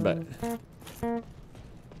of weird, but what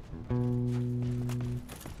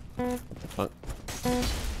the fuck?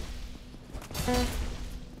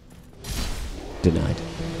 Denied.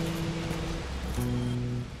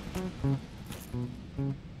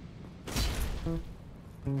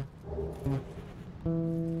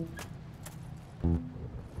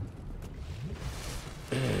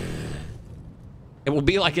 It will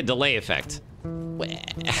be like a delay effect. I mean,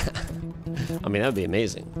 that would be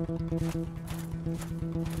amazing.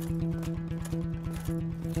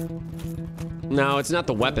 No, it's not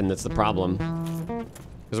the weapon that's the problem.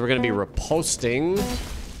 Because we're going to be riposting,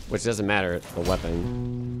 which doesn't matter, the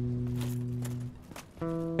weapon.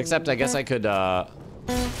 Except I guess I could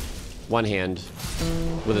one hand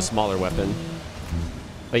with a smaller weapon.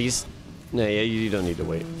 But no, yeah, you don't need to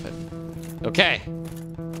wait. Okay.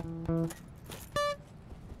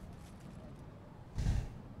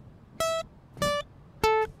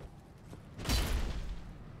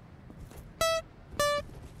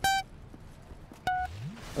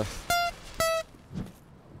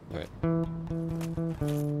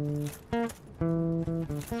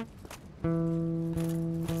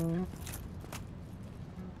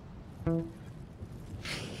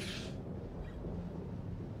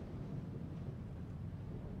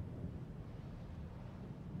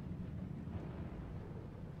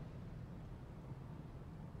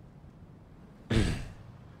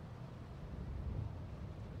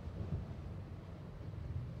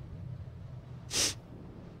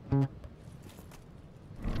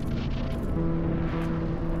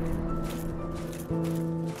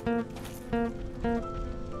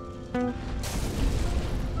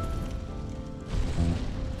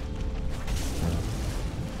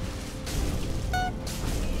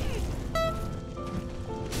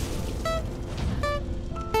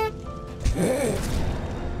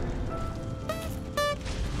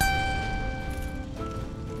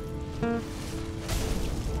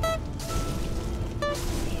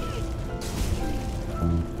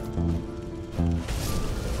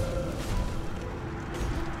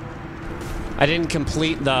 I didn't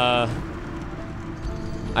complete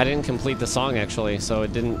the song actually, so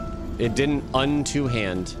it didn't un-two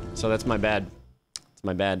hand. So that's my bad. It's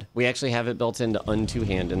my bad. We actually have it built into un-two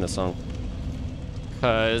hand in the song.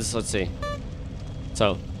 Cause let's see.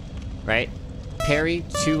 So, right? Parry,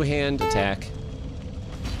 two-hand attack.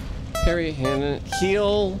 Parry, hand,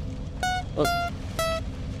 heal.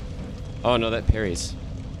 Oh no, that parries.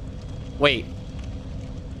 Wait.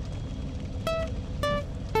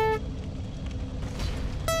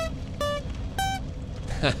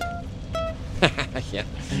 Yeah,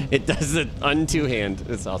 it does the un-two hand.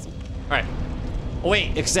 It's awesome. All right. Oh,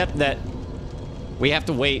 wait, except that we have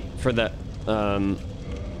to wait for the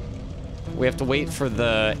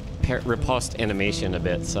riposte animation a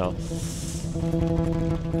bit. So.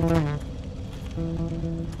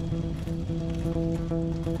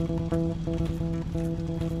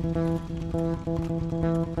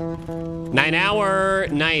 Nine-hour,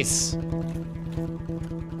 nice.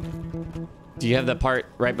 Do you have the part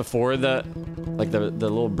right before the, like the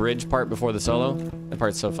little bridge part before the solo? That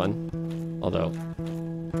part's so fun. Although,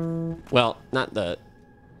 well, not the,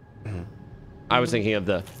 I was thinking of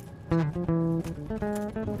the.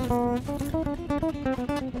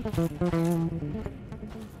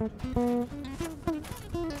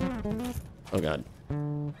 Oh God.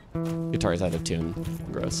 Guitar's out of tune.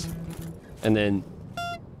 Gross. And then.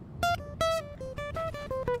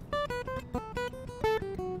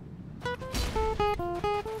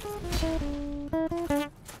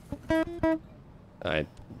 I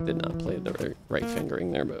did not play the right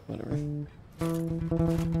fingering there, but whatever.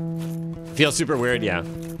 Feels super weird, yeah.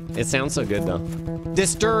 It sounds so good, though.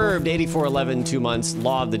 Disturbed, 8411, 2 months.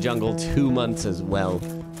 Law of the Jungle, 2 months as well.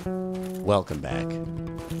 Welcome back.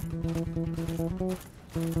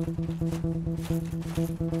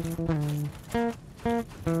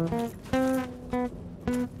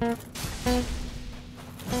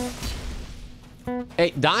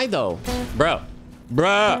 Hey, die, though. Bro.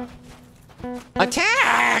 Bruh.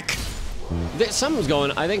 Attack! Something's going.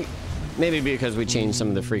 I think maybe because we changed some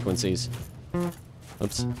of the frequencies.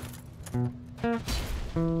 Oops.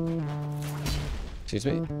 Excuse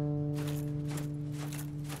me.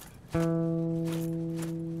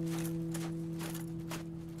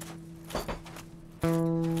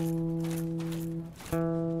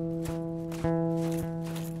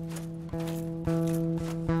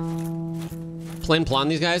 Plin Plon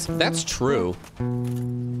these guys? That's true.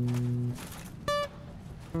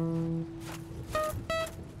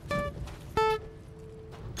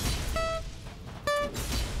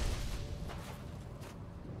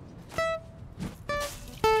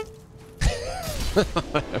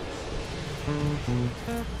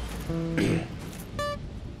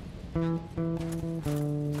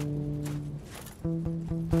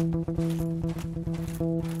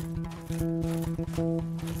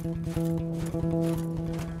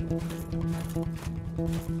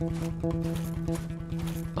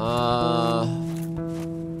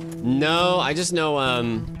 No, I just know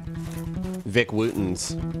Vic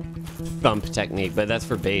Wooten's thump technique, but that's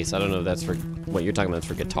for bass. I don't know if that's for what you're talking about. That's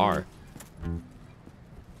for guitar.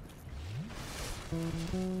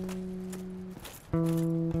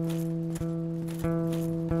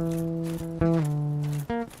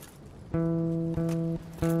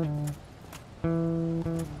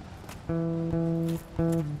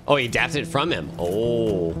 Oh, he adapted it from him.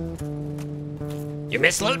 Oh. You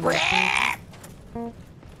missed loot.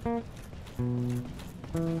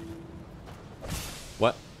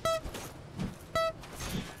 What?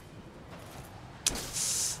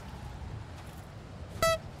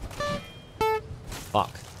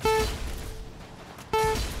 Fuck.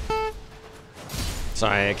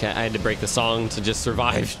 Sorry, I had to break the song to just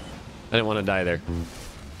survive. I didn't want to die there.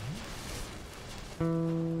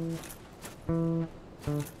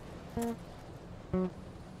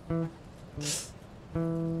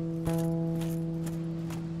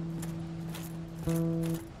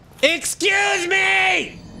 Excuse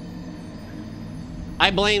me!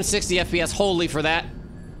 I blame 60 FPS wholly for that.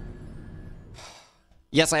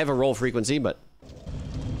 Yes, I have a roll frequency, but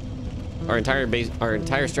our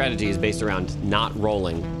entire strategy is based around not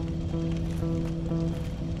rolling.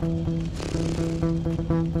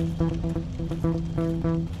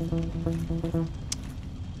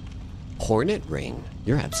 Hornet Ring.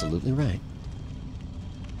 You're absolutely right.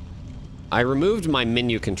 I removed my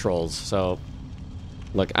menu controls, so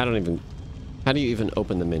look, I don't even... How do you even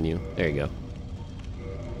open the menu? There you go.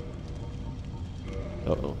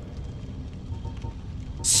 Uh-oh.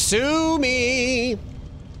 Sue me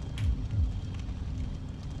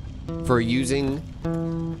for using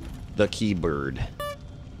the keyboard.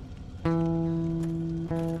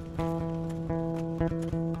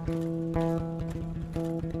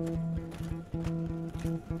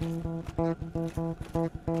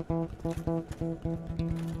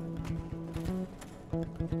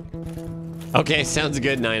 Okay, sounds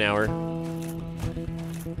good, 9 hour.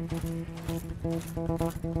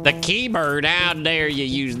 The keyboard, how dare you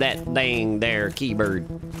use that dang there keyboard.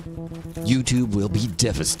 YouTube will be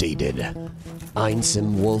devastated.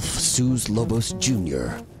 Einsim Wolf sues Lobos Jr.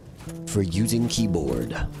 for using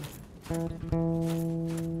keyboard.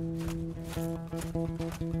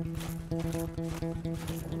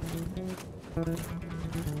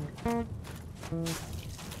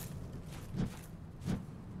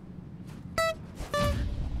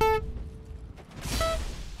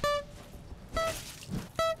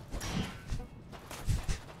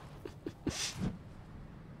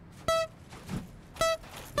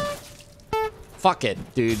 Fuck it,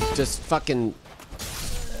 dude. Just fucking...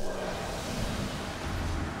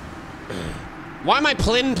 Why am I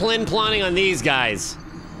plotting on these guys?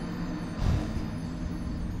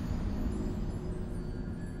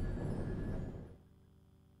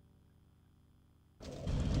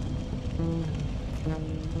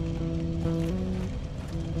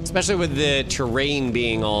 Especially with the terrain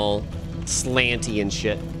being all slanty and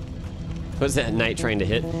shit. What was that Knight trying to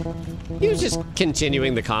hit? He was just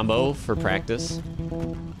continuing the combo for practice.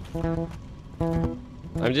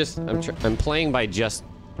 I'm playing by just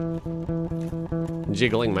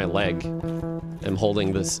jiggling my leg. I'm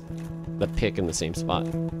holding the pick in the same spot.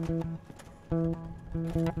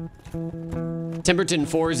 Timberton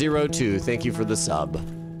 402, thank you for the sub.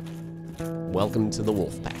 Welcome to the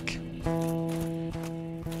Wolf Pack.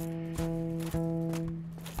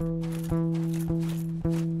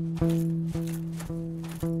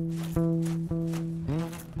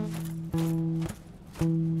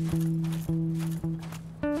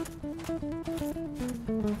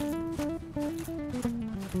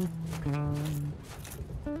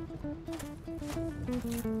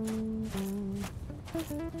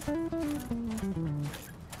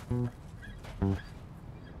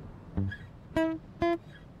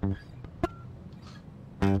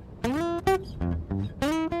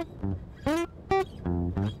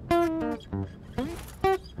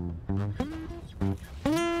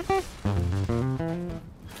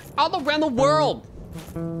 All around the world.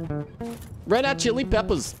 Red Hot Chili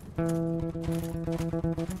Peppers.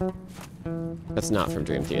 That's not from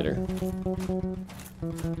Dream Theater.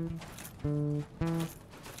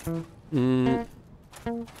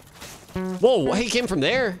 Whoa, he came from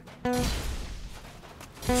there.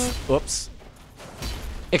 Whoops.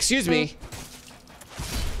 Excuse me.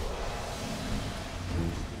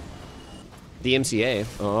 The MCA.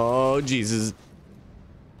 Oh, Jesus.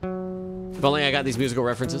 If only I got these musical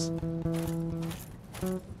references.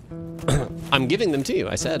 I'm giving them to you.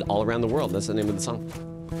 I said all around the world. That's the name of the song.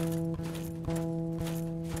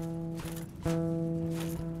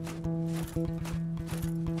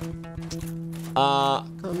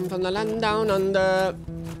 Come from the land down under.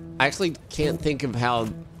 I actually can't think of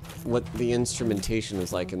what the instrumentation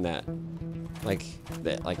is like in that. Like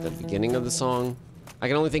the beginning of the song. I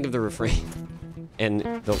can only think of the refrain and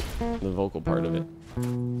the vocal part of it.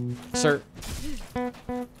 Sir.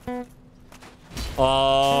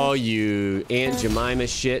 Oh, you Aunt Jemima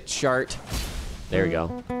shit shart. There we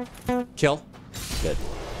go. Kill. Good.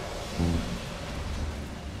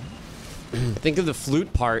 Think of the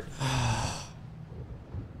flute part.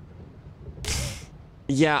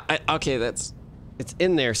 Yeah, okay, it's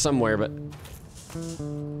in there somewhere, but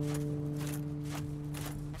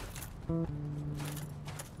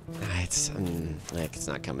it's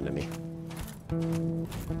not coming to me.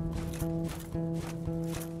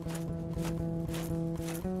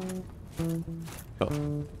 Oh.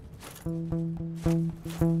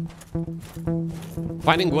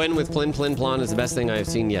 Fighting Gwen with Plin Plin Plon is the best thing I've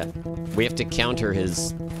seen yet. We have to counter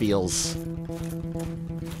his feels.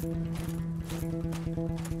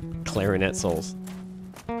 Clarinet souls.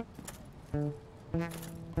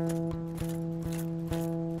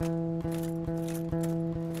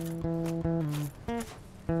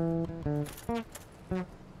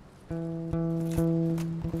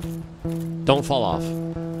 Don't fall off.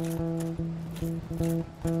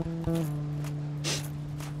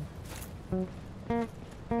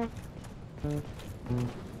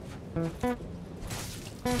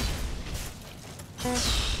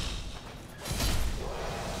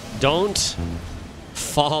 Don't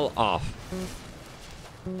fall off.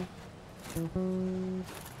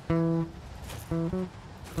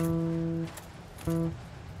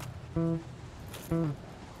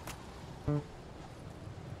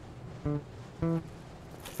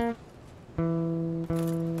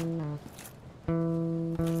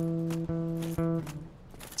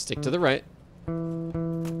 Stick to the right.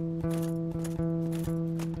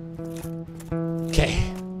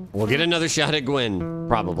 Okay. We'll get another shot at Gwen,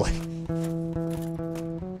 probably.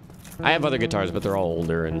 I have other guitars, but they're all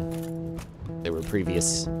older, and they were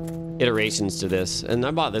previous iterations to this. And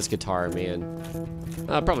I bought this guitar, man,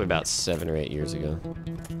 probably about 7 or 8 years ago.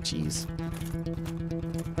 Jeez.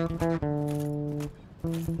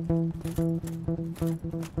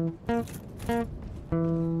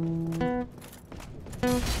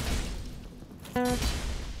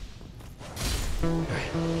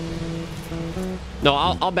 No,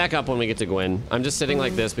 I'll back up when we get to Gwen. I'm just sitting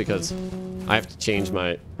like this because I have to change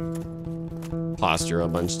my posture a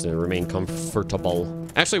bunch to remain comfortable.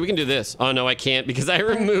 Actually, we can do this. Oh, no, I can't because I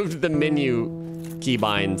removed the menu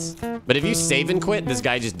keybinds. But if you save and quit, this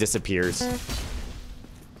guy just disappears.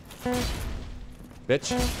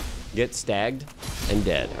 Bitch, get stagged and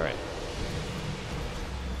dead. All right.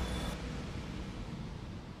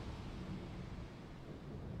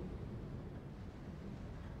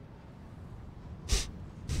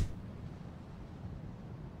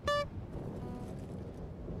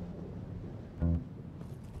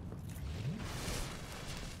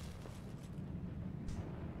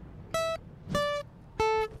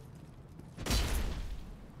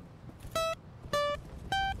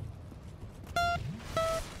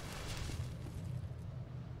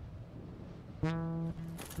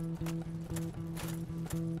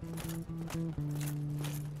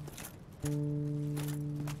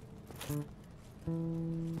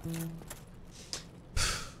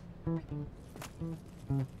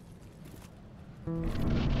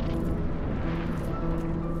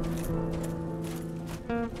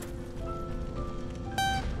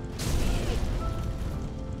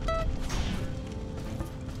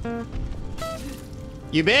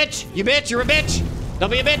 You bitch! You bitch! You're a bitch!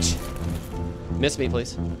 Don't be a bitch! Miss me,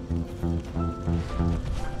 please.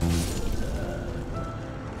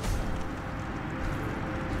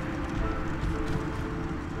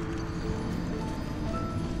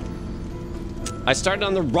 I started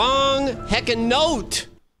on the wrong heckin' note!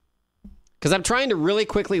 Because I'm trying to really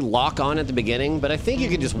quickly lock on at the beginning, but I think you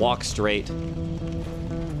can just walk straight.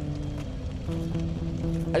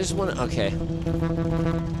 I just want to... Okay.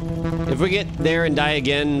 If we get there and die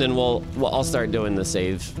again, then I'll start doing the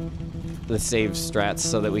save strats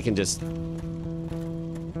so that we can just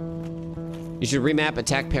You should remap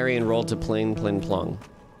attack, parry, and roll to plain plong.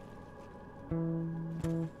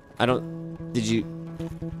 I don't... Did you...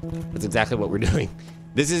 That's exactly what we're doing.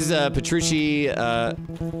 This is Petrucci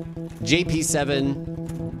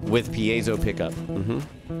JP7 with piezo pickup.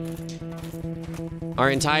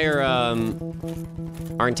 Our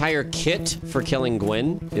entire kit for killing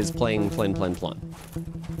Gwyn is playing Plin Plin Plon.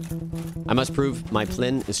 I must prove my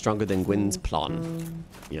Plin is stronger than Gwyn's Plon.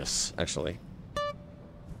 Yes, actually.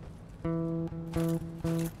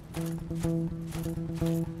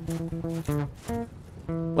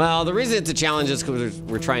 Well, the reason it's a challenge is because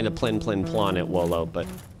we're trying to Plin Plin Plon at Wolo, but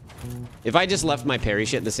if I just left my parry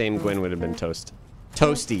shit the same, Gwyn would have been toast.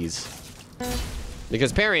 Toasties.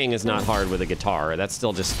 Because parrying is not hard with a guitar, that's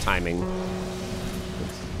still just timing.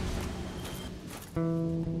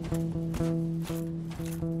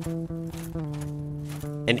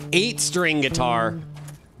 An 8-string guitar.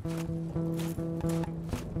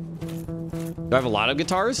 Do I have a lot of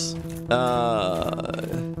guitars?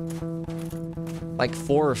 Like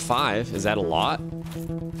 4 or 5. Is that a lot?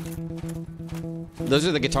 Those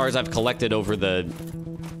are the guitars I've collected over the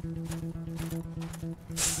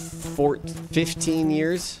 15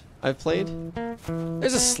 years I've played.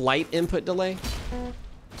 There's a slight input delay.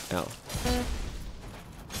 Oh.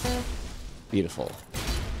 Beautiful.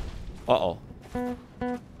 Uh-oh.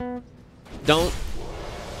 Don't.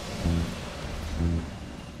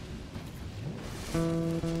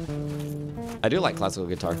 I do like classical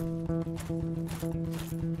guitar. I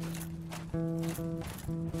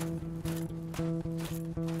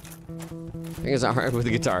think it's not hard with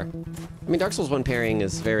the guitar. I mean, Dark Souls 1 parrying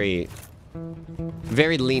is very,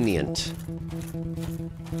 very lenient.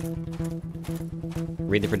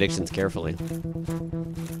 Read the predictions carefully.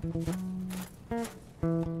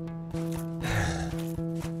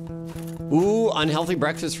 Ooh, unhealthy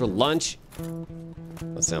breakfast for lunch.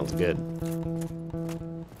 That sounds good.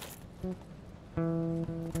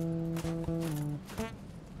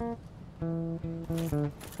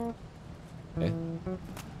 Okay.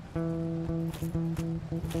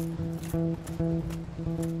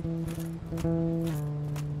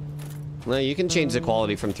 Well, you can change the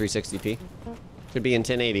quality from 360p. Should be in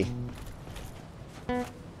 1080.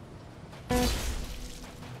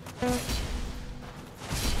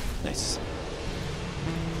 Nice.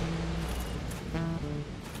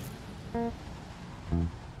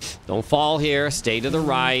 Don't fall here. Stay to the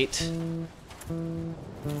right.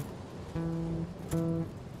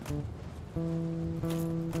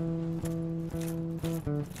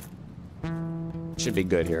 Should be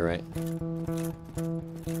good here, right?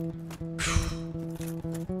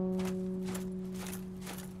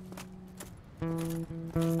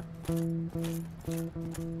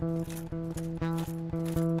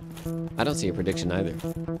 I don't see a prediction either.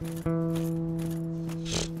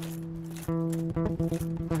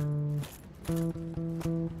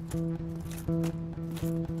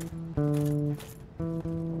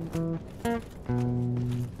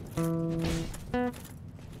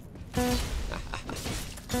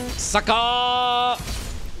 Sucker!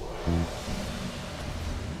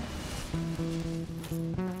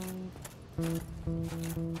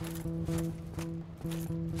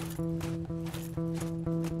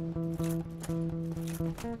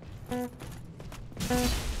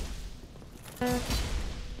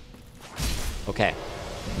 Okay.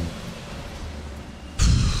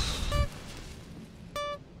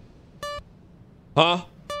 Huh?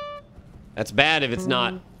 That's bad if it's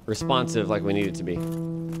not responsive like we need it to be.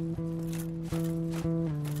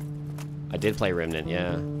 I did play Remnant,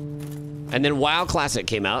 yeah. And then WoW Classic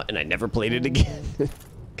came out, and I never played it again.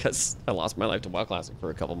 Because I lost my life to WoW Classic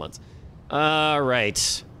for a couple months. All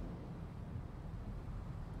right.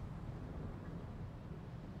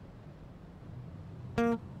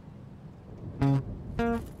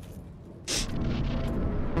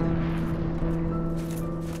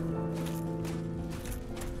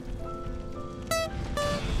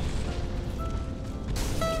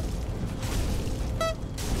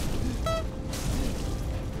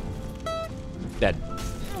 Dead.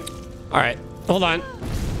 All right, hold on.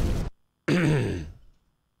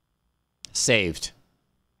 Saved.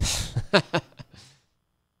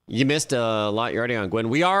 You missed a lot. You're already on Gwyn.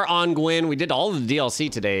 We are on Gwyn. We did all of the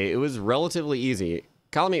DLC today. It was relatively easy.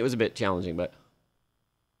 Calamite was a bit challenging, but...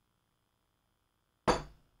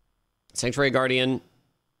 Sanctuary Guardian.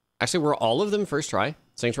 Actually, were all of them first try?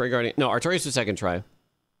 Sanctuary Guardian. No, Artorias was second try.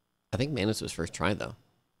 I think Manus was first try, though.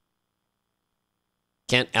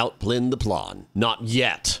 Can't outplin the Plon. Not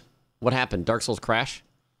yet. What happened? Dark Souls crash?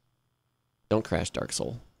 Don't crash, Dark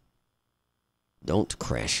Soul. Don't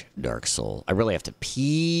crash, Dark Soul. I really have to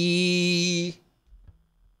pee.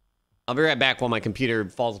 I'll be right back while my computer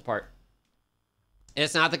falls apart.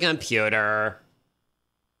 It's not the computer.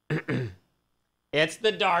 It's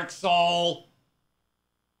the Dark Soul.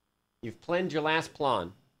 You've planned your last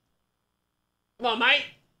pawn. Come on, mate.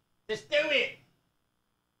 Just do it.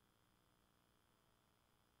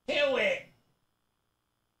 Do it.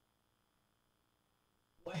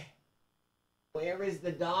 Where is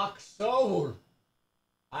the Dark Soul?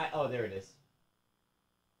 Oh, there it is.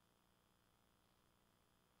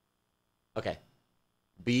 Okay.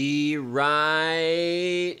 Be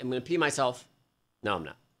right. I'm gonna pee myself. No, I'm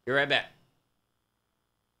not. Be right back.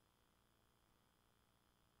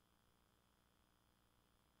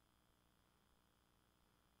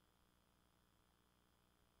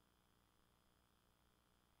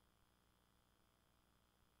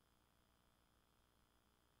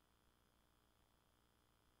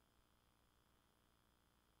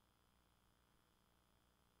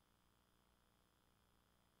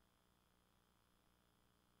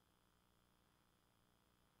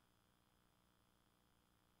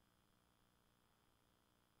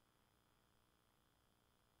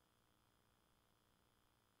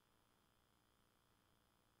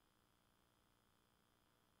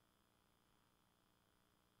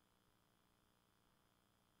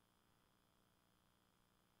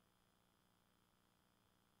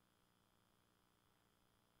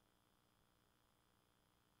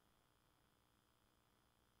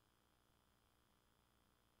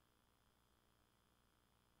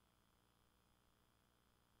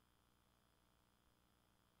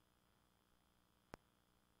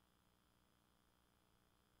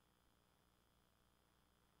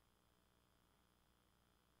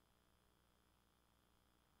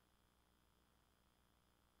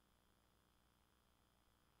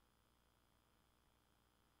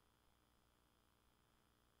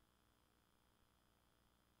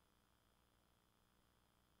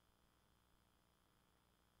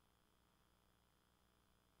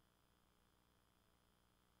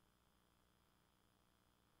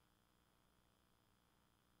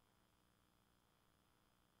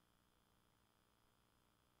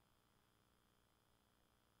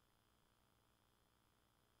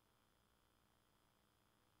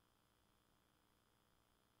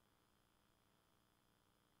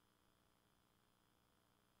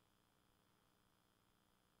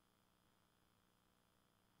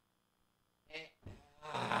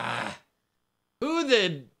 Who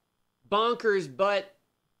the bonkers butt?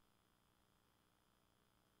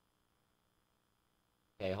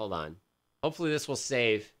 Okay, hold on. Hopefully this will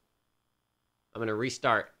save. I'm going to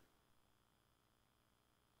restart.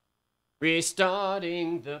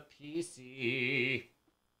 Restarting the PC.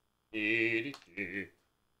 Yeah.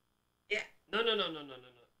 No.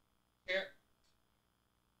 Here.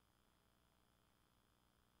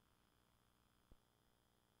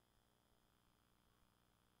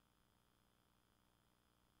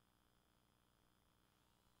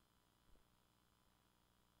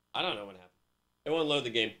 I don't know what happened. It won't load the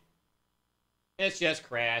game. It's just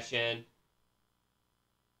crashing.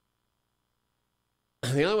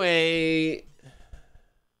 The only way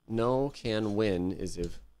no can win is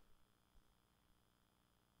if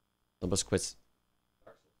Lobos quits.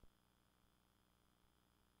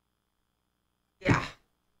 Yeah.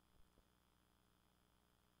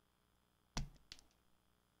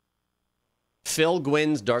 Fill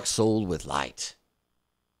Gwyn's Dark Soul with light.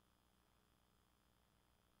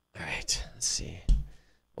 All right, let's see.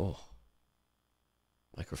 Oh,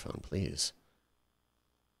 microphone, please.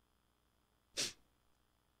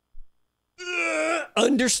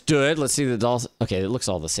 Understood. Let's see the dolls. Okay, it looks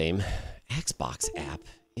all the same. Xbox app.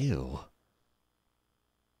 Ew.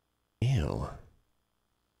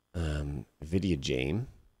 Video Jame.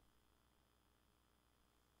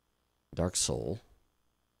 Dark Soul.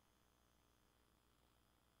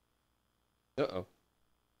 Uh-oh.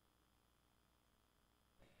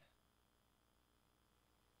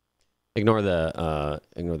 Ignore the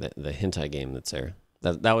hentai game that's there.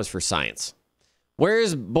 That was for science. Where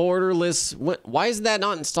is Borderless? Why is that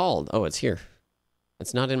not installed? Oh, it's here.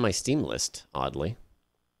 It's not in my Steam list, oddly.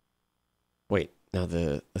 Wait, now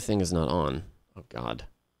the thing is not on. Oh God.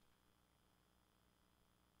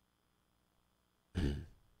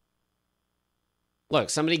 Look,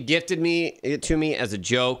 somebody gifted it to me as a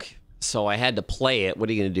joke, so I had to play it. What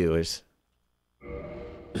are you gonna do? Is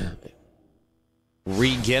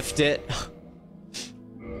re-gift it?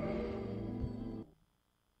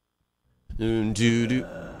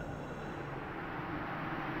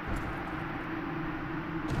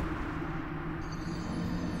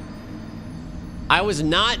 I was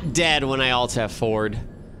not dead when I alt F4'd.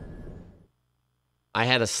 I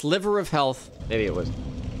had a sliver of health. Maybe it was.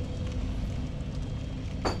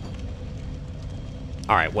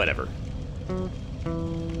 All right, whatever.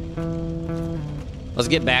 Let's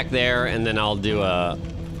get back there, and then I'll do a...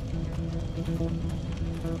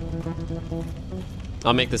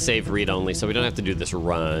 I'll make the save read-only, so we don't have to do this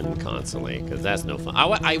run constantly, because that's no fun.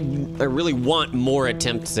 I really want more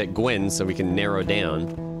attempts at Gwen so we can narrow down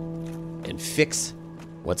and fix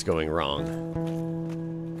what's going wrong.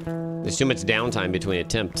 There's too much downtime between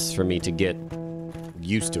attempts for me to get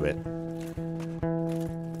used to it.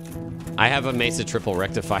 I have a Mesa Triple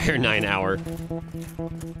Rectifier 9-hour.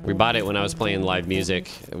 We bought it when I was playing live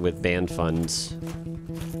music with band funds.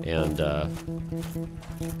 And,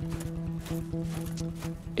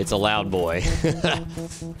 it's a loud boy.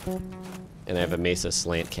 And I have a Mesa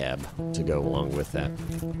Slant Cab to go along with that.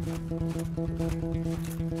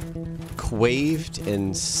 Quaved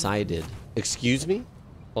and sided. Excuse me?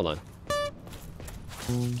 Hold on.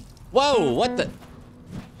 Whoa, what the?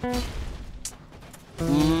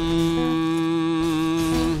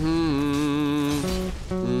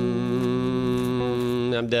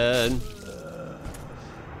 I'm done.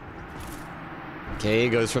 Okay, it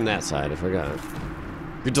goes from that side. I forgot.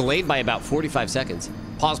 You're delayed by about 45 seconds.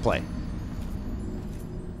 Pause play.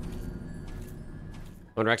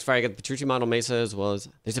 On Rectifier, I got the Petrucci Model Mesa as well as...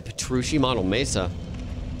 There's a Petrucci Model Mesa.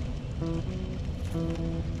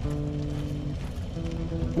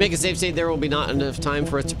 Make a safe state. There will be not enough time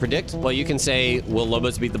for us to predict. Well, you can say, will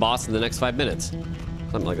Lobos beat the boss in the next 5 minutes?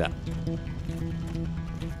 Something like that.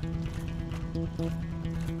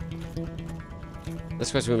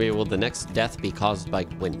 This question will be, will the next death be caused by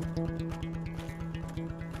Gwen?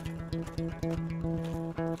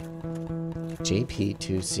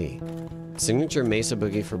 JP2C. Signature Mesa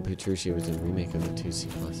Boogie for Petrucci was a remake of the 2C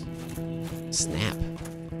Plus. Snap.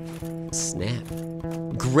 Snap.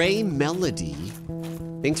 Gray Melody.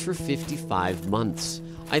 Thanks for 55 months.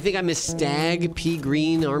 I think I'm a Stag, P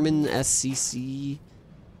Green, Armin SCC.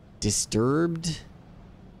 Disturbed.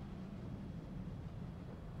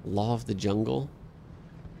 Law of the Jungle.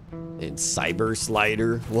 And Cyber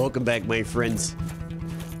Slider. Welcome back, my friends.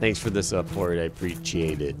 Thanks for the support. I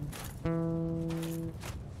appreciate it.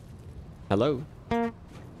 Hello.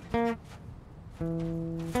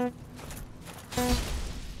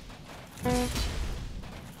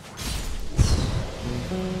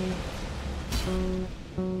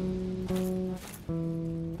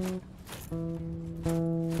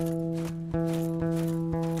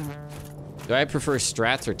 Do I prefer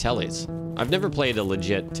strats or tellies? I've never played a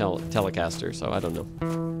legit Telecaster, so I don't know.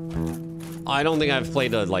 I don't think I've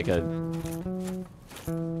played like a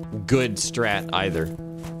good strat either.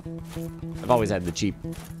 I've always had the cheap.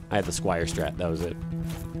 I had the Squire strat, that was it.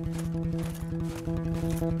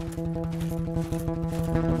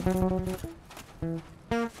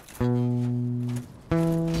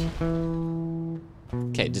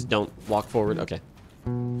 Okay, just don't walk forward. Okay.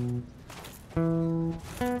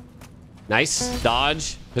 Nice.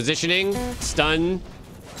 Dodge. Positioning. Stun.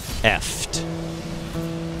 Effed.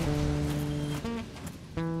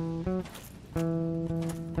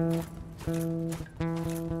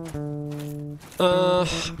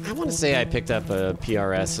 I want to say I picked up a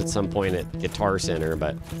PRS at some point at Guitar Center,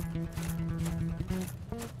 but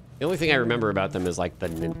the only thing I remember about them is like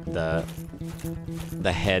the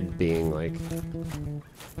head being like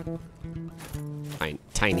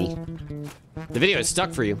tiny. The video is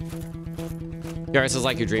stuck for you. PRS is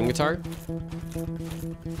like your dream guitar.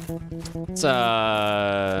 It's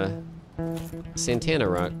Santana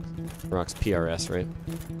rocks PRS, right?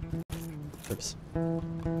 Oops.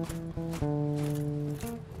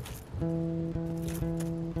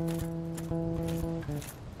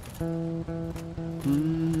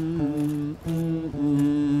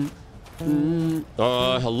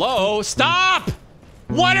 Hello? Stop!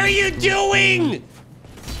 What are you doing?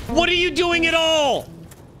 What are you doing at all?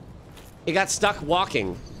 It got stuck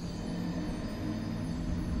walking.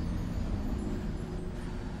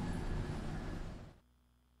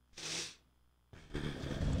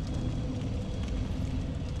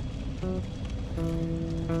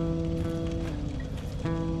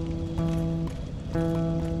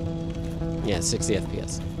 Yeah, 60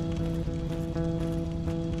 FPS.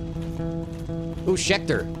 Ooh,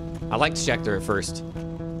 Schecter. I liked Schecter at first.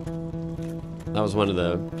 That was one of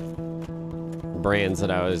the brands that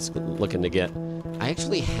I was looking to get. I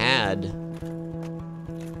actually had...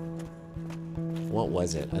 What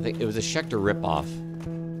was it? I think it was a Schecter ripoff.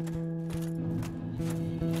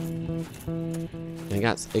 And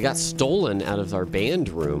it got stolen out of our band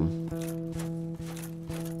room.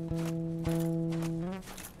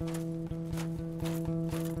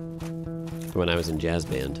 When I was in jazz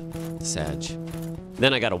band, Sag.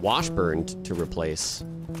 Then I got a Washburn to replace.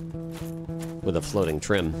 with a floating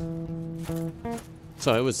trim.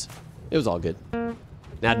 So it was all good.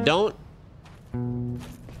 Now don't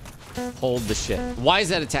hold the shit. Why is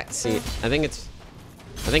that attack? See, I think it's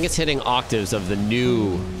hitting octaves of the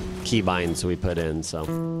new keybinds we put in, so.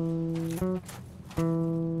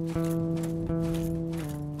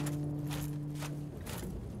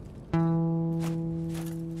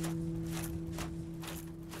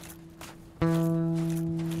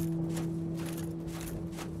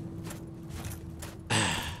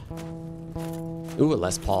 Ooh, a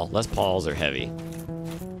Les Paul. Les Pauls are heavy.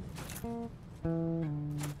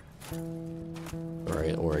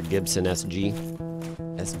 Or a Gibson SG.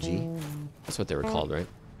 SG? That's what they were called, right?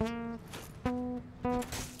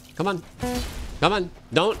 Come on. Come on.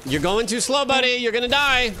 Don't. You're going too slow, buddy. You're gonna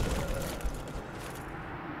die.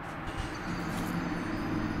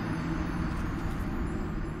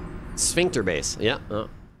 Sphincter base. Yeah. Oh.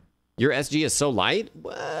 Your SG is so light?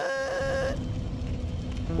 What?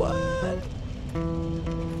 What?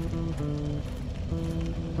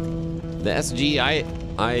 The SG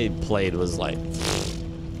I played was like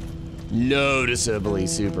noticeably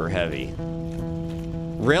super heavy.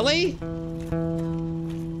 Really?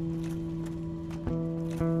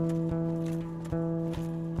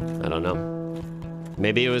 I don't know.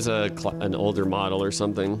 Maybe it was an older model or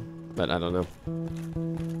something, but I don't know.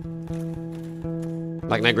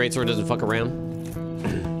 Like my greatsword doesn't fuck around.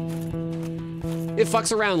 It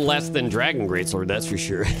fucks around less than Dragon Greatsword, that's for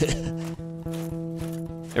sure.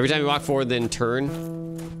 Every time you walk forward, then turn.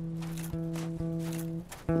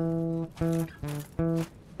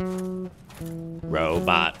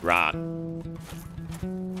 Robot rock.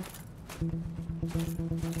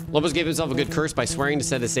 Lobos gave himself a good curse by swearing to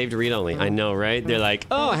set a save to read only. I know, right? They're like,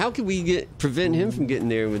 oh, how can we prevent him from getting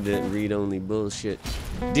there with that read only bullshit?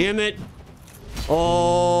 Damn it.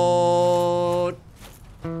 Oh.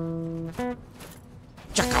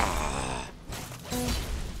 Chaka.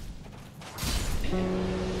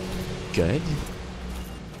 Good.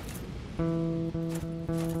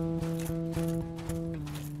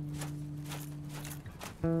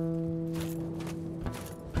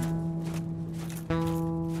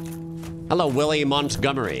 Hello, Willie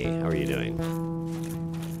Montgomery. How are you doing?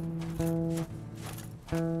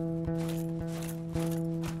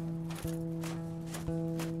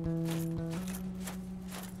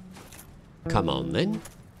 Come on, then.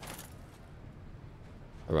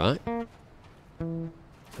 All right. All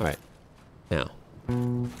right. Now.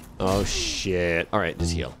 Oh, shit. All right,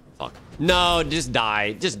 just heal. Fuck. No, just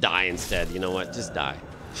die. Just die instead. You know what? Just die.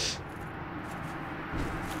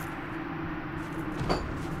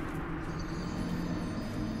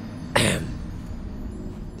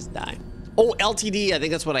 Just die. Oh, LTD. I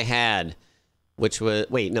think that's what I had. Which was...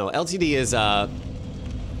 Wait, no. LTD is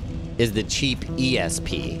the cheap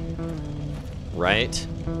ESP. Right?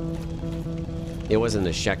 It wasn't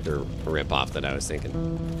a Schecter ripoff that I was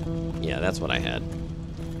thinking. Yeah, that's what I had.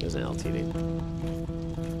 It was an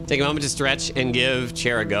LTD. Take a moment to stretch and give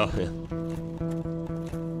chair a go.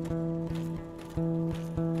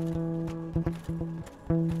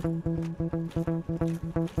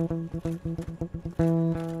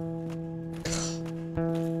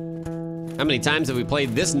 How many times have we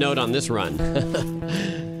played this note on this run?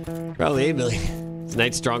 Probably 8 million. Is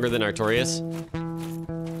Knight stronger than Artorias?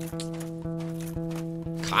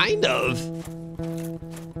 Kind of.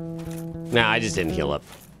 Nah, I just didn't heal up.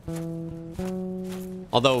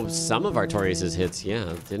 Although some of Artorias' hits,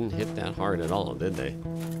 yeah, didn't hit that hard at all, did they?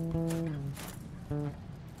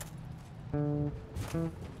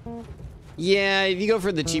 Yeah, if you go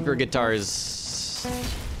for the cheaper guitars,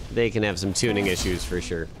 they can have some tuning issues for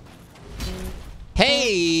sure.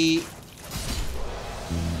 Hey!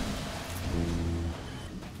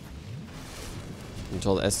 I'm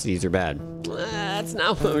told SCs are bad. That's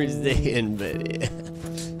not what we're saying, but yeah.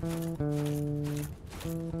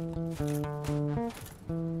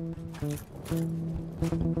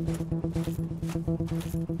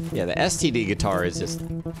 Yeah, the STD guitar is just...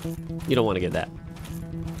 You don't want to get that.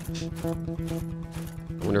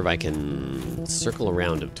 I wonder if I can circle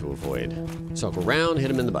around him to avoid. Circle around,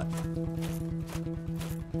 hit him in the butt.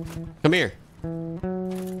 Come here.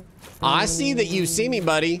 I see that you see me,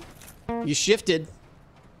 buddy. You shifted.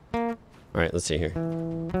 All right, let's see here.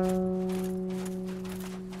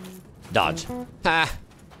 Dodge. Ha!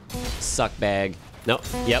 Suck bag. Nope.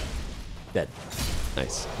 Yep. Dead.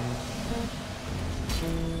 Nice.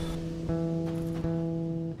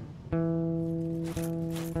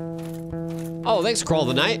 Oh, thanks, Crawl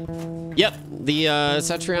the Knight. Yep, the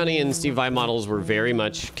Satriani and Steve Vai models were very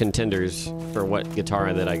much contenders for what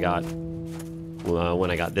guitar that I got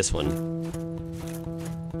when I got this one.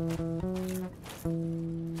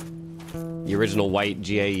 The original white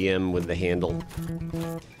GAEM with the handle.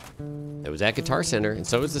 It was at Guitar Center, and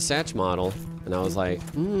so was the Satch model. And I was like,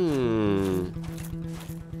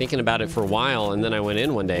 thinking about it for a while, and then I went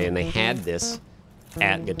in one day and they had this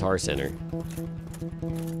at Guitar Center.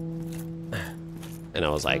 And I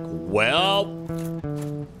was like, well,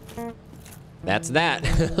 that's that.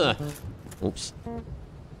 Oops.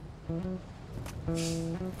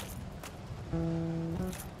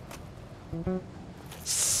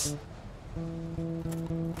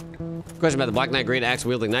 Question about the Black Knight Great Axe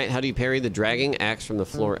Wielding Knight. How do you parry the dragging axe from the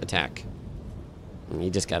floor attack?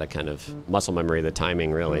 You just gotta kind of muscle memory the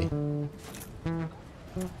timing, really.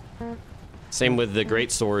 Same with the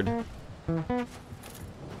Great Sword.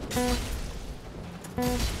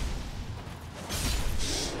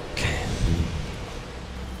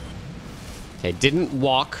 Okay, didn't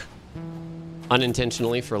walk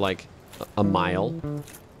unintentionally for like a mile.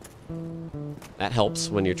 That helps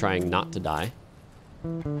when you're trying not to die.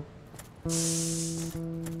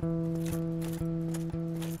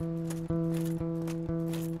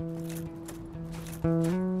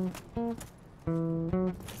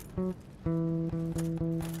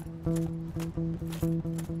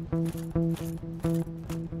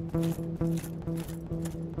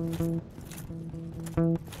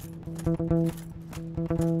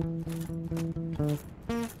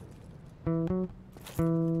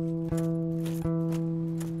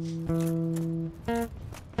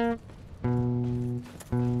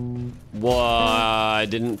 I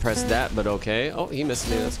didn't press that, but okay. Oh, he missed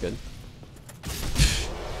me. That's good.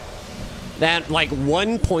 That, like,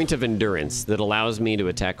 1 point of endurance that allows me to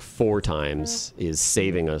attack 4 times is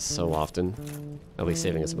saving us so often. At least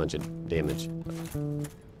saving us a bunch of damage.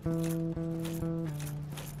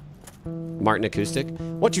 Martin Acoustic.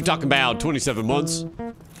 What you talking about? 27 months?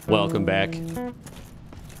 Welcome back.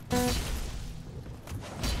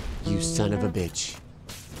 You son of a bitch.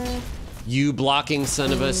 You blocking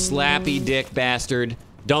son of a slappy dick bastard.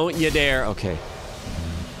 Don't you dare. Okay.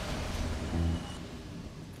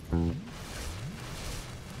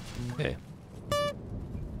 Okay.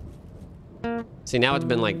 See, now it's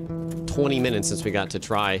been like 20 minutes since we got to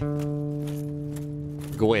try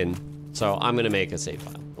Gwyn. So I'm going to make a save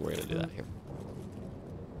file. We're going to do that here.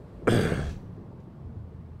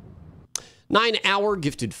 9 Hour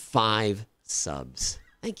gifted 5 subs.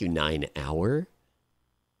 Thank you, 9 Hour.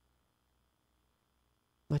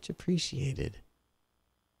 Much appreciated.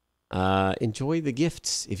 Enjoy the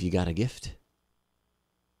gifts if you got a gift.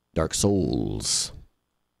 Dark Souls.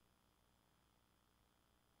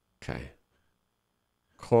 Okay.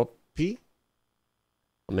 Copy.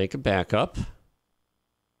 I'll make a backup.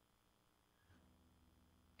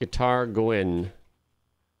 Guitar Gwyn.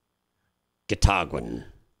 Guitar Gwyn.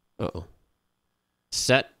 Uh-oh.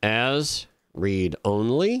 Set as read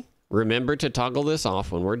only. Remember to toggle this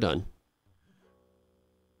off when we're done.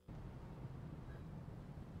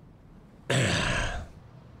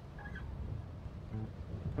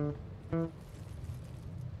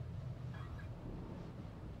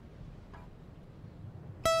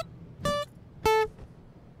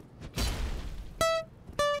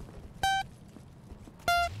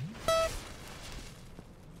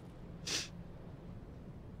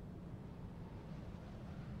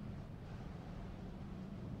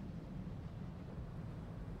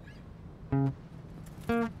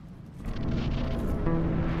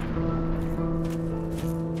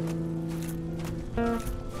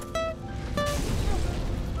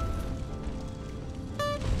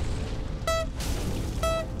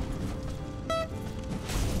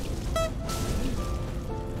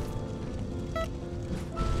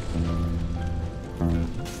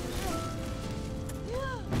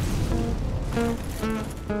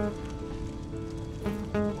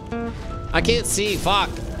 I can't see, fuck.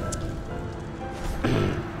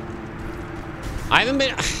 I haven't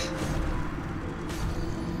been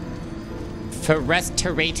for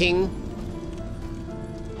restorating.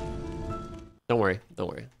 Don't worry,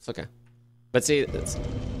 it's okay. But see, it's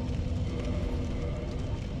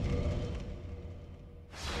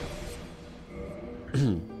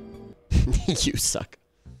you suck.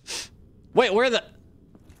 Wait, where the?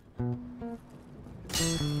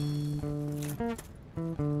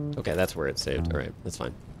 Okay, that's where it's saved. All right, that's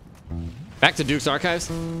fine. Back to Duke's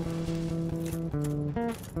Archives.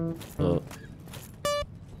 Oh.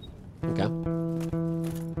 Okay.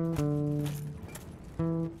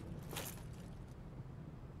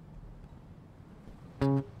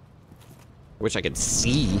 Wish I could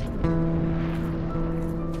see.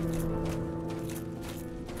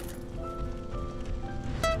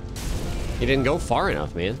 He didn't go far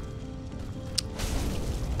enough, man.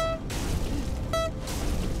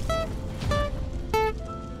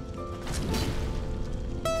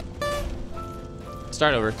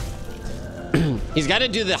 Start over. He's got to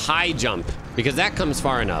do the high jump because that comes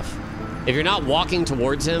far enough. If you're not walking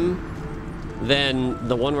towards him, then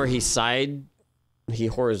the one where he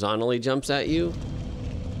horizontally jumps at you.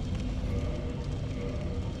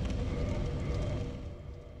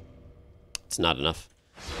 It's not enough.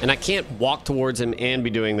 And I can't walk towards him and be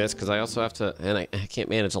doing this because I also have to, and I can't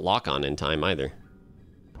manage a lock on in time either.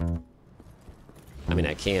 I mean,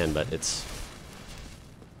 I can, but it's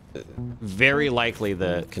very likely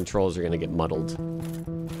the controls are going to get muddled.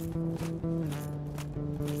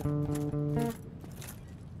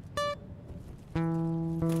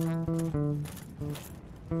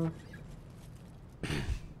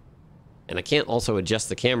 And I can't also adjust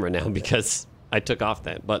the camera now because I took off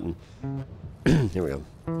that button. Here we go.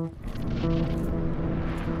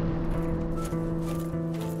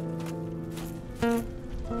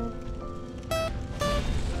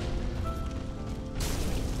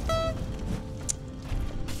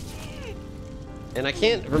 And I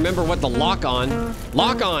can't remember what the lock on.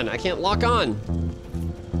 Lock on! I can't lock on.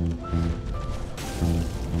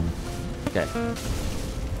 Okay.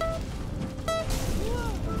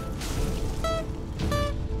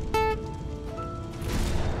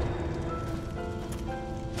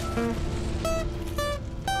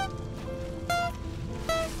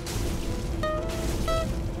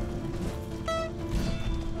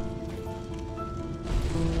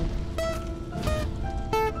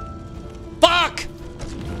 Fuck!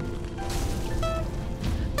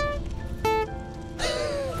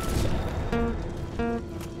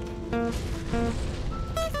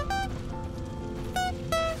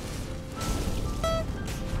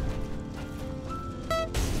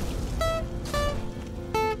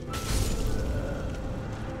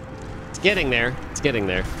 It's getting there. It's getting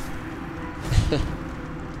there.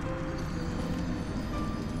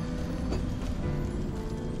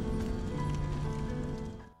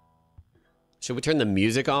 Should we turn the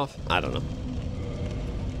music off? I don't know.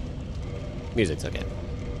 Music's okay.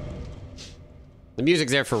 The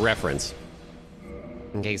music's there for reference.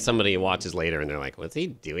 In case somebody watches later and they're like, what's he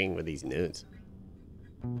doing with these nudes?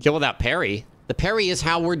 Kill without parry? The parry is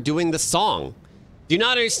how we're doing the song. Do you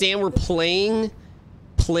not understand we're playing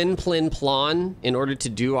Plin Plin Plon in order to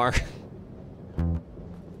do our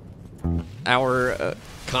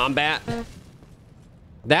combat?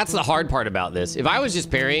 That's the hard part about this. If I was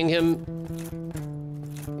just parrying him,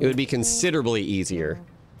 it would be considerably easier.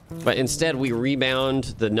 But instead, we rebound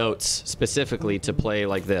the notes specifically to play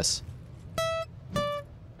like this.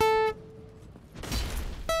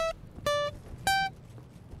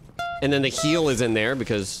 And then the heal is in there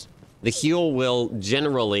because the heal will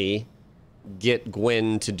generally get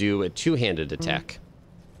Gwen to do a two-handed attack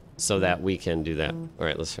so that we can do that. All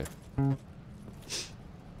right, let's try.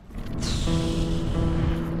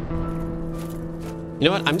 You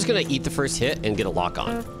know what? I'm just gonna eat the first hit and get a lock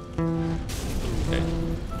on. Okay.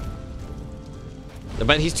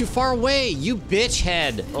 But he's too far away, you bitch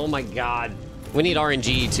head. Oh my god. We need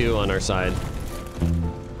RNG too on our side.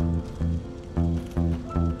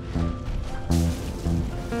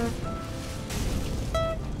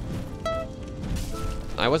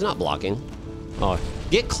 I was not blocking. Oh,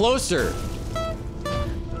 get closer.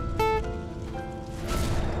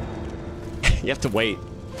 You have to wait.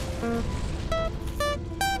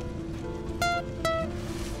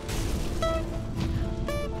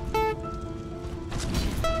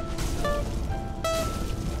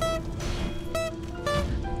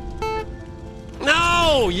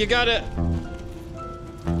 No, you gotta.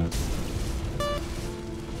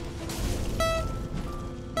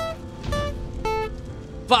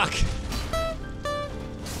 Fuck.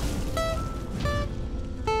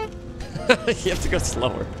 You have to go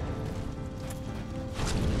slower.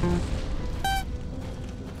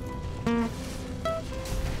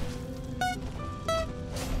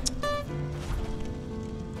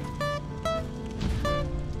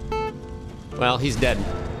 Well, he's dead.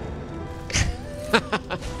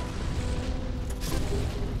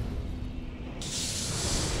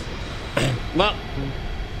 Well,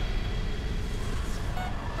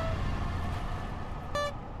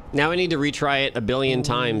 now I need to retry it a billion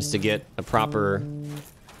times to get a proper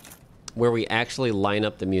where we actually line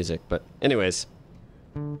up the music. But anyways,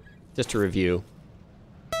 just to review.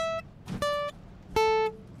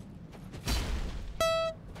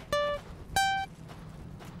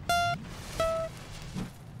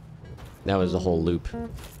 That was the whole loop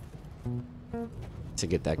to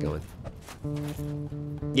get that going.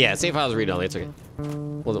 Yeah, save files read only. It's okay.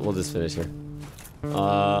 We'll just finish here.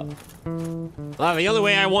 Well, the only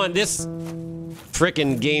way I want this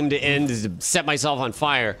frickin' game to end is to set myself on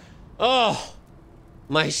fire. Oh,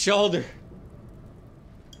 my shoulder.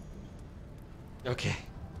 Okay.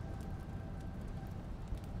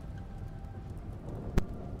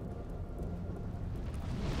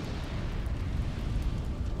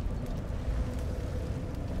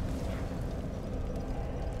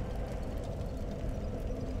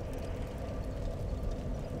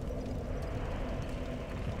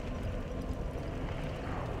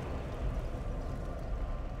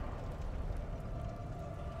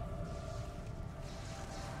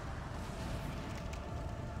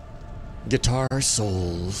 Guitar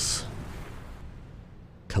Souls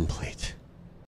complete.